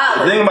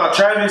 The thing about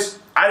Travis,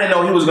 I didn't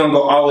know he was gonna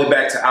go all the way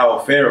back to Al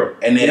Farrow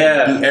and then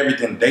do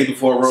everything day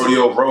before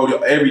rodeo,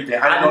 everything.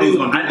 I didn't know he was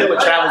gonna do I knew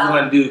what Travis was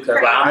gonna do because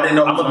I didn't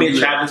know I'm a big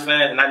Travis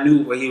fan, and I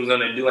knew what he was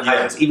gonna do.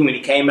 And even when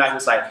he came out, he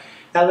was like,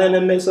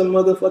 Atlanta make some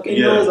motherfucking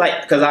noise,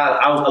 like, because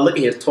I look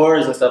at his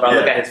tours and stuff. I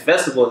look at his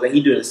festivals, and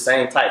he do the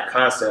same type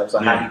concepts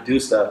on how he do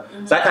stuff.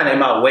 So I kind of in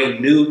my way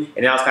knew,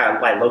 and I was kind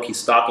of like low key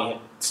stalking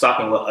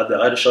what the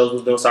other shows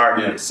was doing. So I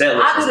already knew the set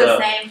list and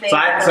stuff. Same thing. So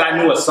I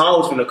knew what song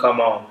was gonna come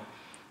on,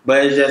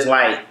 but it's just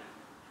like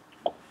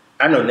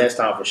I know next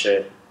time for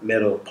sure.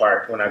 Middle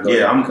part when I go.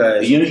 Yeah,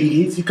 because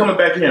he's coming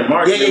back here in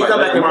March. Yeah, he's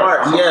coming back in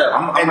March.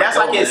 And that's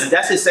like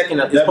that's his second.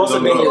 It's supposed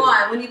to be.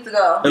 We need to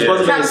go. It's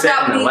supposed to be his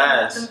second and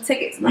last. Some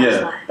tickets. No,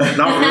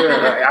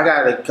 I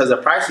got it because the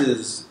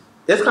prices.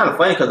 It's kind of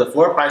funny because the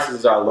floor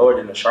prices are lower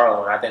than the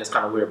Charlotte one. I think it's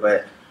kind of weird,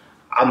 but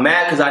I'm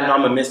mad because I know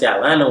I'm gonna miss the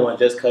Atlanta one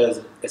just because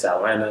it's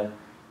Atlanta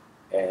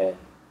and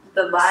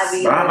the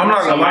vibe. I'm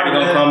not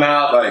gonna come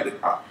out like.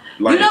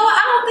 You know what?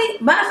 I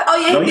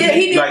don't think.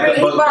 He did. Like,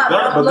 he brought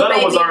out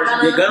Gunna was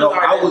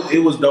already. It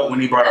was dope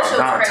when he brought out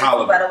Don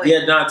Toliver.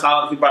 Yeah, Don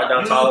Toliver. He brought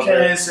Don Toliver. You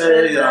can't say,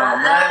 when he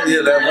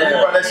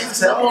brought that shit, he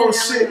said, "Oh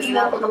shit, you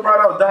motherfucker brought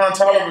out Don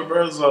Toliver,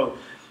 bro." So,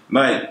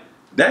 like,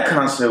 that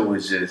concert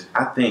was just.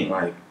 I think,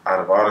 like,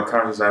 out of all the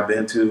concerts I've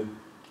been to,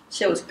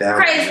 shit was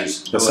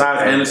crazy.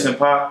 Besides Anderson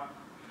 .Paak.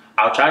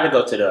 I'll try to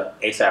go to the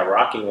ASAP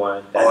Rocky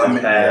one. I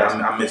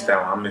missed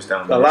that one.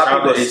 A lot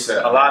of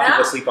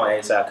people sleep on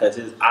ASAP because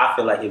I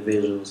feel like his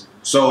visuals.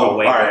 So all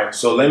right,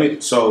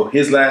 so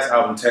his last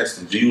album,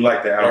 Testing. Do you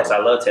like that album? Yes, I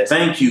love Testing.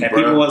 Thank you, and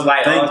bro. People was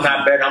like, "Oh, it's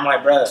not better." I'm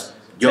like, "Bro,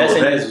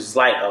 Testing is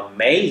like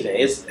amazing."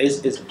 It's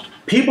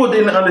people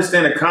didn't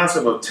understand the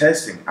concept of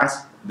testing.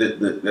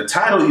 The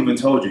title even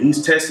told you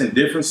he's testing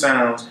different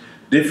sounds,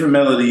 different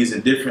melodies,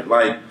 and different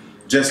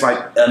just like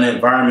an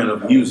environment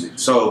of music.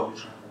 So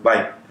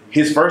like.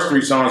 His first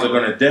 3 songs are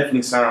gonna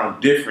definitely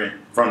sound different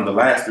from the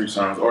last 3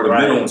 songs or the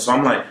middle one. So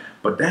I'm like,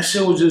 but that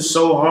shit was just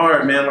so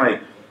hard, man.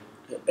 Like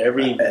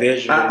every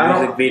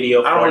music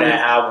video for that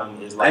album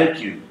is like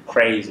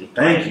crazy.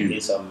 Thank you.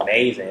 It's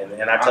amazing.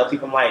 And I tell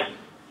people, I'm like,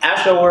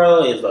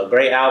 Astroworld is a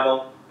great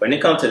album. When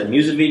it comes to the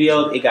music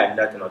videos, it got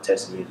nothing on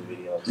Testing music videos.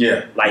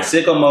 Yeah. Like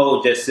Sicko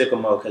Mode, just Sicko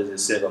Mode because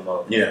it's Sicko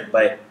Mode. Yeah.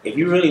 But if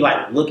you really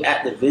like look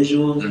at the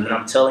visuals, and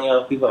I'm telling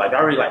you, people like I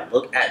already like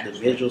look at the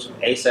visuals from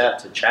ASAP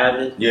to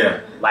Travis.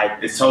 Yeah. Like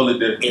it's totally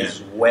different.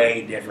 It's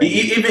way different.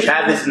 Even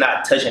Travis is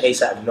not touching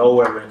ASAP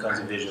nowhere when it comes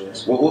to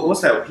visuals.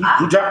 What's that?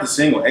 He dropped the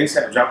single.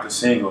 ASAP dropped the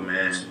single,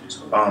 man.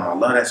 I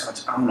love that song.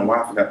 I don't know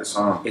why I forgot the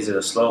song. Is it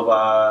a slow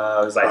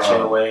vibe? It's like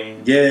chill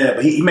wave. Yeah,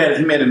 but he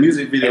made a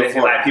music video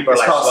for like people.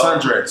 It's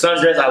called Sundress.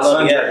 Sundress, I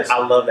love. Yeah,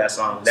 I love that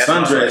song.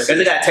 Sundress because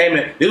it got Tame.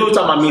 This is what we're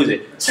talking about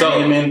music. So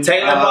Tame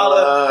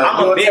Impala.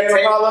 I'm a big Tame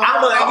Impala.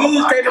 I'm a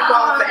huge Tame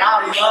Impala fan. I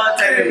love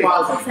Tame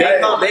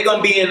Impala. They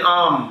gonna be in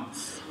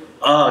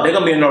they're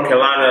gonna be in North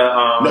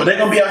Carolina. No, they're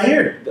gonna be out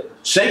here.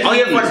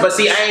 But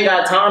see, I ain't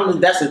got time.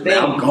 That's the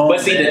thing. But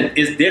see,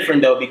 it's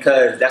different though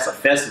because that's a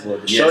festival.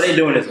 The show they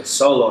doing is a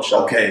solo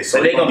show. Okay,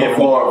 so they gonna get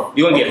more.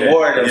 You gonna get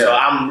more of them.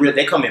 So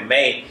they come in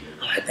May.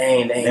 I'm like,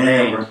 dang.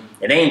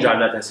 And they ain't dropped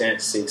nothing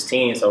since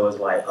 16. So it's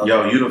like, okay.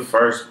 Yo, you the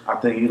first. I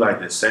think you like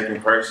the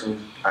second person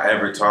I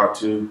ever talked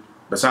to,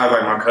 besides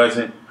like my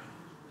cousin,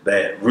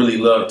 that really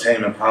loved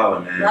Tame Impala,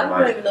 man. I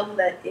don't even know who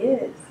that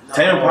is.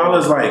 Tame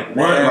Impala's like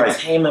man, what? Like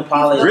Tame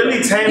Impala.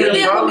 Really, Tame Impala. You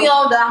did put me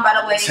all down, by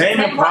the way. Tame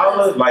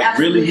Impala, like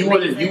really, you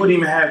wouldn't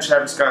even have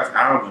Travis Scott's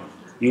album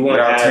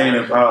without Tame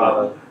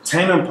Impala.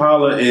 Tame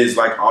Impala is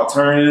like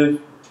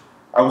alternative.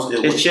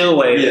 It's chill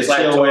wave. Yeah, it's like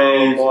chill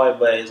wave, boy,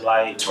 but it's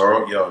like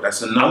yo,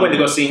 that's another. I went to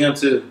go see him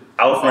too.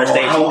 I was first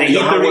stage.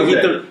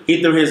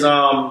 He threw his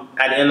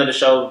at the end of the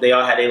show. They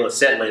all had their little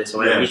set list,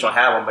 so each one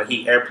had one. But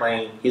he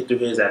threw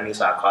his at me,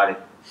 so I caught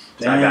it.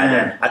 So I got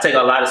that. I take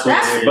a lot of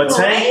souvenirs. But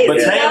Tame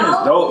is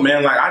dope,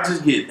 man. Like I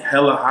just get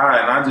hella high,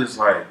 and I just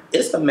like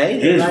it's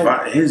amazing.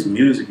 His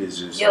music is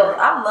just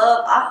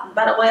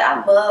by the way,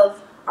 I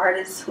love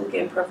artists who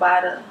can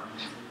provide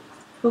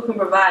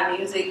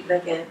music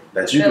that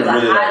you can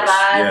really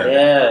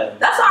yeah.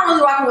 That's why I'm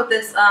really rocking with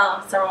this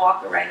Summer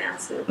Walker right now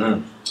too.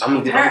 I'm Summer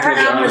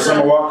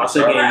Walker. I'm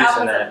still getting used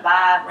to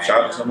that.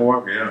 Shout out to Summer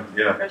Walker,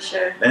 yeah. For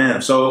sure.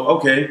 Damn. So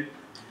okay,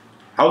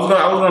 I was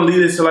gonna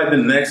lead it to like the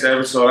next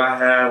episode I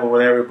have or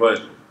whatever,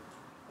 but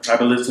I've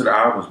been listening to the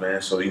albums,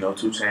 man. So 2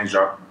 Chainz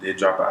did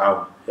drop an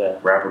album. Yeah.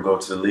 Rapper Go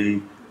to the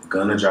League.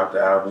 Gunna dropped the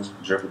album,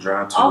 Drip or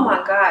Drown 2. Oh my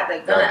God,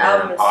 that Gunna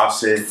album is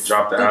Offset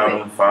dropped the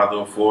album,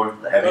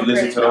 504. Have you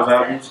listened to those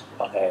albums?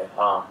 Okay,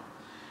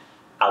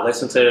 I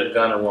listened to the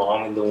Gunna one,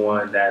 only the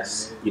one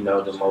that's, you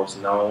know, the most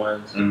known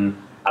ones. Mm-hmm.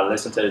 I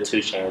listened to the 2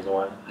 Chainz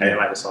one. I didn't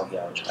like the song he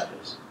got with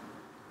Travis.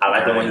 I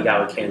like the one he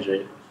got with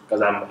Kendrick,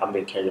 because I'm a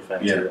big Kendrick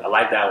fan too. I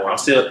like that one.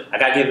 I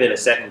gotta give it a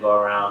second go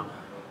around.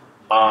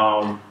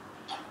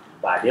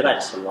 But I did like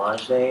the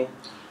Solange thing.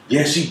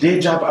 Yeah, she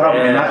did drop an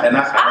album,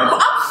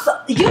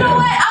 you know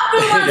what? I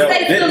really want to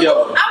say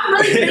I'm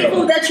really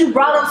thankful that you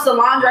brought up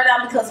Solange right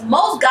now, because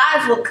most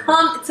guys will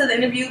come to the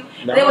interview,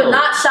 they would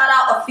not shout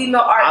out a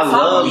female artist.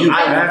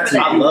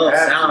 I love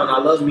sound. I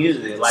love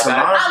music. Like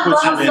I love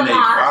Solange.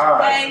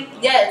 Okay?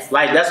 Yes.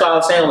 Like that's what I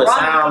was saying with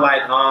sound.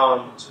 Like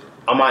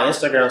on my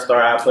Instagram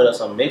story, I put up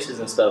some mixes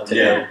and stuff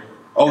today.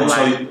 Oh,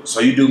 so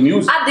you do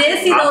music? I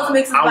did see those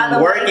mixes.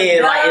 I'm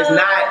working.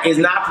 Like it's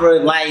not for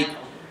like.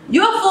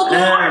 You're a full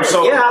artist.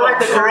 So, I like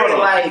to create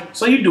like.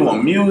 So you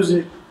doing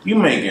music? You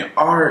making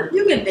art?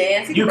 You can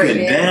dance. You can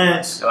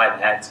dance. I like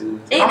that too.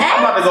 I'm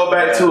about to go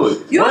back to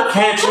it. What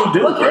can't you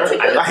do, bro?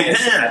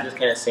 I just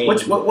can't sing.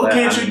 What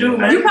can't you do,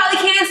 man? You probably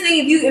can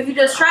sing if you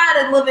just tried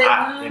it a little bit.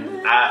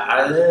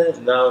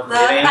 No,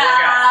 it ain't.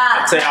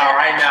 I'll tell y'all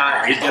right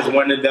now, it's just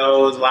one of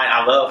those. Like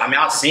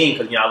I'll sing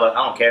because I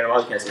don't care.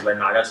 I can't sing, but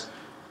no,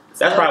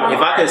 that's probably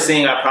if I could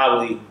sing, I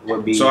probably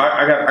would be. So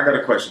I got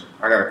a question.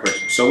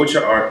 So with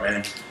your art,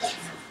 man,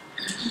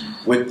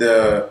 with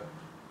the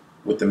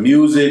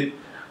music,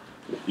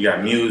 you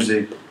got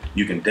music,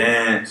 you can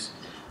dance.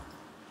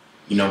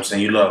 You know what I'm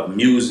saying? You love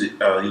music.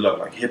 You love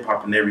like hip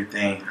hop and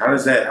everything. How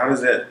does that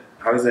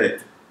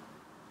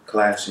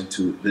clash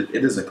into?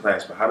 It doesn't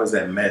clash, but how does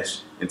that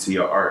mesh into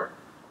your art?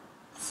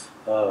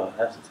 Oh,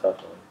 that's a tough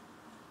one.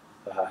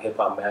 How hip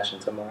hop mash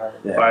into my heart,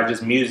 or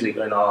just music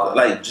and all.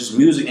 Like just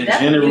music in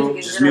general.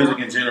 Music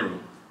in general.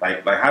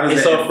 Like how does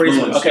it's that so free?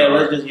 Okay,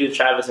 let's art? just use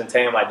Travis and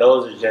Tame. Like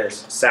those are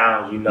just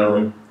sounds, you know.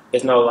 Mm-hmm.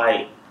 It's no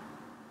like.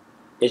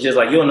 It's just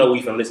like you don't know what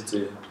you can listen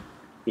to.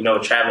 You know,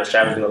 Travis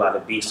do a lot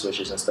of beat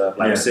switches and stuff.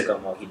 Like Sicko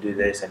Mode, he do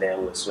this and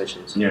then with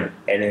switches. Yeah.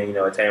 And then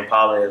Tame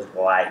Impala is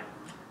like,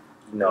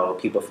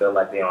 people feel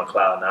like they're on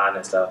cloud 9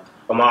 and stuff.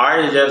 But my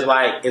art is just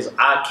like it's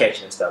eye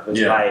catching stuff.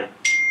 It's like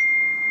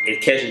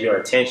it catches your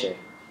attention.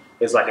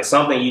 It's like it's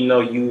something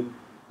you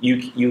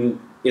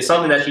it's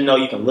something that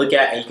you can look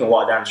at and you can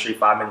walk down the street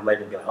 5 minutes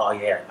later and be like, oh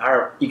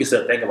yeah, you can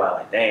still think about it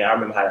like, dang, I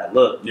remember how that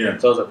looked. Yeah.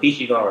 So it's a piece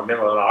you're gonna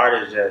remember. The art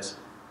is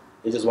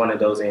just one of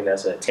those things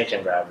that's an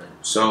attention grabber.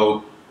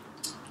 So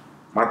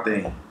my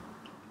thing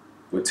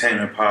with Tame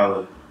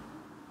Impala,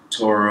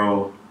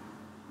 Toro,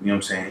 you know what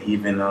I'm saying,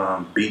 even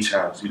Beach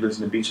House. You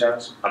listen to Beach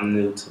House? I'm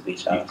new to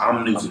Beach House.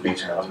 I'm new to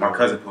Beach House. My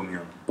cousin put me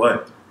on,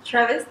 but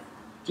Travis.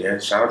 Yeah,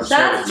 shout out to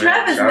Travis, man.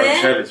 Shout out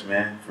to Travis,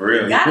 man. For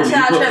real. Gotta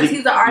shout out Travis.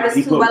 He's an artist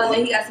too, by the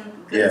way. He got some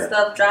good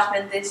stuff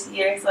dropping this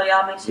year, so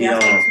y'all make sure y'all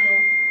stay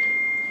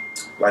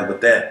tuned. Like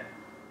with that,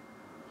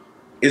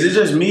 is it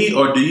just me,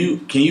 or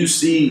can you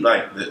see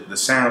like the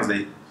sounds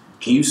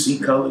can you see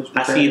colors?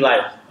 I see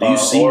like do you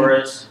see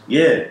auras?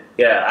 Yeah.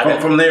 Yeah.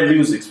 From their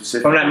music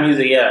specifically. From that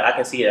music, yeah, I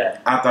can see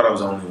that. I thought I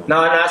was the only one. No,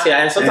 I see that.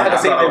 And sometimes I can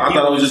see it in people. I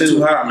thought it was just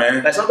too hot,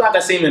 man. Like sometimes I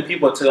can see them in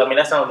people too. I mean,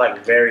 that sounds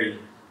like very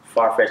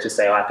far-fetched to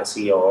say, oh, I can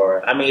see your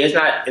aura. I mean, it's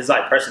not. It's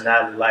like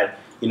personality. Like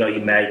you're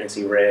mad, you can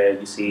see red.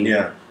 You see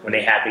when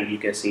they happy, you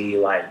can see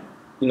like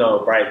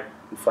bright,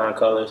 fun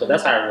colors. So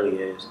that's how it really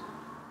is.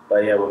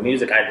 But yeah, with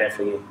music, I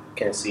definitely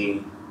can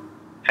see.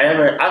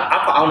 However,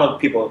 I don't know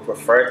if people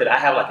refer to it. I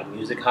have like a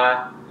music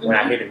high when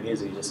I hear the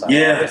music. It's just like,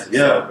 this is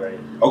so great.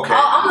 Okay.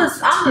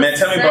 I'm man,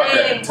 tell me about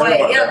that.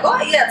 Go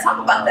ahead. Yeah, talk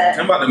about that.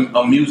 Tell me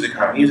about a music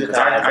high. Music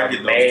high is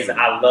amazing.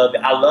 I love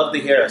it. I love to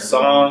hear a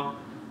song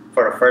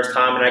for the first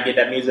time and I get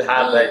that music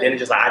high, but then it's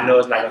just like I know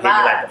it's not gonna hit me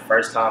like the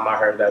first time I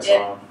heard that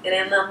song. It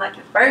ain't nothing like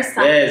your first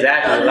time. Yeah,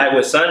 exactly. Like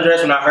with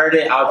Sundress, when I heard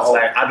it, I was just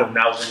like, I do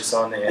not want this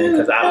song to end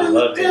because I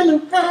loved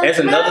it. There's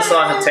another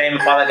song that Tame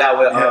Impala got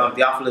with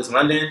Theophilus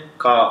London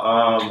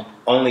called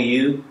 "Only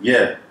You."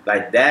 Yeah,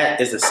 like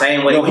that is the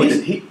same way. No,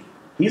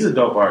 he's a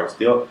dope artist.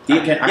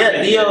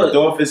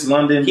 Theophilus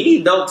London.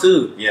 He's dope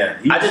too. Yeah,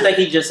 I just think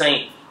he just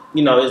ain't.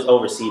 It's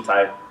overseas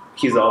type.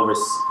 He's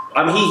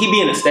I mean, he be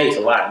in the States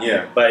a lot.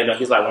 Yeah. But,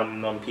 he's like one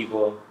of them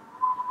people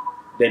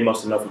they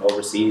mostly know from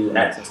overseas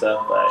acts and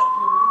stuff. But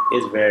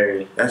it's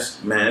very...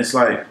 it's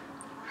like...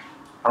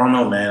 I don't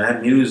know, man.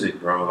 That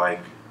music, bro. Like,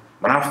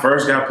 when I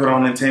first got put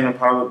on Tame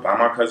Impala by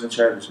my cousin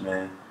Travis,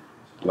 man.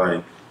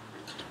 Like,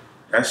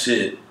 that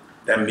shit...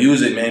 That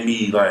music made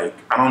me, like...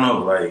 I don't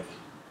know, like...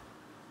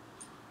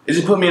 It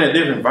just put me in a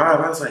different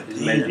vibe. I was like, it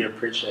made you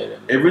appreciate it.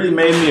 It really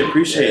made me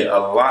appreciate a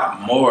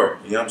lot more.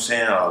 You know what I'm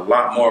saying? A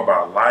lot more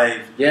about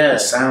life. Yeah. The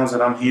sounds that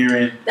I'm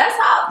hearing. That's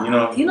how. You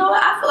know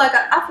what? I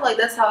feel like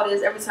that's how it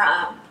is every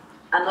time.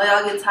 I know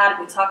y'all get tired of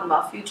me talking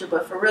about Future,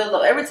 but for real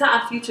though, every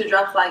time Future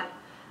drops like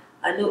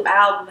a new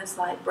album, it's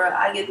like, bro,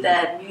 I get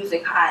that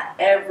music hot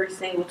every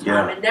single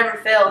time. It never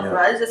fails,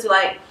 bro. It's just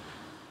like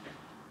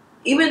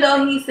even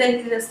though he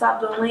said he just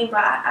stopped doing lean,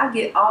 but I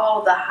get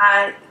all the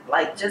high,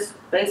 like just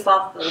based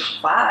off the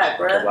vibe,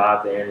 bro. The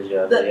vibe, the energy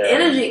of the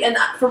energy, and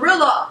for real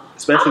though,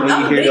 especially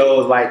when you hear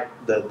those like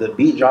the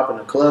beat drop in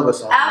the club or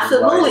something.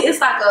 Absolutely, it's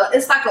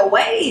like a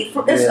wave.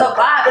 It's a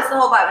vibe. It's the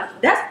whole vibe.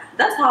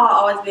 That's how I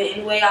always been.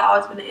 Anyway, I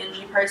always been an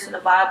energy person, a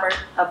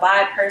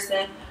vibe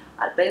person.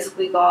 I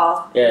basically go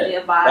off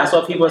vibe. That's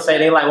what people say.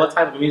 They like, what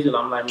type of music?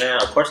 I'm like,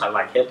 man, of course I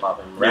like hip hop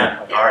and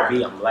rap, like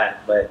R&B. I'm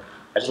black, but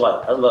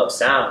I love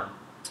sound.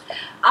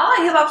 I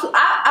like hip hop too.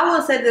 I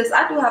will say this.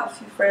 I do have a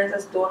few friends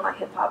that's doing like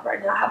hip hop right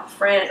now. I have a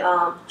friend.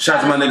 Shout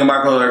out to my nigga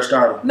Michael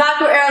Aristotle.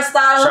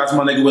 Shout out to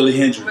my nigga Willie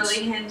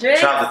Hendrix.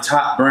 Shout out to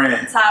Top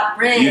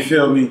Brand. You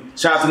feel me?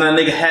 Shout out to that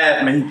nigga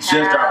Half, man. He just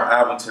dropped an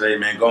album today,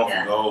 man. Going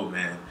for gold,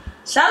 man.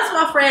 Shout out to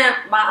my friend,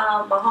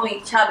 my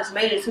homie Childish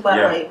Major too, by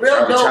the way.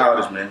 Real dope.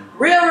 Childish, man.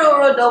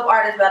 Real dope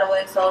artist, by the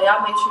way. So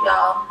y'all make sure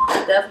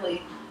y'all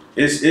definitely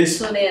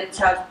tune in.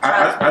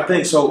 I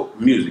think so.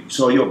 Music.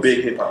 So you're a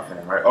big hip hop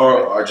fan, right?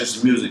 Or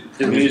just music?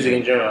 Just music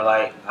in general.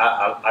 Like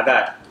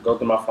I go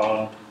through my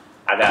phone.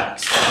 I got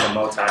the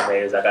Motown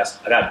days. I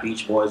got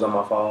Beach Boys on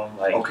my phone.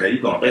 Like okay,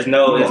 you going? There's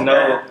no.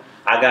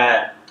 I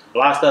got a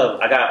lot of stuff.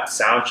 I got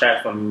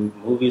soundtrack from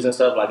movies and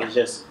stuff. Like it's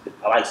just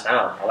I like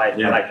sound. I like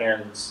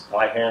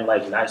hearing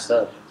like nice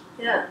stuff.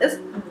 Yeah, it's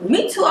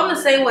me too. I'm the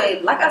same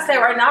way. Like I said,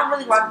 right now I'm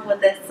really rocking with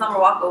that Summer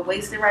Walker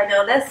Wasted right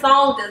now. That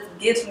song just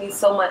gives me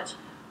so much.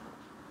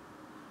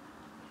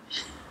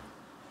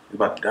 You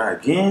about to die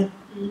again?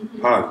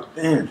 Oh,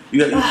 damn. You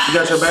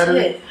got your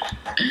battery?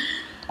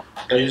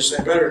 You use the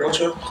same battery, don't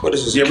you? What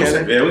is this? Yeah,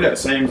 we got the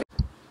same.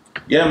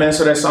 Yeah, man.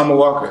 So that Summer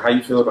Walker, how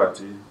you feel about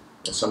it?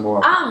 That Summer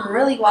Walker. I'm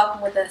really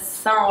walking with that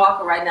Summer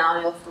Walker right now,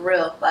 yo, for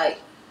real.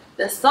 Like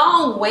the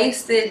song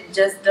 "Wasted"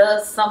 just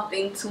does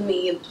something to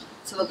me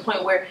to the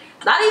point where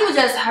not even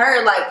just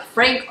her, like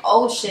Frank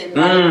Ocean.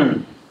 Like,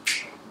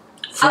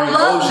 Frank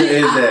Ocean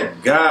is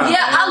that guy.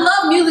 Yeah, I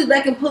love music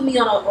that can put me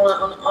on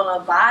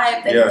a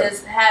vibe that can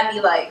just have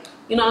me like,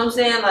 you know what I'm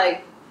saying?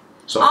 Like,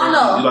 so I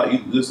don't know.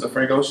 You listen to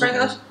Frank Ocean?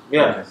 Frank Ocean?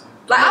 Yeah. Okay.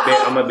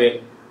 Like I'm a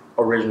big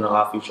original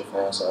Odd Future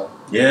fan, so.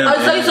 Yeah.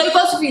 Oh, so you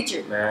supposed to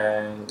feature?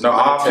 Man. No,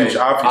 Odd Future.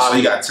 So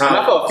you got Tyler.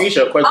 Not for a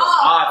feature, of course.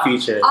 Odd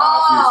Future.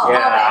 Oh,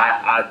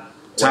 yeah,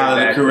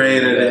 Tyler, the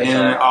Creator, the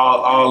internet,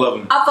 all of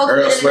them.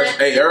 Earl Sweatshirt.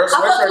 Hey, Earl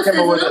Sweatshirt came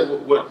up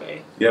with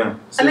yeah.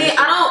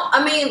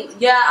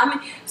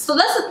 So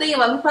that's the thing.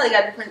 Like we probably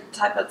got different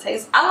type of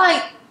taste. I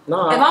like.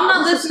 No, if I'm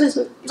not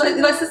listening,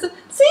 like sister.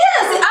 See,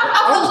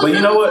 I but you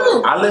know what?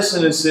 Too. I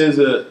listen to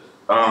SZA.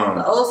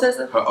 The old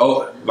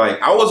SZA.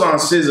 Like I was on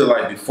SZA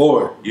like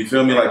before. You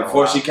feel me? Like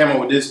before she came up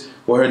with this,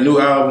 with her new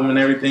album and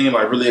everything.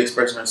 Like really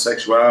expressing her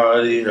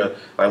sexuality, like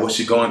what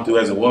she going through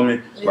as a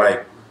woman. Yeah.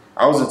 Like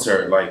I was into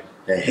her like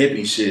that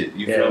hippie shit.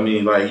 You feel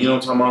me? Like you know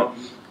what I'm talking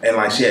about? And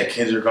like she had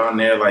Kendrick on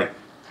there. Like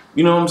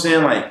you know what I'm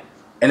saying? Like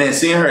and then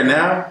seeing her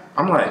now,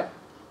 I'm like.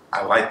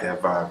 I like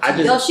that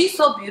vibe. Yo, she's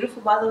so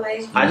beautiful, by the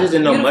way. I just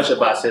didn't know much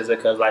about SZA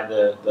because, like,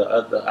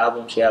 the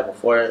album she had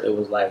before, it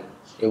was like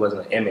it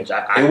wasn't an image.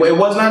 It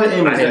was not an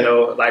image. I didn't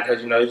know, like,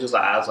 because it's just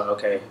like I was like,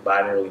 okay, but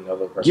I didn't really know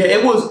the person. Yeah,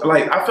 it was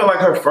like I feel like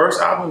her first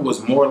album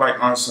was more like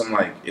on some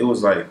like it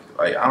was like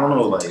I don't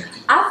know like.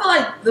 I feel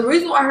like the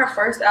reason why her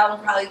first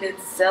album probably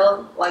didn't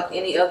sell like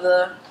any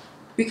other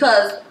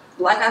because.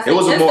 Like I said, it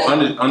was a more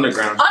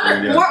underground.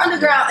 More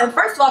underground. And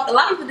first of all, a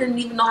lot of people didn't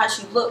even know how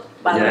she looked.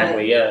 By the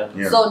way, yeah.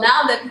 So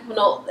now that people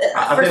know,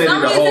 for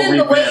some reason,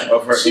 the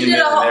way she did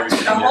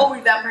a whole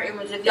revamp of her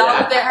image. If y'all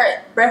look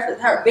at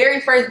her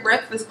very first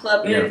Breakfast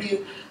Club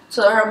interview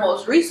to her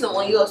most recent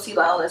one, you'll see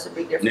like, oh, that's a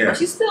big difference. But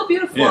she's still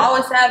beautiful.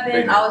 Always have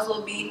been. Always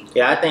will be.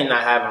 Yeah, I think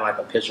not having like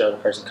a picture of the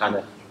person kind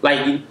of.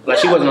 Like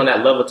she wasn't on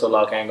that level till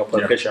long. I ain't gonna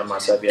put a picture of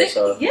myself yet.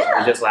 So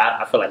it's just like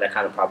I feel like that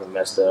kind of probably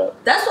messed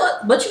up. That's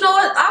what. But you know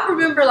what? I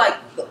remember like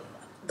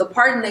the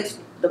party next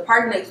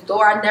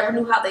door. I never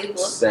knew how they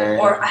looked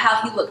or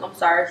how he looked. I'm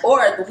sorry. Or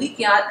The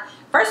Weeknd.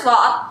 First of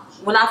all,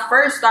 when I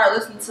first started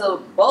listening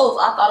to both,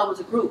 I thought it was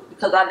a group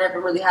because I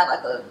never really had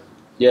like a.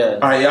 Yeah.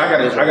 All right.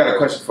 I got a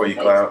question for you,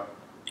 Cloud.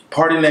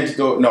 Party Next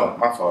Door. No,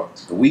 my fault.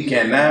 The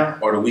Weeknd now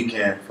or The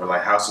Weeknd for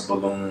like House of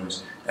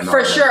Balloons and all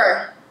for that?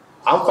 sure.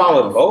 I'm fine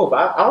with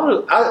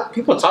both.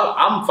 People talk.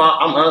 I'm fine.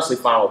 I'm honestly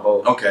fine with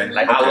both. Okay.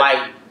 Like I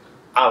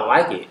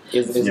like it.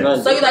 It's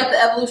nothing. So you like the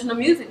evolution of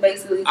music,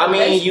 basically. I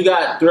mean, you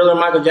got Thriller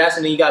Michael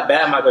Jackson, and you got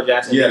Bad Michael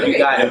Jackson. Yeah. You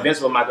got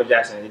Invincible Michael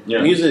Jackson.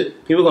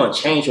 Music. People gonna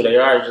change who they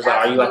are. Just like,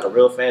 are you like a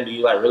real fan? Do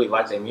you like really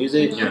like their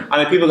music? Yeah.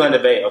 I mean, people gonna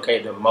debate.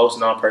 Okay, the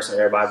most known person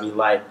everybody be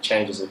like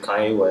changes is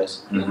Kanye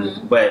West.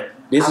 Mm-hmm. But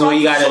this is what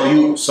you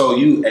got. So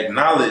you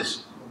acknowledge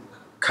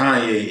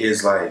Kanye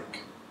is like.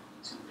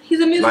 He's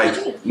a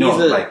music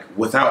genius. Like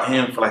without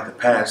him for like the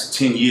past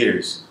 10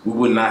 years, we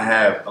would not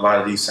have a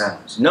lot of these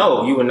sounds.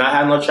 No, you would not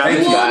have no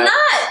Travis Scott.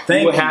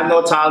 You would have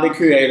no Tyler the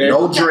Creator.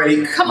 No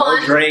Drake. Come on.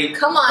 No Drake.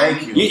 Come on.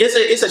 Thank you.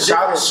 It's a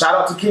shout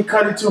out to Kid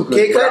Cudi too.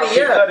 Kid Cudi,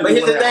 yeah. But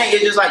here's the thing: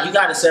 it's just like you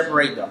got to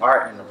separate the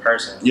art and the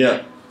person.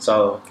 Yeah.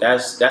 So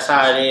that's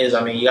how it is.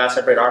 I mean, you got to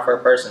separate art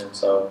from a person.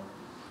 So.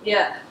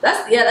 Yeah,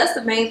 that's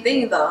the main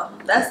thing though.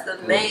 That's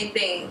the main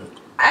thing.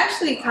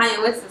 Actually,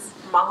 Kanye West is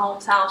from my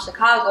hometown,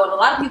 Chicago, and a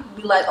lot of people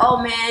be like, "Oh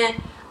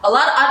man."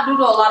 I do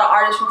know a lot of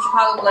artists from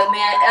Chicago be like,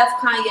 man, F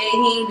Kanye,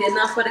 he ain't did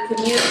nothing for the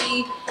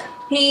community.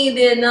 He ain't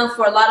did nothing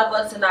for a lot of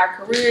us in our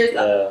careers.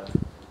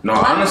 No,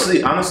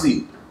 honestly,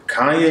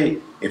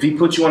 Kanye, if he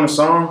put you on a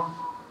song,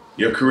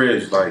 your career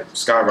is like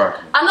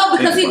skyrocketing. I know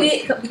because he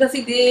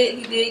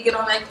did get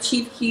on that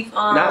Chief Keef.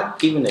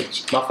 Not even the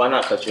my fault,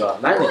 not cut you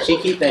off. Not the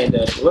Chief Keef thing.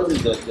 Was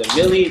it the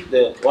Millie,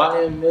 the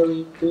YM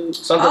Millie dude?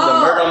 Something the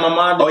Murder on My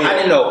Mind. Oh, yeah. I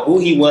didn't know who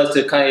he was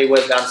to Kanye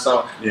West got the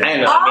song. Yeah. I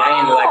ain't know. I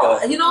ain't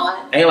like you know what?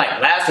 I ain't like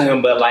blasting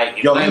him, but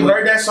like yo, you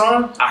heard that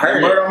song? I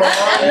heard Murder on My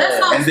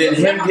Mind. And then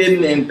him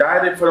getting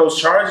indicted for those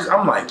charges.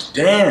 I'm like,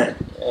 damn.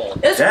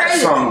 It's that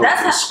crazy. song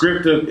was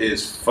descriptive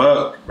as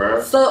fuck,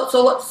 bro. So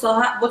what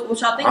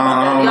y'all think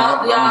about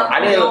that?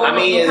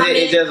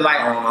 It's just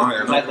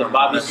like the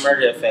Bobby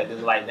Smurder effect.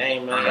 It's like,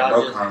 dang man,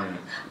 y'all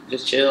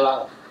just chill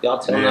out. Y'all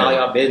telling all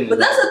y'all business. But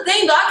that's the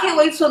thing, though. I can't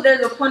wait till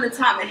there's a point in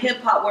time in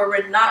hip hop where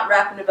we're not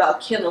rapping about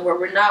killing, where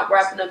we're not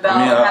rapping about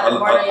having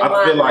murder in your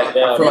mind. I feel like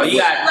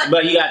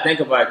but you gotta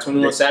think about it.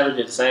 21 Savage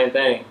did the same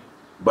thing.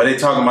 But they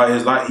talking about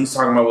his life. He's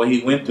talking about what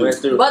he went through.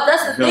 But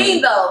that's the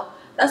thing, though.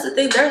 That's the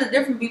thing. There's a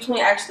difference between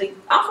actually.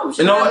 I'm from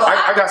Chicago. You know what?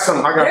 I got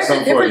some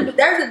for you.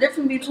 There's a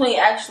difference between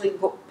actually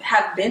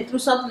have been through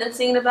something and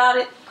singing about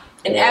it,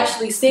 and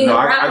actually singing,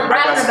 rapping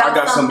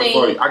about something.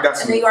 For you. I got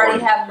something and you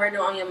already have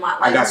murder on your mind.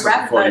 Like, I got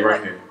something for you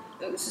right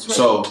here.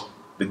 So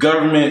the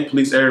government,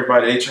 police,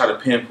 everybody, they try to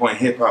pinpoint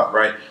hip hop,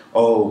 right?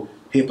 Oh,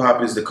 hip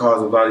hop is the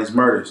cause of a lot of these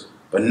murders,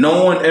 but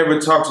no one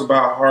ever talks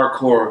about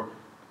hardcore.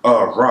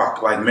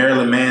 Rock, like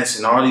Marilyn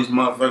Manson, all these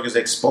motherfuckers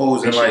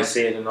exposed and like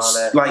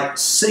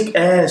sick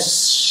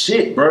ass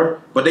shit,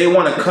 bro. But they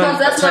want to come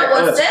attack us. That's not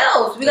what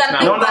sells. We gotta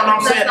think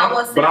about that's not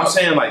what sells. But I'm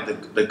saying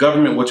like the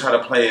government will try to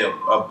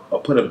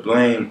put a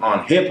blame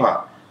on hip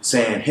hop,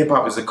 saying hip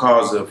hop is the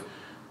cause of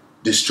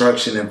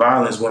destruction and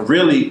violence. When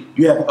really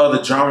you have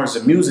other genres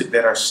of music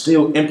that are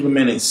still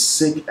implementing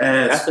sick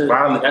ass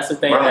violent. That's the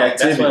thing.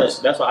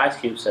 That's what Ice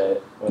Cube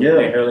said when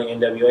the early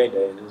NWA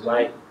days. It was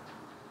like.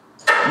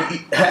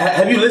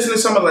 Have you listened to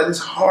some of like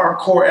this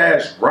hardcore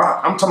ass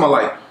rock? I'm talking about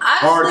like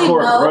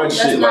hardcore grudge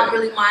shit. That's not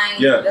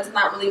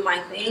really my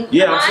thing.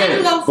 Yeah, I'm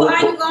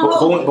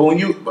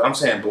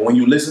saying. But when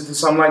you listen to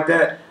something like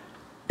that,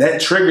 that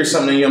triggers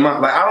something in your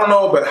mind. Like I don't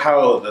know about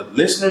how the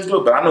listeners do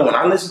it, but I know when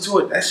I listen to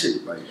it, that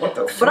shit like what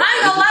the. But I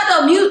ain't gonna lie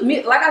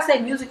though. Like I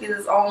said, music is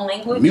its own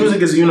language.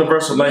 Music is a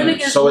universal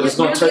language, so it's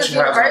gonna touch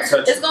you how it's gonna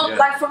touch you. It's gonna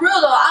like for real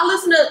though.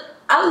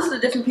 I listen to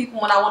different people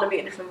when I want to be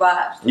in different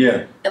vibes.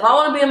 Yeah. If I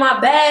want to be in my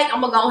bag,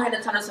 I'm gonna go ahead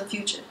and turn on some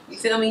Future. You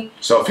feel me?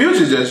 So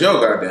Future's just your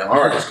goddamn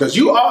artist, because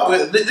you are.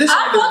 This ain't the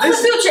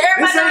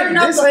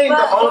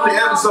only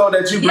episode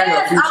that you bring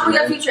up Future. I bring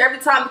up Future every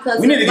time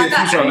because we need to get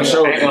Future on the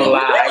show. I ain't gonna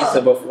lie.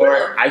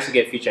 I used to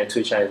get Future and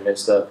 2 Chainz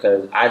mixed up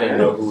because I didn't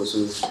know who was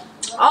who.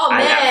 Oh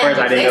man! At first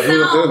I didn't know who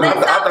was who. I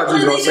thought you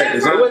were gonna say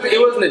this. It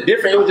wasn't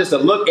different. It was just a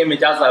look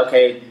image. I was like,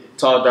 okay.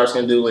 Tall, dark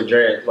skin dude with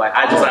dread. Like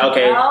I just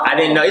I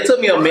didn't know. It took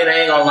me a minute. I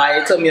ain't gonna lie.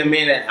 It took me a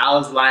minute. I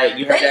was like,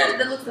 you heard that?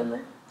 They look similar.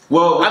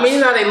 Well, I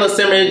mean, they look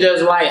similar. It's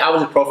just like I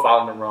was just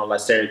profiling them wrong, like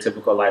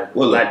stereotypical, like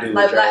black dude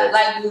with dread.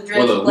 Like dude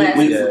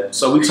dread.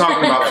 So we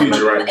talking about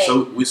Future, right?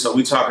 So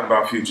we talking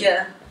about Future.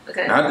 Yeah.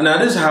 Okay. Now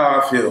this is how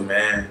I feel,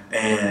 man,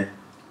 and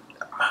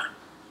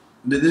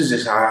this is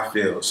just how I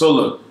feel. So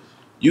look.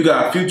 You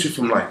got Future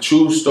from like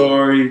True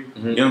Story.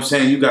 You know what I'm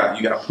saying? You got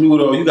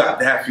Pluto. You got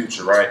that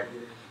Future, right?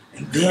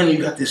 And then you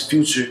got this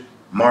Future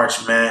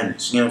March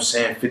Madness, you know what I'm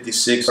saying?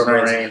 56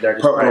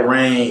 Purple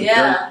Rain.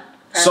 Yeah.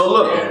 So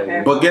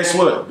look, but guess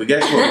what?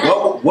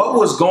 What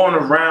was going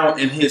around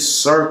in his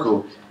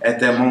circle at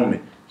that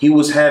moment? He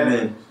was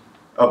having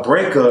a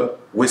breakup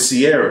with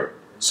Ciara.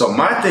 So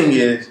my thing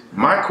is,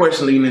 my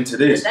question leading into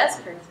this. That's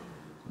crazy.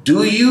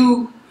 Do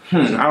you,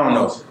 I don't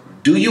know,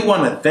 do you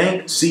want to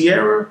thank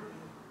Ciara?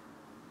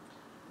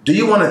 Do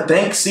you want to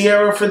thank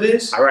Ciara for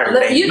this? All right.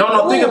 Think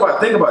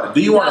about it. Do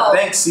you want to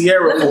thank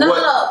Ciara for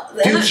what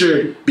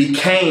Future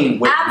became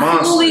with Monster?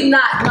 Absolutely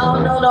not. No.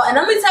 And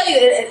let me tell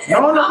you,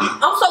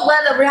 I'm so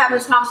glad that we're having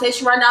this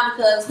conversation right now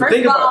because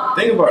think about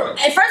it.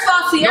 And first of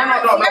all, Ciara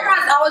has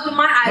always been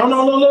my idol.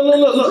 No.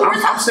 Look.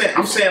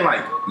 I'm saying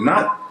like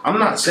I'm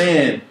not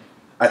saying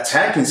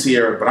attacking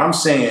Ciara, but I'm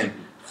saying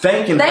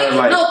thanking her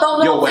like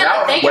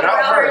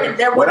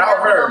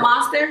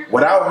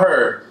without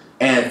her.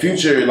 And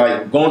Future,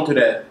 like, going through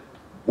that,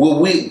 would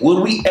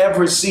we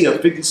ever see a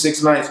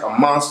 56 Nights, a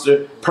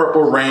Monster,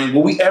 Purple Rain?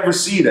 Will we ever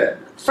see that?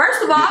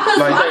 First of all,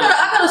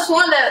 I could have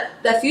sworn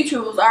that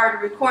Future was already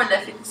recording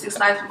that 56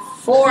 Nights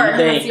before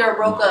Ciara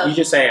broke up. You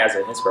just saying as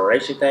an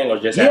inspiration thing, or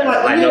just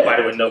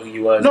nobody would know who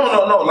you was? No,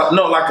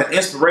 like an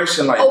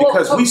inspiration, like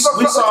because we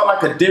saw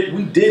like a dip.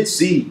 We did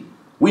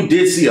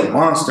see a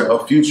monster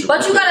of Future.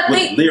 But you gotta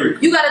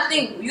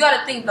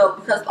think though,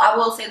 because I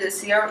will say that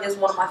Ciara is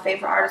one of my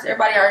favorite artists.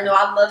 Everybody already know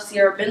I love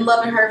Ciara. Been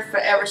loving her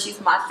forever. She's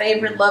my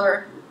favorite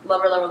lover.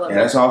 Yeah,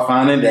 that's all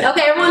fine and dandy.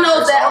 Okay, everyone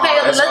knows that.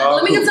 Okay,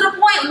 let me get to the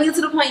point. Let me get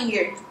to the point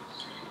here.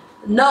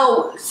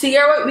 No,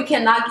 Sierra, we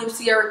cannot give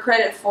Sierra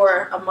credit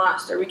for a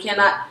monster. We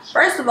cannot.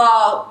 First of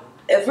all,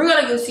 if we're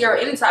gonna give Sierra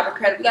any type of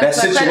credit, we gotta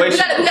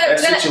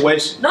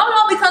situation.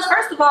 No, because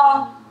first of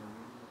all,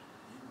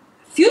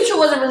 Future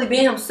wasn't really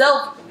being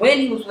himself when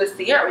he was with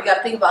Sierra. We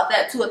gotta think about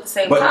that too at the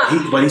same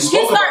time. But he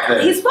spoke about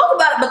that. He spoke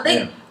about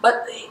it,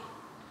 but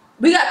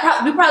we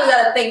probably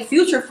gotta thank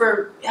Future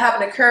for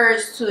having the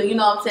courage to, you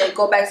know what I'm saying,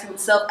 go back to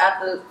himself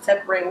after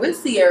separating with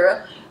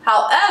Sierra.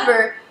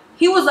 However,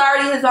 he was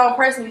already his own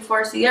person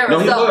before Sierra.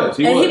 No,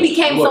 he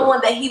became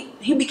someone that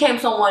he became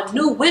someone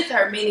new with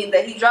her, meaning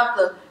that he dropped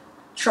the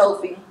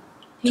trophy.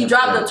 He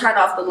dropped the turn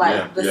off the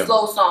light, the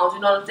slow songs.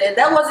 You know what I'm saying?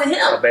 That wasn't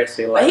him. So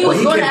basically, but he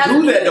was going to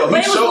do that though.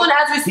 He showed.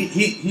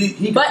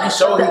 But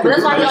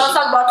that's why he always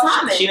talk about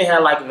timing. She didn't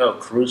have like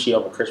Carucci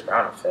over Chris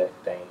Brown effect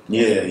thing.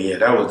 Yeah,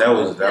 that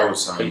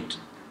was something.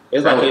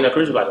 It's like Carucci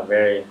was like a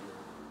very.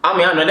 I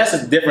mean, I know that's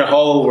a different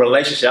whole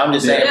relationship. I'm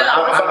just saying.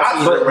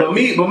 But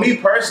me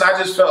personally, I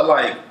just felt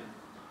like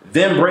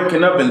them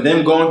breaking up and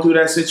them going through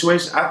that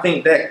situation. I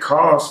think that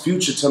caused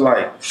Future to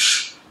like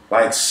snap.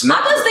 I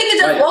just think it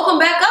just woke him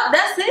back up.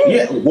 That's it.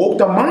 Yeah, woke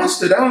the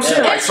monster. That's what I'm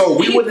saying. Like, so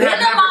we wouldn't have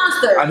a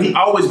monster. And he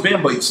always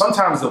been, but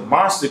sometimes the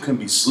monster can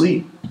be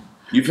sleep.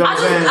 You feel what I'm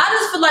saying? I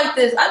just feel like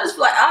this.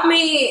 I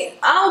mean,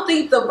 I don't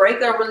think the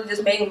breakup really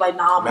just made him like,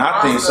 nah, man,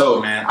 I think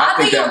so, man. I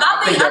think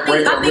that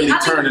breakup really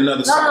turned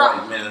another side.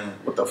 Like, man,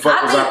 what the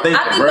fuck was I thinking,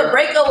 I think the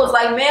breakup was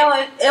like,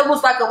 man, it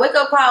was like a wake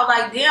up call.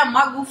 Like, damn,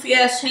 my goofy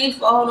ass changed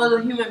for a whole other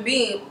human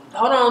being.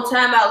 Hold on,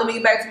 time out. Let me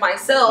get back to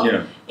myself. Yeah.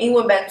 And he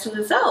went back to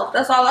himself.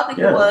 That's all I think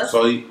it was.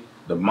 So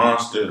the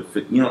monster, all so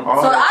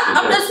that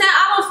I'm just saying,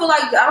 I don't feel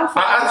like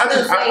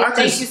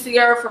thank you,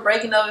 Sierra, for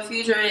breaking up with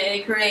Future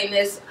and creating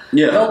this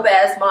dope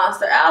ass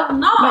monster album.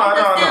 No,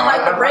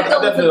 like the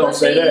breakup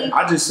was a good thing.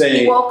 I just say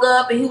he woke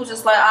up and he was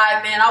just like, all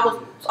right, man, I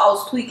was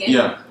tweaking.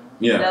 Yeah.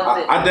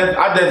 I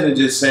definitely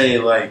just say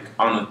like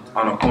on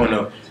a point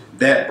of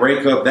that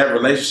breakup, that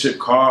relationship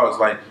caused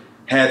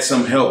had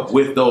some help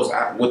with those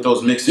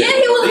mixtapes. Yeah,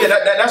 he was. Yeah,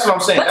 that's what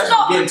I'm saying. That's what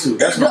I'm getting to.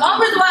 That's the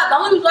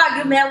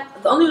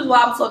only reason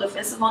why I'm so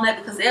defensive on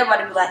that because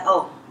everybody be like,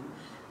 oh,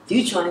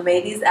 Future only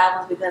made these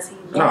albums because he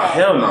mad. No,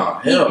 hell no.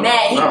 He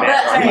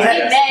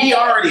mad. He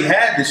already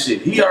had the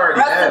shit. He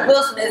already had it.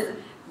 Wilson is.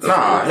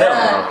 Nah,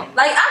 hell no.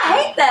 Like I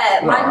hate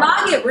that. Like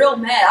I get real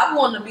mad. I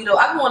want to be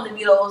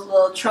those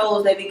little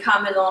trolls that be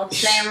commenting on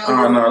Shane Room.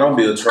 Oh no, don't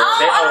be a troll.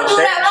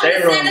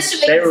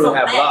 Shane Room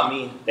have blocked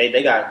me.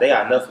 They got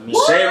enough of me.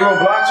 Shane Room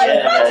blocked you?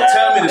 Yeah,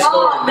 tell me the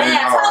story, man.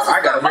 I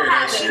gotta hear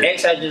that shit.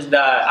 X had just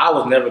died. I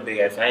was never big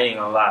at fan. I ain't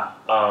gonna lie.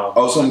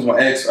 Someone's my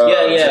ex.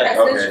 Yeah.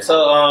 Okay.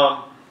 So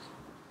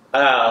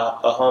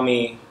a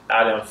homie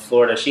out in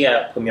Florida, she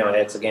had put me on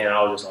X again.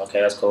 I was just okay,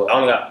 that's cool. I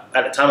only got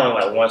at the time I only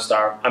got one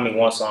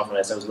song from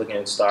X. I was looking for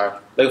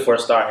a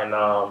star, and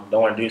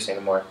don't want to do this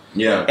anymore.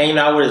 Yeah. And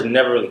I would have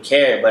never really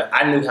cared, but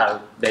I knew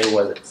how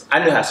I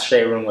knew how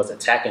Shade Room was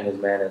attacking this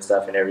man and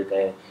stuff and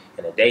everything.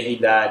 And the day he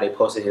died, they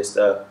posted his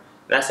stuff,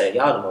 and I said,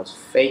 y'all the most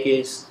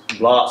fakest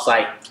blog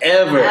site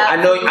ever. Yeah.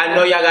 I know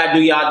y'all gotta do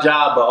y'all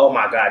job, but oh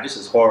my god, this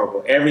is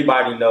horrible.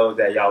 Everybody knows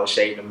that y'all was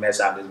shading the mess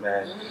out of this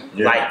man. Mm-hmm.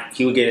 Yeah. Like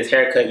he would get his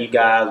haircut, you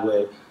guys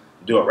would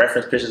do a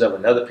reference pictures of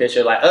another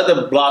picture. Like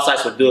other blog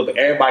sites would do it, but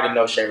everybody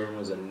knows Shade Room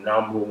was the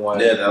 #1.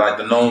 Yeah, like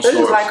the known source.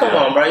 It's like, come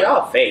on, bro,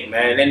 y'all fake,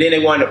 man. And then they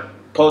wanted to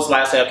post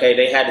say, okay,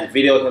 they had this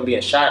video of him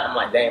being shot. I'm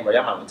like, dang, bro,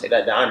 y'all have to take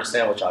that down. I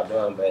understand what y'all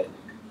doing, but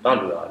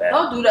don't do all that.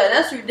 Don't do that.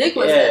 That's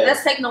ridiculous. Yeah.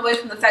 That's taken away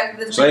from the fact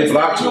that this. So they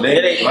blocked you. What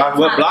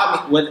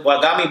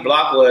got me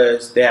blocked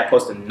was they had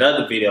posted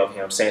another video of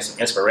him saying some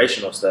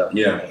inspirational stuff.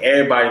 Yeah. And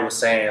everybody was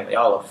saying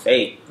y'all are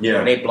fake. Yeah.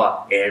 And they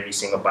blocked every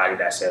single body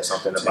that said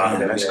something about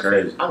them. That's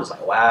crazy. I was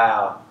like,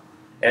 wow.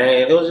 And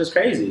it was just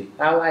crazy.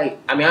 I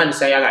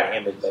understand y'all got an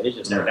image, but it's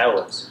just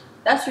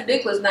that's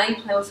ridiculous. Now you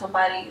play with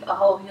somebody, a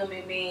whole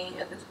human being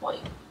at this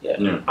point.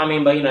 Yeah. I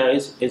mean, but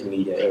it's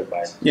media,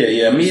 everybody.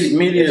 Yeah.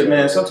 Media,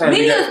 man. Sometimes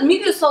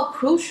media is so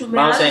crucial,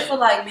 man. I just feel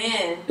like,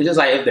 man. It's just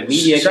like if the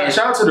media. Shout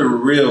out to the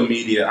real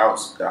media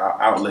outlets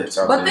out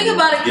there. But think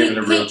about it. Giving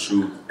the real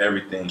truth,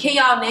 everything. Can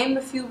y'all name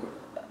a few?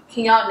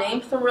 Can y'all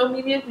name some real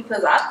media?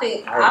 Because I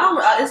think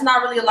it's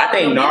not really a lot. I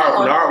think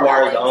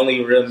Nardwuar is the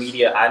only real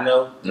media I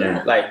know.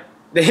 Yeah. Like.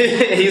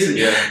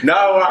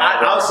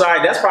 I'm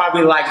sorry. That's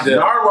probably like the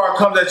Nardwuar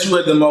comes at you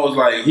at the most.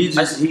 Like he's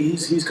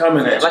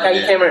coming at you. Like how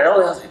you came in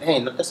earlier. I was like,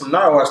 hey, that's some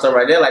Nardwuar stuff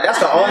right there. Like that's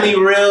the only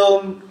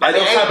real. Like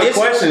those type of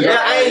questions. Yeah,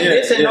 I ain't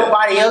dissing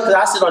nobody else because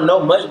I still don't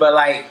know much. But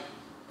like,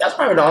 that's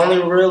probably the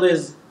only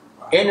realist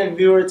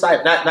interviewer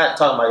type. Not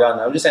talking about y'all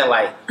now. I'm just saying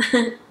like.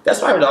 That's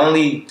probably the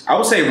only. I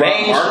would say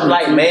Rob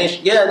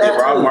Markman.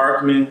 Rob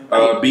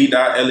Markman, B.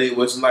 Elliott,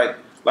 which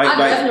I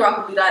definitely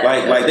rock with B.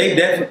 Like they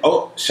definitely.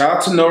 Oh, shout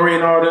out to Nori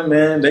and all them,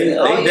 man. They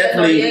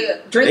definitely give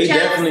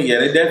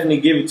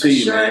it to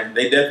you, man.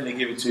 They definitely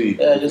give it to you.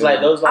 Yeah, just like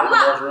those.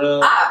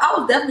 Real. I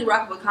was definitely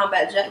rocking with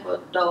Combat Jack,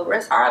 but though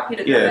rest R.I.P.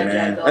 to Combat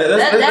Jack. Though.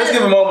 Let's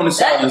give a moment of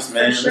silence,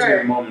 man. Let's give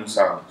a moment of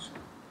silence.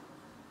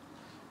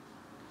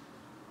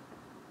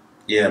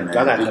 Yeah, man.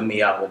 Y'all gotta cut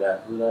me out with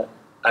that. Who that?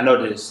 I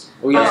know this.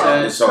 What you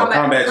saying? So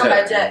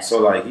Combat Jack. So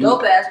like,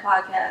 dope ass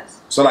podcast.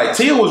 So like,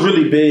 Tia was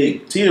really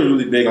big. Tia was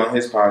really big on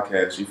his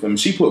podcast. You feel me?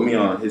 She put me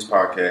on his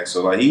podcast.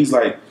 So like, he's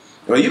like,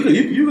 well,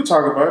 you could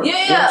talk about it.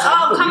 Yeah.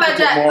 Combat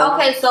Jack.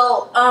 Okay,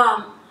 so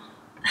I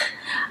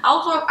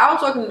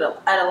was working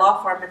at a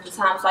law firm at the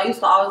time, so I used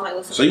to always like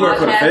listen. So you work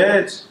for the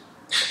feds?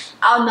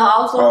 Oh no, I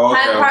was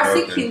working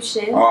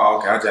prosecution. Oh,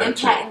 okay. I just and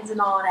patents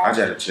and all that. I just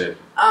had to check.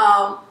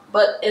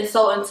 But and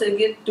to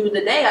get through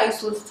the day, I used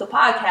to listen to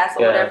podcasts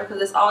or whatever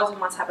because it's always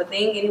my type of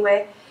thing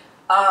anyway.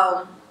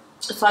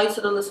 So I used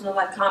to listen to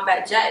like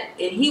Combat Jack,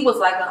 and he was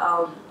like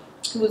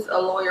he was a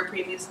lawyer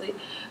previously,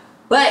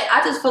 but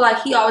I just feel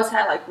like he always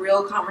had like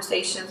real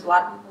conversations. A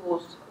lot of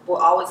people will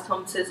always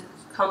come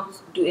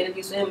do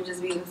interviews with him and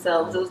just be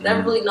themselves. There was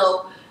never really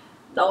no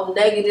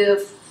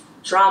negative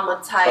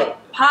drama type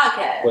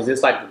podcast. Was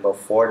this like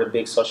before the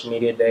big social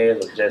media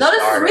days or just? No,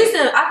 this is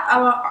recent.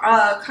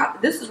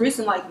 This is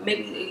recent, like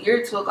maybe a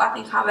year or two ago. I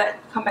think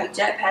Combat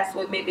Jack passed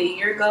away maybe a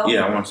year ago.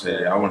 Yeah, I want to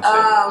say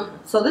that.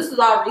 So this is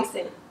all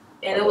recent,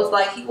 and it was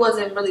like he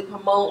wasn't really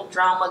promoting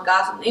drama,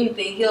 gossip,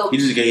 anything. He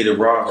just gave you the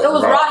raw. It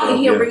was raw, and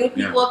he'll bring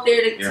people up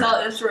there to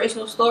tell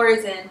inspirational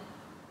stories and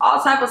all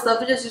type of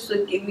stuff. It just used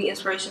to give me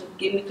inspiration,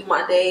 get me through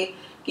my day.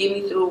 Get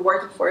me through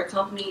working for a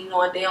company,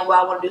 knowing damn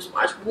well I want to do some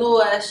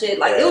entrepreneur ass shit.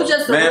 Like it was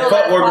just a real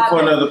fuck working for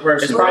another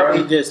person. It's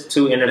probably just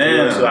 2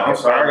 interviews. Damn, I'm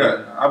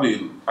sorry. I'll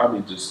be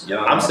just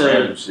yelling. I'm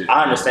saying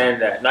I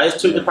understand that. No,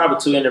 it's probably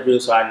 2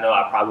 interviews, so I know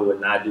I probably would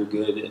not do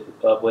good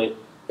up with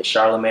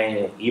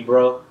Charlamagne and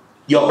Ebro.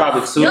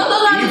 Probably 2.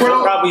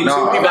 Probably 2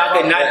 people I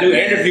could not do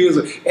interviews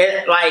with.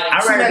 And like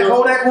I rather do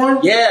Kodak one.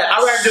 Yeah,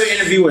 I rather do an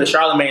interview with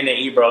Charlamagne than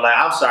Ebro. Like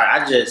I'm sorry,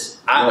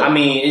 I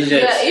mean it's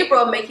just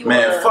Ebro make you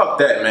fuck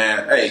that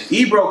man. Hey,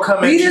 Ebro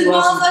come at you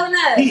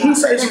on he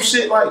say some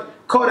shit like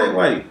Kodak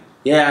like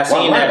I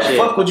seen that shit.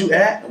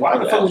 Why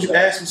the fuck would you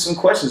ask me some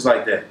questions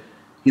like that?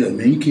 He's like,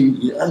 man, I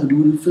can do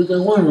what the fuck I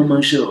want on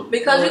my show.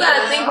 Because you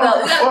gotta think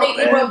though,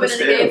 Ebro been in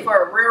the game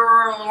for a real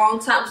long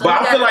time. So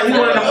but I feel like he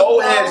one of them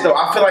old heads though.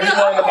 I feel like he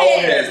one of them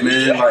old heads,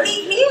 man. Like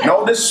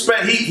no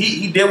disrespect,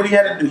 he did what he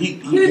had to do.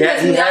 He had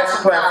his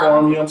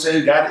platform. You know what I'm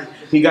saying?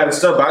 He got his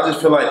stuff. But I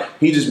just feel like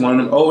he just one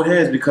of them old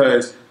heads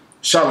because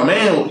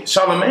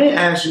Charlamagne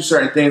asks you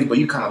certain things, but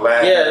you kind of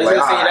laugh. Yeah, like,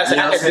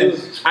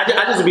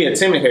 I just be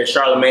intimidated.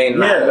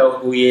 Charlamagne, I know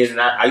who he is,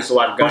 and I used to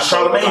watch. But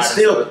Charlamagne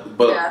still,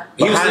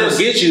 he will still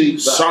get you.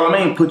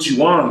 Charlamagne put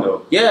you on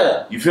though.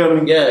 Yeah, you feel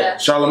me? Yeah,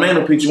 Charlamagne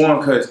will put you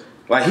on because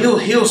like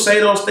he'll say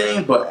those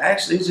things, but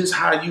actually it's just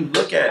how you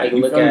look at it.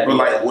 But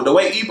like the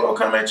way Ebro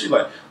come at you,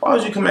 like why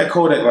would you come at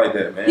Kodak like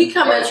that, man? He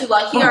come at you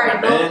like he already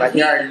knows. Like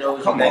he already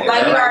knows. Come on,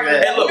 like he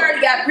already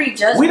got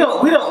prejudged. We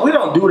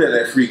don't do that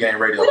at Free Game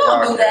Radio. We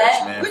don't podcast, do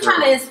that. man. We're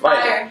trying to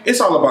inspire. Like, it's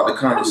all about the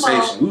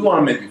conversation. We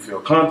want to make you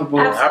feel comfortable.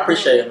 Absolutely. I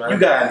appreciate it, man. You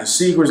got any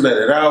secrets? Let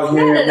it out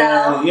here, man. You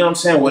know what I'm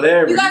saying?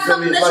 Whatever. You got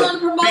something that you want to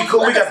promote? Be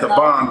cool. We got the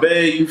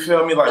Bombay. You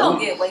feel me? Like don't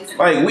get wasted.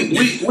 Like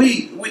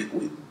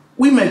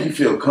we make you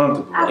feel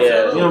comfortable.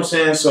 Yeah. You know what I'm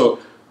saying? So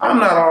I'm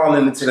not all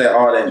into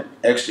all that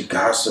extra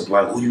gossip,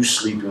 like who you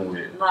sleeping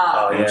with. No. You know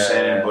what I'm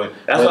saying? But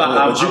that's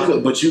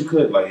but you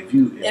could like if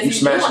you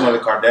smash one of the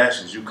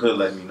Kardashians, you could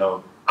let me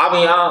know. I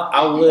mean,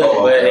 I would,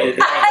 but I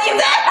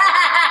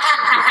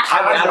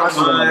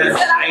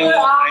ain't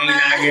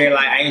out here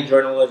like I ain't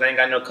Jordan Woods. I ain't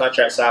got no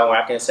contract signed where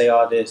I can say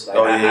all this. Like,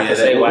 I can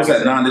say what's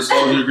that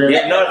non-disclosure agreement?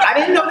 Yeah, no, I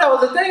didn't know that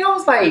was a thing. I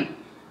was like,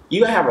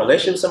 you have a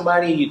relationship with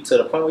somebody to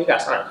the point where you got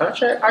to sign a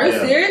contract? Are you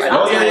serious? Like,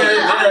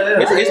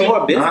 It's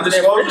more business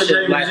than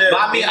friendship. Like, but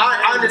I mean,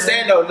 I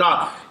understand though.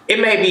 No, it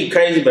may be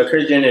crazy, but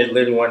Kris Jenner is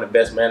literally one of the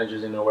best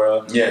managers in the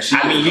world. Yeah,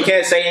 I mean, you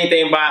can't say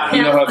anything about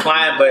her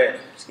client, but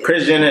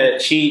Kris Jenner,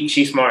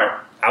 she's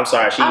smart. I'm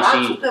sorry,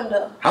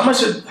 How much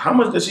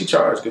does she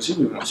charge? Because she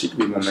could be my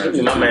manager. She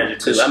be my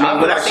manager too. I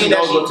mean, when I she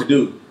knows what to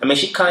do. I mean,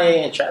 she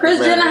Kanye and Travis. Kris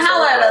Jenner,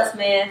 holla at us,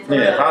 man.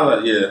 Holla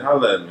at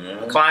me,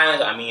 man.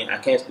 Clients, I mean, I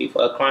can't speak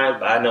for a client,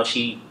 but I know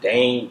they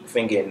ain't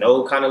finna get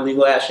no kind of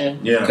legal action.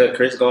 Yeah. Because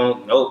Kris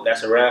nope,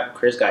 that's a wrap.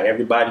 Kris got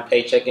everybody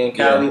paycheck in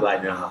Cali.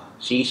 Nah,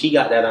 she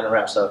got that on the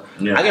wrap. So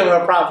I give her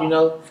a props,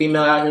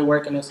 female out here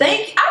working and stuff.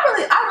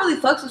 I really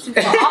fucks with you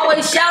for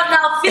always shouting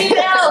out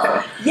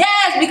females.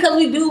 Yes, because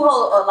we do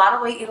hold a lot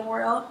of weight in the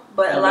world,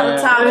 but a lot of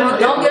times we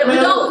don't get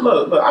it.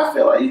 Look, I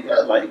feel like you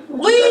got like.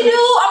 We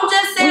do. I'm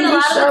just saying a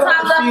lot of the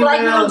times I feel like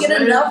you don't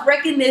get enough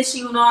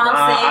recognition. You know what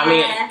I'm saying?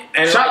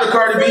 I mean, shout out to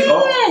Cardi B.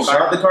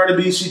 Shout out to Cardi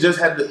B. She just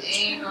had the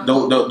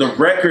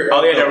record.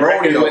 Oh yeah, the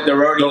rodeo. The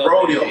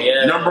rodeo.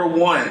 Yeah. Number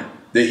 1.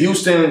 The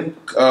Houston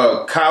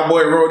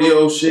Cowboy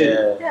Rodeo shit.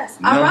 Yeah. Yes.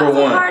 Number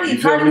 1. You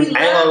feel me? I ain't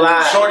gonna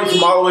lie. Shorty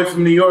from all the way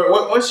from New York.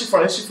 What's she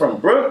from? Is she from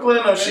Brooklyn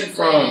or she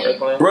from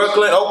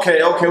Brooklyn?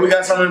 Okay. We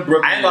got something in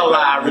Brooklyn. I ain't gonna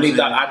lie.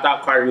 I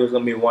thought Cardi B was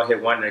gonna be a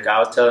one-hit wonder. I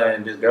was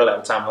telling this girl at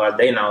the time who I was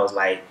dating, I was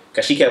like,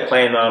 because she kept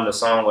playing on the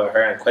song with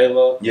her and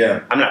Quavo.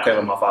 Yeah. I'm not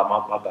Quavo, my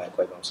fault. My bad,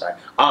 Quavo. I'm sorry.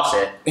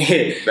 Offset.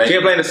 She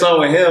kept playing the song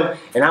with him,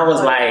 and I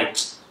was like,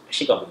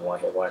 she gonna be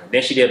one-hit wonder.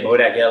 Then she did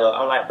Bodak Yellow.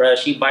 I'm like, bro,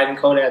 she biting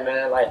Kodak,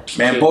 man. Like,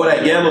 man,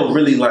 Bodak Yellow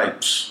really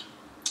like.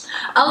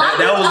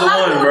 That was the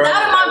one, bro. That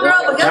was my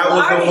girl, but That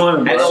was the one, I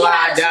ain't bro. gonna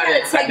lie, I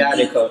doubt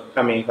it.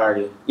 I mean,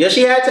 Cardi. Yeah,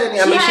 she had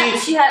technique. I mean,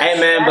 she had. Hey,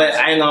 man, but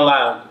I ain't gonna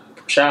lie.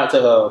 Shout out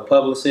to her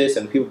publicist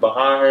and the people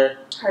behind her.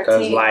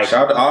 Cause like,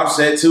 shout out to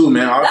Offset too,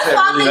 man. Offset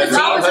really.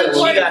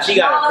 She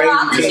got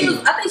a crazy team.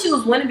 I think she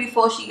was winning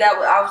before she got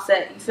with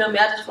Offset. You feel me?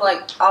 I just feel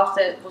like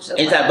Offset was just.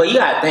 But you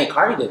gotta think,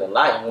 Cardi did a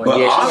lot in one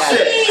year.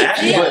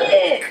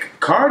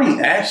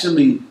 Cardi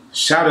actually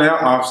shouted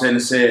out Offset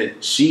and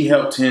said she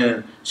helped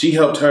him. She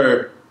helped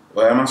her.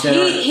 What am I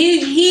saying?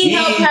 He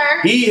helped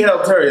her. He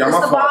helped her. Yeah,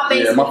 my fault.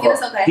 Yeah, my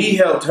fault. Okay. He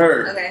helped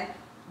her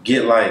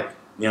get like.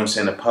 You know what I'm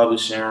saying? The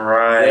publishing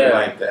right,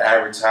 like the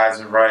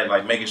advertising right,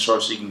 like making sure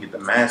she can get the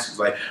masses,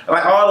 like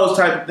all those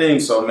type of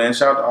things. So man,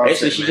 shout out to Offset.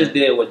 Basically, she just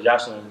did what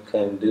Jocelyn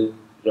couldn't do.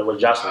 What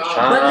Jocelyn was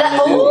trying to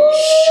do.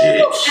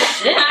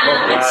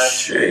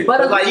 Shit.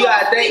 But like you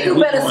gotta think.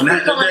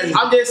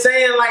 I'm just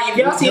saying, like if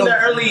y'all seen the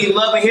early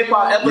Love and Hip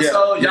Hop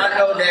episodes, y'all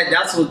know that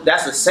that's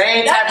the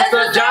same type of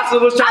stuff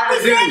Jocelyn was trying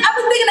to do. I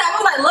was thinking that I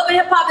was like Love and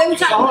Hip Hop. They were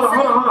trying. So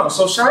hold on.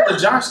 So shout out to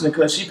Jocelyn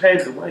because she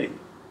paved the way.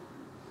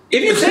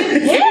 If you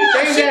think,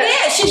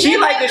 she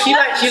like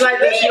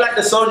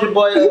the Soulja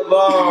Boy of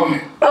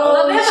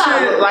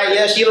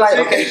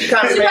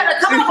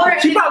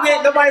she probably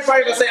ain't nobody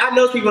probably gonna say. I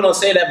know people don't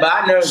say that, but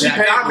I know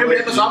that. I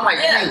remember that, so I'm like,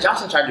 dang,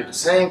 Jocelyn tried to do the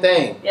same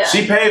thing. Yeah.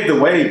 She paved the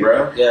way,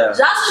 bro. Yeah.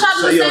 Jocelyn tried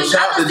to do the same.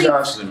 Shout out to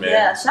Jocelyn, man.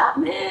 Yeah, shout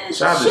out to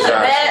Jocelyn,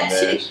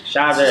 man.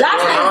 Shout out to I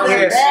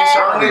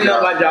don't hear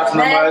nothing about Jocelyn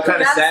no more. It's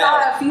kind of sad. I saw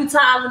her a few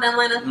times in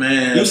Atlanta.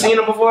 Man, you seen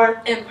her before?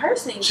 In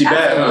person. She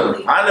bad,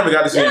 huh? I never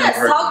got to see her in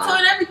person. Talk to her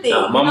and everything.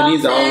 Mama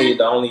D's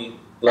the only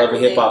Love and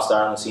Hip Hop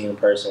star I don't see in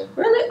person.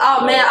 Really?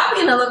 Oh man, I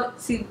be in the Love.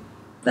 See,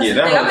 that's the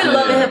thing. I be in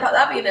Love and Hip Hop.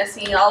 I be in that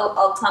scene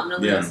all the time in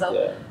Atlanta. So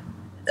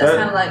that's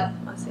kind of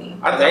like my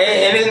scene.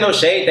 And it's no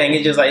shade thing.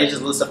 It's just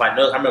little stuff I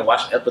know. I remember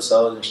watching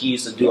episodes and she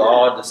used to do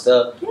all the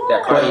stuff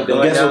that Cardi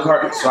doing. So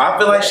I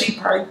feel like she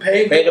probably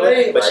paved the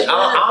way. But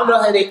I don't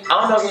know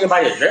if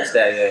anybody addressed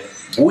that yet.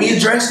 We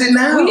addressed it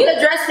now. We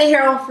addressed it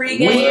here on Free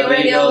Game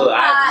Radio.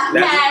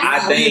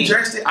 We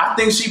addressed it. I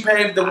think she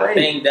paved the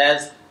way.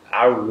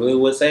 I really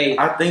would say.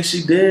 I think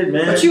she did,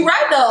 man. But you're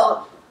right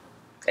though.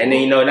 And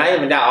then not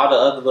even that, all the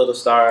other little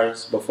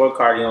stars before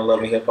Cardi on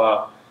Love and Hip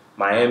Hop,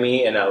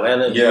 Miami and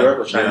Atlanta, New York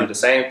was trying to do the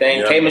same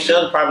thing. K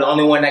Michelle is probably the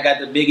only one that got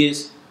the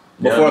biggest.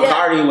 Before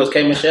Cardi was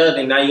K Michelle,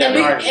 then now you got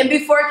Cardi. And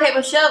before K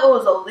Michelle, it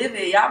was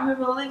Olivia. Y'all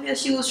remember Olivia?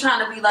 She was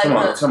trying to be like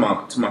come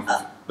on.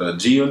 The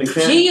G Unit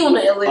fan? G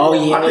Unit Olivia. Oh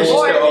yeah. I think she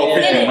still owe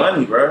 50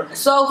 money, bro.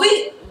 So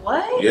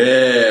what?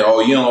 Yeah. Oh,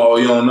 you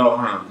don't know,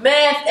 huh?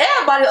 Man,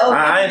 everybody owes.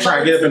 I ain't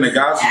trying to get up in the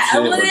gossip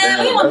shit. We don't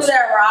do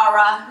that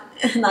rah-rah.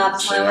 Nah,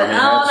 just playing. I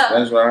don't know.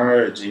 That's what I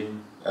heard, G.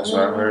 That's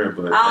what I heard,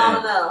 but I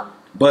don't know.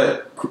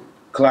 But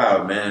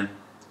Cloud, man,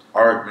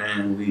 art,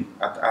 man.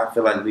 I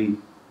feel like we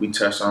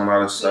touched on a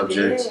lot of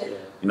subjects.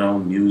 You know,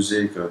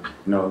 music, or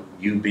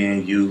you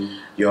being you,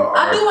 your art.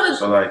 I do want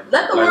to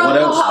let the world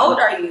know how old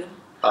are you.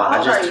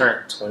 I just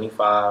turned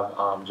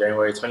 25,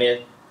 January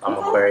 20th. I'm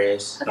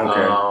Aquarius.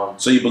 Okay.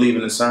 So you believe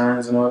in the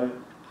signs and all that?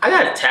 I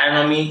got a tat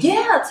on me.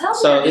 Yeah, tell me.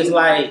 So it's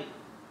like,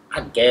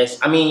 I guess,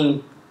 I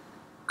mean,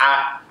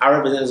 I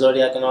represent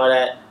Zodiac and all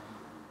that.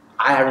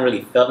 I haven't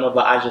really felt no,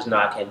 but I just know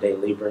I can't date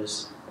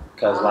Libras.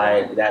 Because,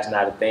 that's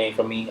not a thing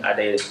for me. I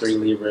dated 3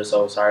 Libras,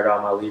 so sorry to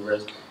all my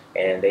Libras.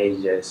 And they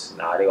just,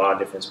 they all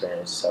different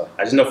experiences. So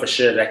I just know for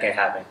sure that can't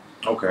happen.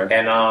 Okay.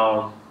 And,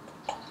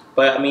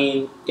 but I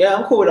mean, yeah,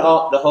 I'm cool with the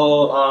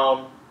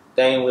whole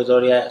thing with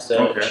Zodiac,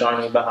 so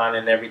showing me behind it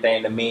and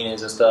everything, the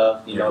meanings and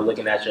stuff. You know,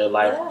 looking at your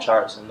life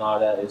charts and all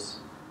that is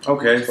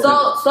okay.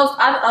 So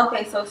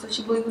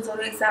she believes in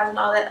Zodiac signs and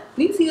all that.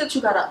 We see that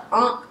you got an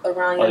unk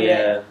around your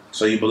neck.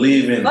 So you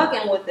believe in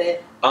fucking with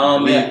it?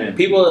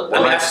 People.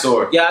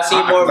 Story. Yeah, I see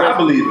more. I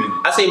believe in it.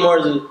 I see more,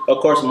 of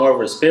course, more of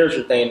a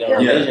spiritual thing than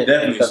religion.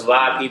 Definitely. Because a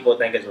lot of people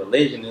think it's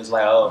religion. It's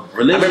like,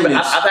 religion.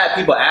 I've had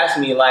people ask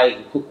me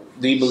like,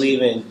 do you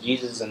believe in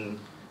Jesus and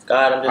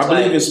God? I'm just I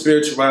believe in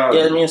spirituality.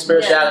 Yeah, I mean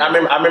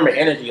spirituality. I remember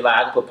energy. Like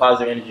I can put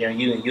positive energy on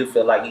you, and you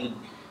feel like you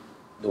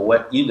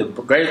the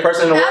greatest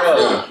person in the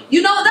world.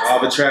 You know that's law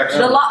of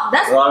attraction. Law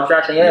of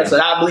attraction. Yeah. So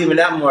I believe in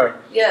that more.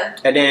 Yeah.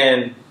 And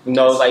then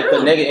like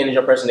put negative energy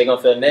on a person, they're gonna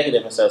feel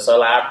negative and stuff. So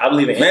like I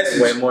believe in energy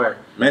way more.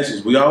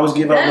 Message. We always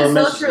give out little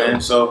messages,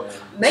 man. So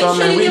make sure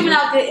you're giving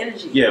out good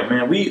energy. Yeah,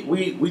 man.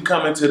 We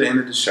coming to the end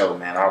of the show,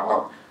 man.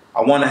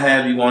 I want to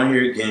have you on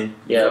here again.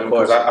 Yeah, of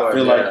course. I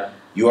feel like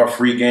you are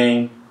Free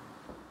Game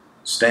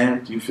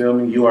stamped. You feel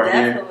me? You are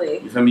here.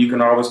 You feel me? You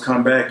can always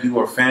come back. You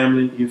are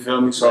family. You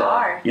feel me? So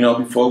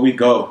before we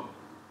go,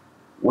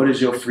 what is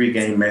your Free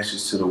Game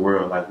message to the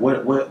world? Like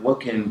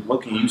what can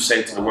you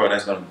say to the world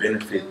that's gonna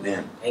benefit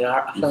them?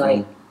 I feel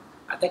like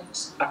I think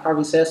I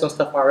probably said some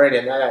stuff already,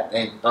 and I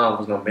think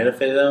was gonna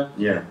benefit them.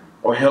 Yeah.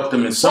 Or help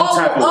them in some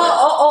type of way.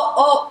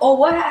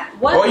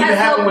 What or even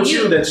happened with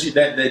you that you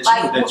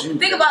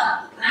think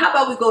about. How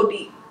about we go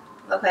deep?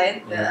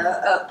 Okay.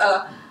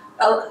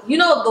 you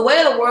know, the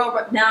way of the world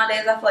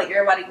nowadays, I feel like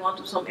everybody going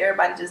through something.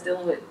 Everybody just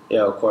dealing with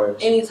of course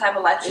any type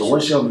of life issue. So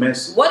what's your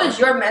message? What is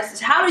your message?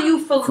 How do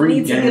you feel Free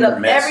need to get up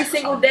message. every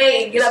single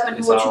day and get up and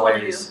do what you want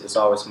to do? It's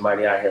always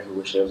somebody out here who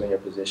wish they was in your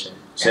position.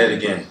 Say it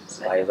again.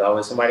 Like, there's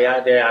always somebody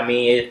out there. I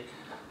mean,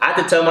 I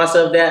have to tell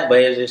myself that, but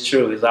it's just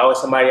true. There's always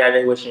somebody out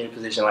there wishing in your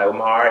position. Like, with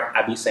my heart,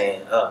 I be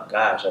saying, oh,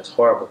 gosh, that's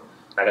horrible.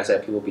 Like I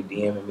said, people be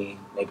DMing me.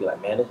 They be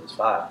like, man, this is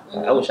fire.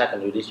 Like, I wish I could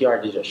do this. You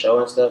already did your show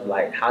and stuff.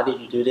 Like, how did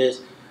you do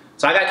this?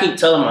 So I got to keep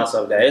telling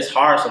myself that. It's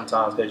hard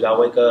sometimes because y'all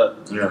wake up,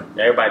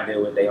 everybody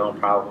deal with their own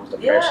problems,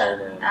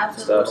 depression and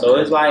stuff. So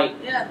it's like,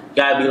 you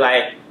got to be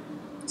like,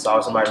 it's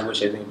always somebody who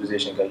wishes in your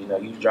position because, you know,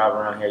 you drive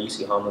around here, you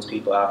see homeless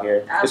people out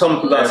here. There's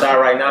homeless people outside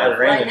right now, it's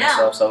raining and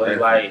stuff. So it's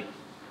like,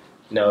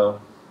 you know,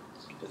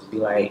 just be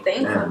like, be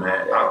thankful.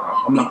 Man,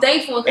 be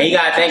thankful. And you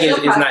gotta think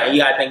it's not.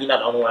 You gotta think you're not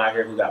the only one out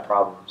here who got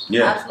problems.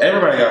 Yeah, absolutely.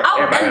 everybody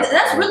got.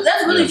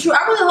 That's really true.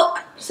 I really hope.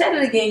 Said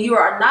it again. You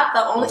are not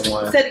the only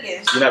one. Said it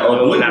again. You're not the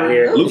only one out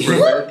here. You're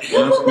not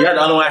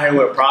the only one out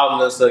here with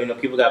problems and stuff. You know,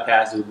 people got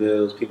past due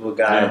bills. People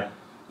got,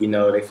 you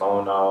know, they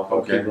phone off.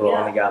 Or people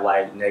only got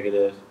like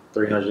negative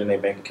 $300 in their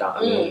bank account.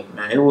 I mean,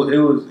 man,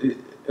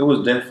 it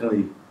was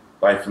definitely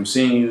like from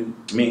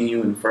meeting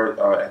you in first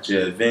at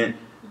your event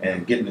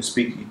and getting to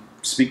speak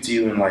to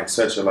you in like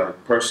such a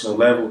like personal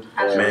level.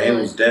 Man, it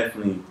was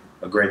definitely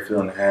a great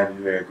feeling to have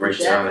you here, a great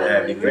time to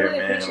have you here,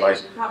 man.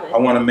 Like, I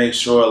want to make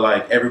sure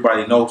like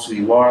everybody knows who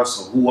you are.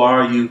 So who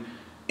are you?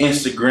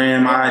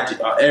 Instagram, IG,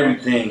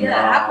 everything.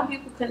 Yeah, how can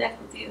people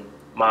connect with you?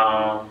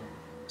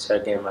 So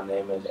again, my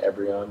name is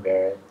Ebrion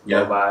Barrett.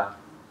 Yeah. By,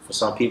 for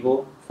some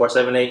people,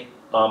 478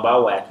 by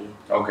Wacky.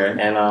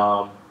 Okay. And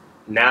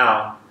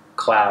now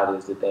Cloud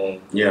is the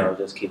thing. You know,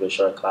 just keep it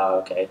short,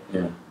 Cloud. Okay.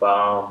 Yeah.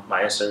 But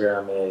my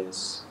Instagram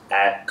is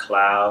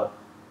 @Cloud.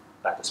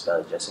 I have to spell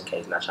it just in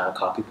case. Not trying to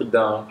call people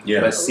dumb. Yeah.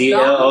 But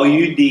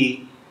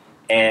CLOUD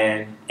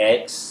and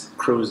X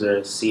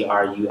Cruiser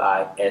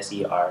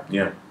CRUISER.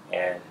 Yeah.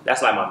 And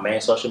that's like my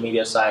main social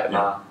media site.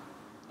 Yeah.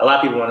 A lot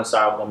of people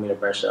want me to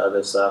branch to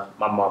other stuff.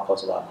 My mom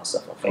posts a lot of my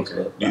stuff on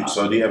Facebook. Okay.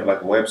 So do you have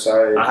like a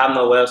website? I have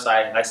no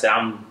website. Like I said,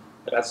 I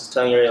was just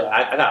telling you,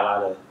 I got a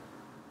lot of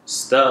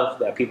stuff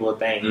that people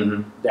think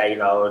that, you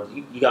know,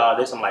 you got all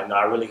this. I'm like, no,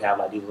 I really have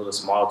like these little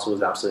small tools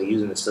that I'm still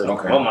using to still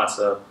promote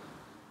myself.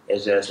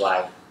 It's just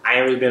like, I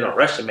ain't really been in a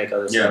rush to make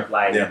other stuff.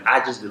 Like,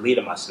 I just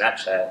deleted my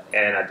Snapchat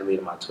and I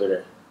deleted my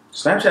Twitter.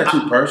 Snapchat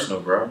too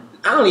personal, bro.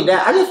 I don't need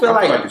that. I just feel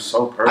like it's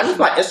so personal. I just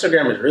feel like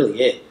Instagram is really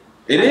it.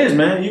 It is,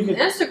 man. You can.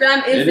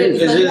 Instagram is it.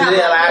 It's just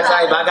like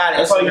I got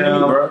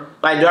Instagram, bro.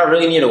 Like, do I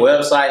really need a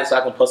website so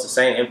I can post the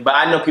same? But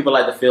I know people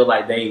like to feel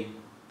like they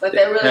really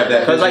have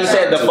that. Because like you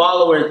said, the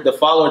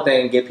follower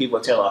thing get people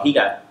to tell, oh, he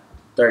got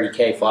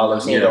 30K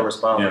followers. He don't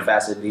respond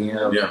fast as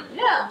DM.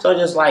 Yeah. So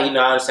just like, you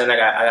know, I understand. I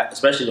got,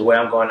 especially the way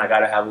I'm going, I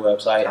gotta have a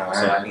website.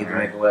 So I need to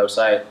make a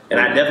website, and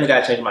I definitely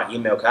gotta change my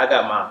email because I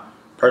got my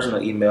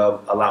personal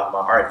email along with my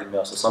art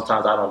email, so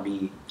sometimes I don't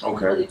be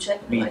really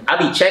checking. I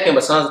be checking,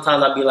 but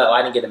sometimes I be like, oh,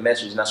 I didn't get a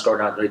message, and I scroll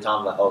down 3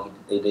 times like, oh,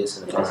 they did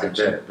send a message.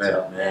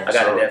 So I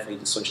gotta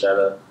definitely switch that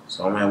up.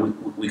 So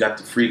man, we got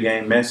the free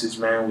game message,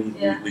 man.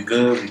 We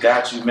good. We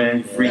got you,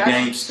 man. Free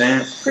game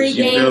stamp. Free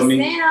game feel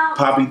me? Stamp.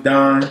 Poppy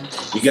Don.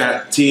 You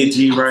got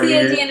TNG right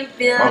here. In the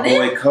building.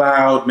 My boy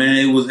Cloud,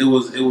 man. It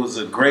was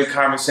a great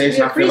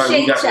conversation. I feel like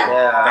we got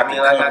I mean,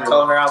 like I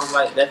told her, I was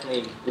like,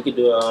 definitely we could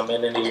do a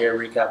end of the year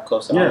recap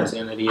close to the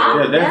end of the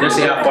year. Just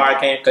see how far I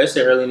came. Cause it's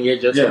still early in the year,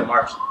 just in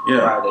March.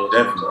 Friday.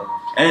 Definitely.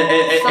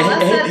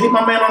 And hit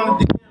my man on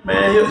the DM,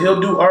 man. He'll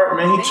do art,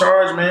 man. He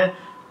charge, man.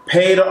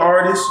 Pay the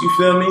artist, you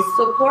feel me?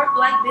 Support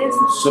black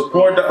business.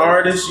 Support the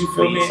artist, you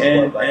feel me?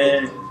 And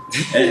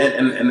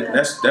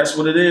that's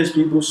what it is,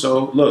 people.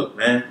 So look,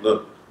 man,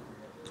 look.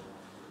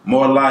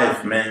 More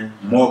life, man.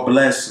 More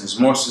blessings,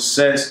 more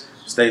success.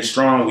 Stay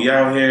strong. We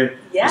out here.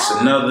 Yeah. It's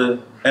another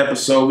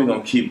episode. We're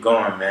gonna keep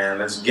going, man.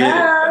 Let's get it.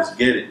 Let's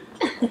get it.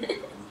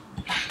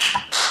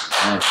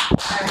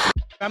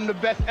 I'm the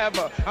best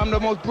ever. I'm the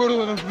most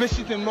brutal and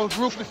vicious and most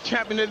ruthless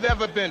champion there's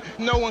ever been.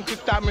 No one can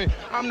stop me.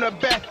 I'm the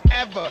best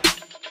ever.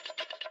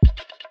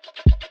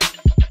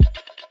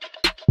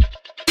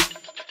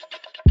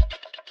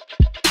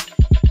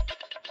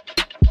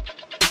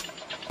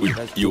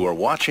 You are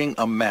watching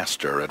a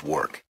master at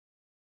work.